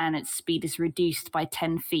damage, and its speed is reduced by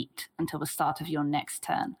 10 feet until the start of your next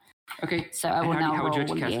turn. Okay. So I will now roll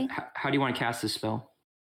 1d8. How do you want to cast this spell?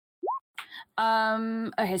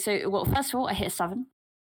 Okay, so, well, first of all, I hit a 7.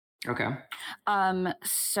 Okay.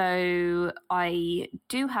 So I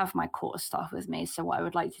do have my quarterstaff with me. So what I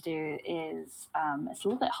would like to do is, it's a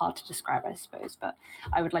little bit hard to describe, I suppose, but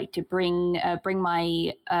I would like to bring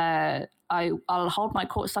my, I'll hold my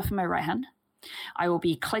quarterstaff in my right hand. I will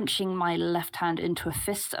be clenching my left hand into a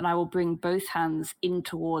fist, and I will bring both hands in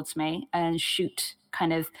towards me and shoot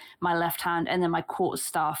kind of my left hand and then my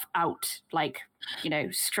quarterstaff out, like,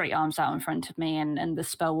 straight arms out in front of me, and the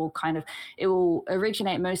spell will it will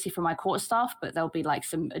originate mostly from my quarterstaff, but there'll be like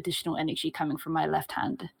some additional energy coming from my left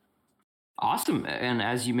hand. Awesome. And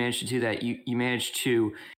as you managed to do that, you managed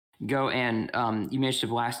to go and you managed to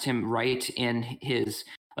blast him right in his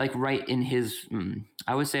I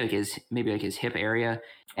would say like his hip area.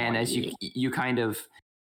 And as you kind of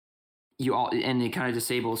and it kind of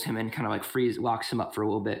disables him and kind of like locks him up for a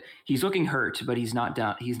little bit. He's looking hurt, but he's not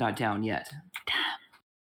down yet.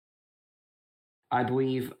 I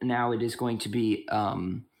believe now it is going to be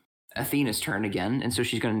Athena's turn again, and so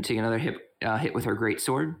she's going to take another hit with her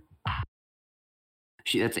greatsword.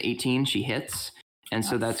 That's 18. She hits, and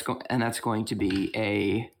so that's going to be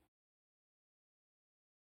a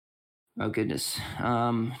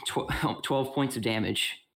 12 points of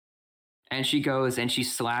damage. And she goes and she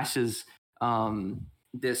slashes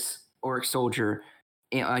this orc soldier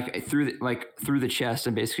through the chest,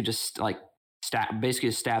 and basically just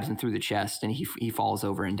stabs him through the chest, and he falls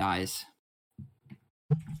over and dies.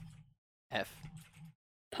 F.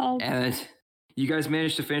 Paul. And you guys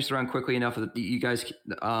managed to finish the round quickly enough that you guys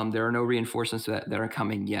there are no reinforcements that are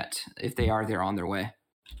coming yet. If they are, they're on their way.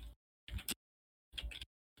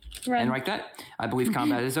 Run. And like that, I believe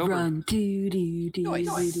combat is over. Run. All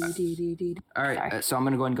right, so I'm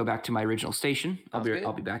going to go ahead and go back to my original station. I'll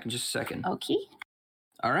Sounds be back in just a second. Okay.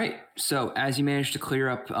 All right, so as you manage to clear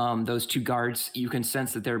up those two guards, you can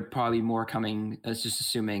sense that there are probably more coming. That's just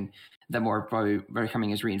assuming that more probably are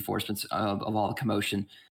coming as reinforcements of all the commotion.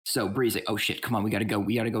 So Bree's like, "Oh shit, come on, we got to go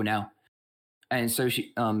now." And so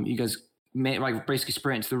you guys basically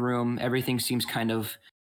sprint into the room. Everything seems kind of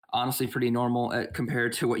honestly pretty normal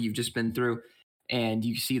compared to what you've just been through. And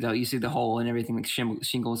you see the hole and everything, like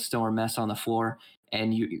shingles still are a mess on the floor.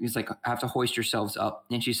 And it's like, have to hoist yourselves up.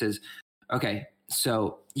 And she says, "Okay,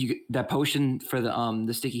 so that potion for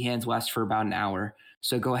the sticky hands lasts for about an hour.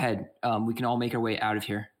 So go ahead. We can all make our way out of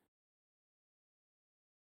here."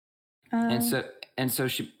 And so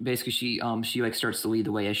she like starts to lead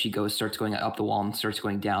the way as she starts going up the wall and starts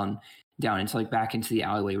going down into like back into the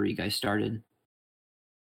alleyway where you guys started.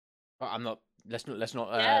 Well, I'm not. Let's not. Let's go.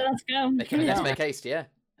 Let's make haste. Yeah.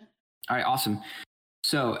 All right, awesome.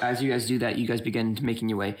 So as you guys do that, you guys begin making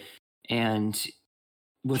your way, and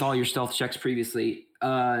with all your stealth checks previously,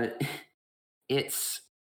 it's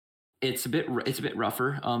a bit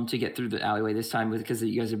rougher to get through the alleyway this time because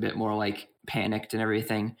you guys are a bit more like panicked and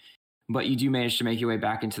everything. But you do manage to make your way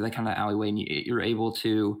back into the kind of alleyway, and you're able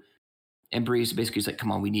to. And Breeze basically is like,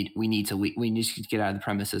 "Come on, we need to get out of the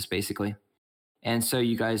premises," basically. And so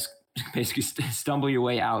you guys basically stumble your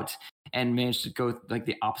way out and manage to go like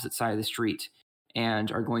the opposite side of the street,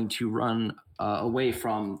 and are going to run away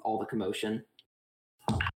from all the commotion.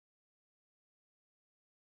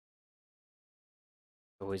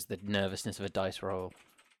 Always the nervousness of a dice roll.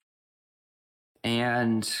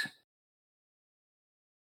 And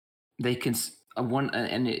they can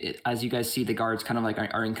as you guys see, the guards kind of like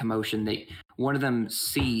are in commotion. One of them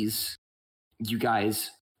sees you guys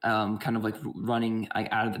kind of like running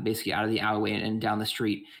out of the alleyway and down the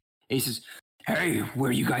street. And he says, Hey, where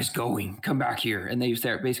are you guys going? Come back here. And they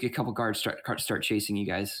start, basically a couple guards start chasing you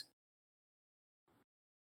guys.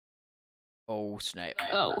 Oh, snap.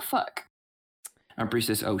 Oh, fuck. And Bree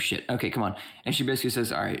says, "Oh shit. Okay, come on." And she basically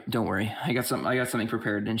says, "All right, don't worry. I got something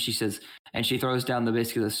prepared." And she says, and she throws down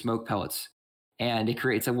the smoke pellets, and it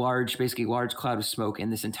creates a large cloud of smoke in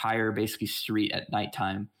this entire basically street at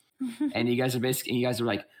nighttime. And you guys are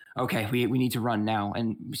like, "Okay, we need to run now."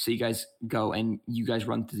 And so you guys go and you guys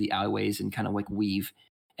run through the alleyways and kind of like weave.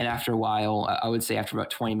 And after a while, I would say after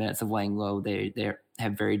about 20 minutes of laying low, they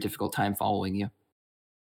have very difficult time following you.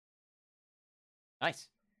 Nice.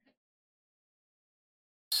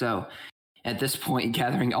 So, at this point,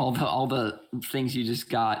 gathering all the things you just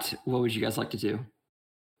got, what would you guys like to do?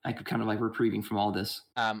 I could kind of like reprieving from all this.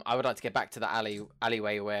 I would like to get back to the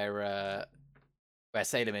alleyway where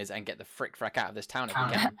Salem is and get the frack out of this town if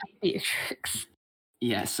we can. Beatrix.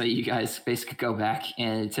 Yeah, so you guys basically go back,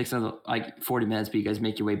 and it takes another like 40 minutes, but you guys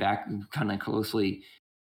make your way back, kind of closely,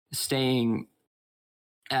 staying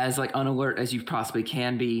as like unalert as you possibly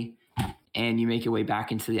can be, and you make your way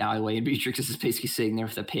back into the alleyway. And Beatrix is basically sitting there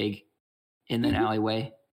with a pig in that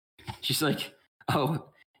alleyway. She's like, "Oh,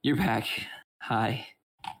 you're back. Hi."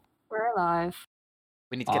 We're alive.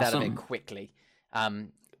 We need to get out of Awesome. it quickly.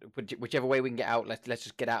 Whichever way we can get out, let's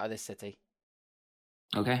just get out of this city.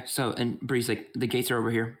 Okay, so and Bree's like, "The gates are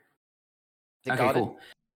over here." Is it Okay, guarded? cool.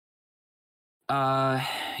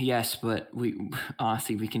 Yes, but we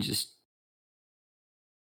honestly we can just.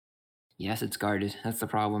 Yes, it's guarded. That's the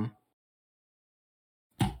problem.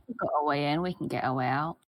 We've got a way in. We can get our way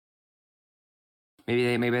out. Maybe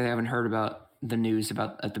they haven't heard about the news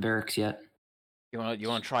about at the barracks yet. You want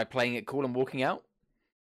to try playing it cool and walking out?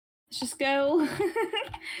 Let's just go. All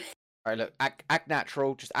right, look, act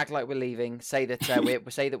natural. Just act like we're leaving. Say that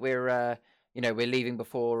we're we're leaving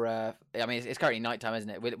before. I mean, it's currently nighttime, isn't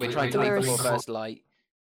it? We're trying to leave before first light.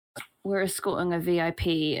 We're escorting a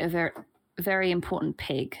VIP, a very important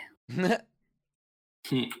pig.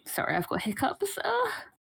 Sorry, I've got hiccups.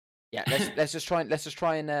 Yeah, let's just try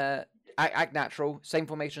and act natural. Same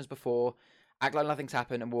formation as before. Act like nothing's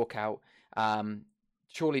happened and walk out.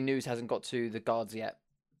 Surely news hasn't got to the guards yet.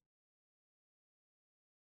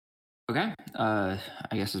 Okay. I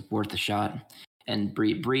guess it's worth a shot. And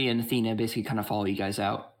Bree and Athena basically kind of follow you guys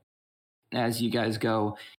out as you guys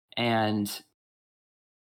go and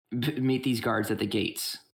meet these guards at the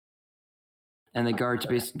gates. And the guards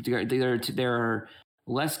basically there are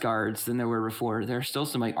less guards than there were before. There are still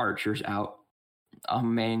some like archers out,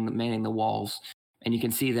 manning the walls, and you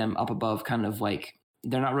can see them up above, kind of like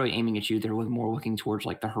they're not really aiming at you. They're more looking towards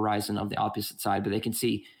like the horizon of the opposite side, but they can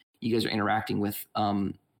see you guys are interacting with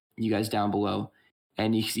you guys down below,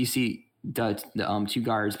 and you see the two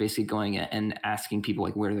guards basically going and asking people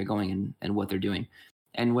like where they're going and what they're doing.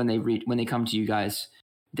 And when they come to you guys,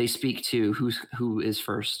 they speak to who is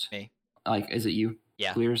first. Me. Like, is it you?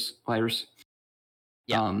 Yeah. Clears.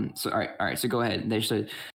 Yeah. So all right. So go ahead. They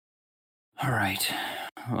said, "All right.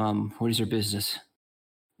 What is your business?"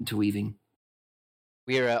 To weaving.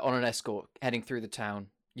 We're on an escort heading through the town.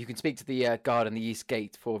 You can speak to the guard in the east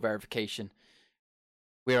gate for verification.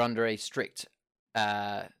 We're under a strict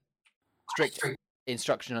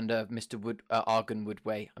instruction under Mr. Argon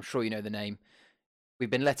Woodway. I'm sure you know the name. We've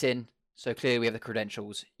been let in, so clearly we have the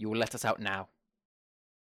credentials. You will let us out now.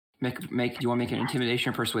 Do you want to make an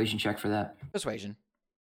intimidation or persuasion check for that? Persuasion.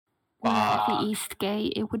 The east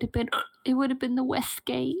gate. It would have been the west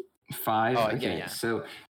gate. 5. Oh, okay. yeah. So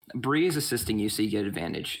Bree is assisting you, so you get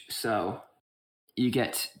advantage. So you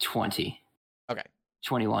get 20. Okay.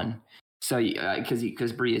 21. So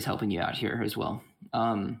because Bree is helping you out here as well.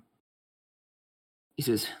 He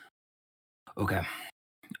says, "Okay,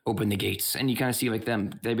 open the gates," and you kind of see like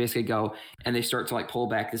them. They basically go and they start to like pull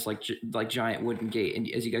back this like giant wooden gate, and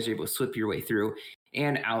as you guys are able to slip your way through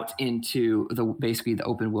and out into basically the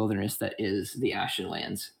open wilderness that is the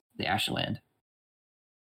Ashenland.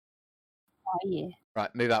 Oh yeah.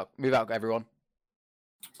 Right, move out, everyone.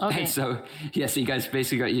 Okay. And so you guys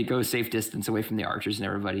basically you go safe distance away from the archers and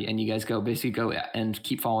everybody, and you guys go and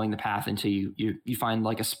keep following the path until you find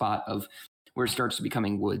like a spot of where it starts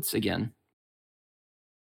becoming woods again.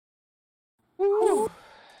 Woo.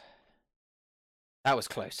 That was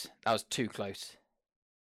close. That was too close.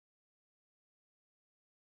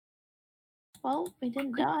 Well, we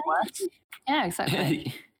didn't die. Yeah,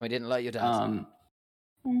 exactly. We didn't let you down.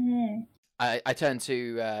 Mhm. I turned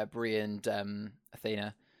to Bree and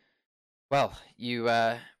Athena. Well,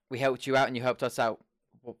 we helped you out and you helped us out.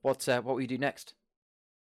 What will you do next?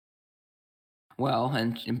 Well,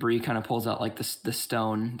 and Bree kind of pulls out like the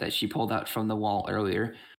stone that she pulled out from the wall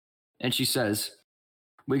earlier, and she says,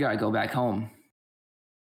 we gotta go back home.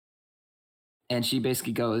 And she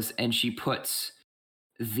basically goes and she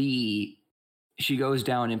goes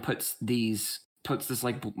down and puts this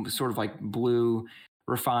like sort of like blue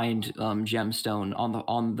refined gemstone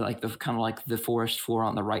on the like the kind of like the forest floor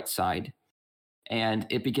on the right side, and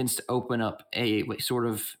it begins to open up a like, sort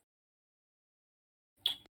of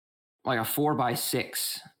like a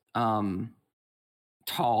 4x6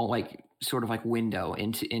 tall like sort of like window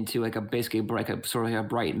into like a basically like a sort of like a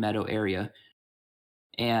bright meadow area,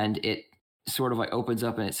 and it sort of like opens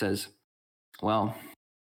up and it says, well,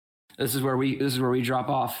 this is where we drop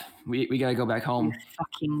off. We gotta go back home.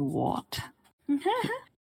 Fucking what?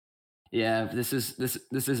 Yeah, this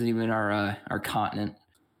isn't even our continent.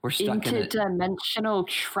 We're stuck in it. Interdimensional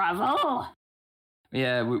travel.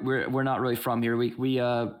 Yeah, we're not really from here. Me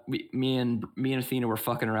and Athena were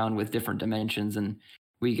fucking around with different dimensions, and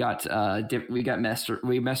we messed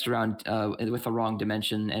around with the wrong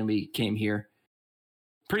dimension, and we came here.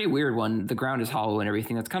 Pretty weird one. The ground is hollow and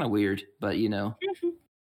everything. That's kind of weird, but you know.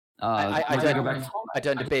 I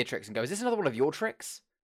turn to Beatrix and go, "Is this another one of your tricks?"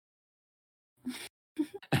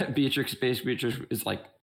 Beatrix is like,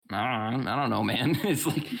 I don't know, man. It's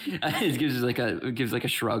like it gives like a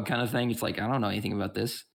shrug kind of thing. It's like, I don't know anything about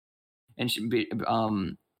this. And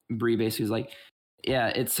Bree basically is like, yeah,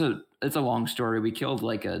 it's a long story. We killed this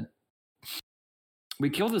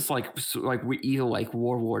like evil like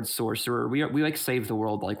warlord sorcerer. We like saved the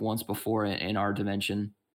world like once before in our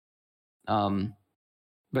dimension.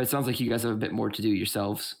 But it sounds like you guys have a bit more to do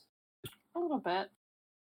yourselves. A little bit.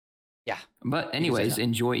 Yeah. But anyways,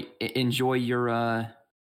 enjoy your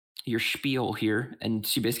spiel here. And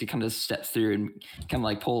she basically kind of steps through and kind of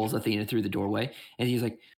like pulls Athena through the doorway. And he's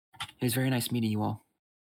like, it was very nice meeting you all.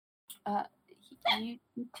 You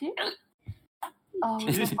too? Oh,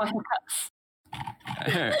 that's my hiccups.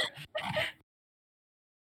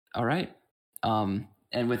 All right.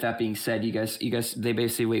 And with that being said, you guys, they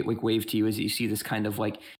basically wave to you as you see this kind of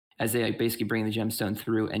like, as they like basically bring the gemstone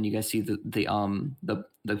through, and you guys see the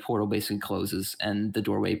portal basically closes and the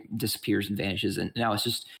doorway disappears and vanishes, and now it's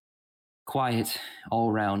just quiet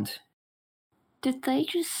all around. Did they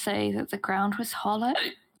just say that the ground was hollow?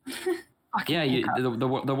 Yeah,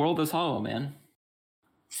 the world is hollow, man.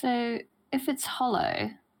 So if it's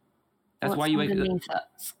hollow, that's why you underneath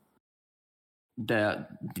us?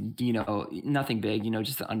 Nothing big,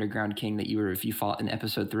 just the underground king that you fought in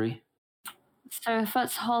episode 3. So if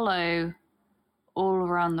it's hollow all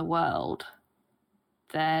around the world,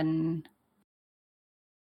 then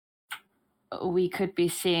we could be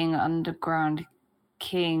seeing underground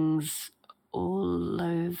kings all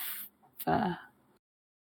over.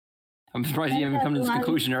 I'm surprised you haven't come to this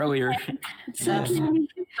conclusion earlier. That's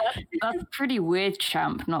pretty weird,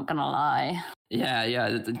 champ, not gonna lie. Yeah,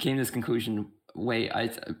 it came to this conclusion. Wait,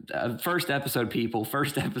 first episode, people.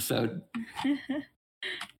 First episode.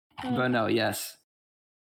 But no, yes.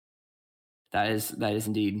 That is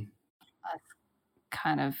indeed. That's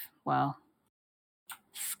kind of,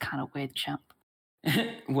 it's kind of weird, champ.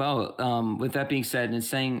 Well, with that being said, and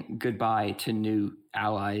saying goodbye to new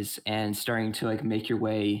allies and starting to like make your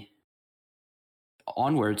way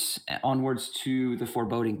onwards to the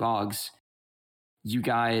foreboding bogs, you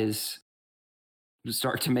guys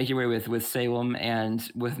start to make your way with Salem,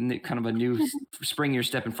 and with kind of a new spring your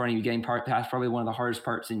step in front of you, getting past probably one of the hardest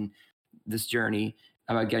parts in this journey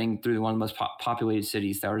about getting through one of the most populated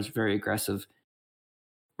cities that was very aggressive.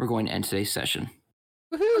 We're going to end today's session.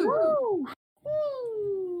 Woohoo!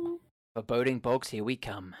 Foreboding bogs, here we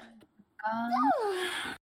come.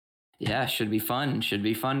 Yeah, should be fun. Should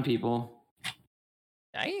be fun, people.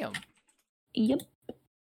 Damn. Yep.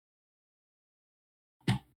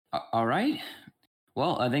 All right.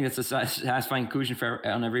 Well, I think that's a satisfying conclusion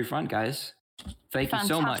on every front, guys. Thank you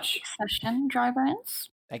so much. Session, Drybones.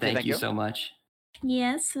 Thank you so much.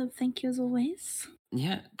 Yes, so thank you as always.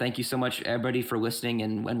 Yeah, thank you so much, everybody, for listening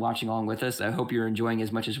and watching along with us. I hope you're enjoying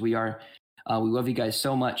as much as we are. We love you guys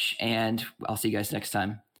so much, and I'll see you guys next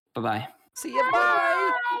time. Bye-bye. See you,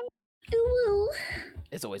 bye! Ooh.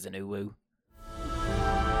 It's always an ooh-woo.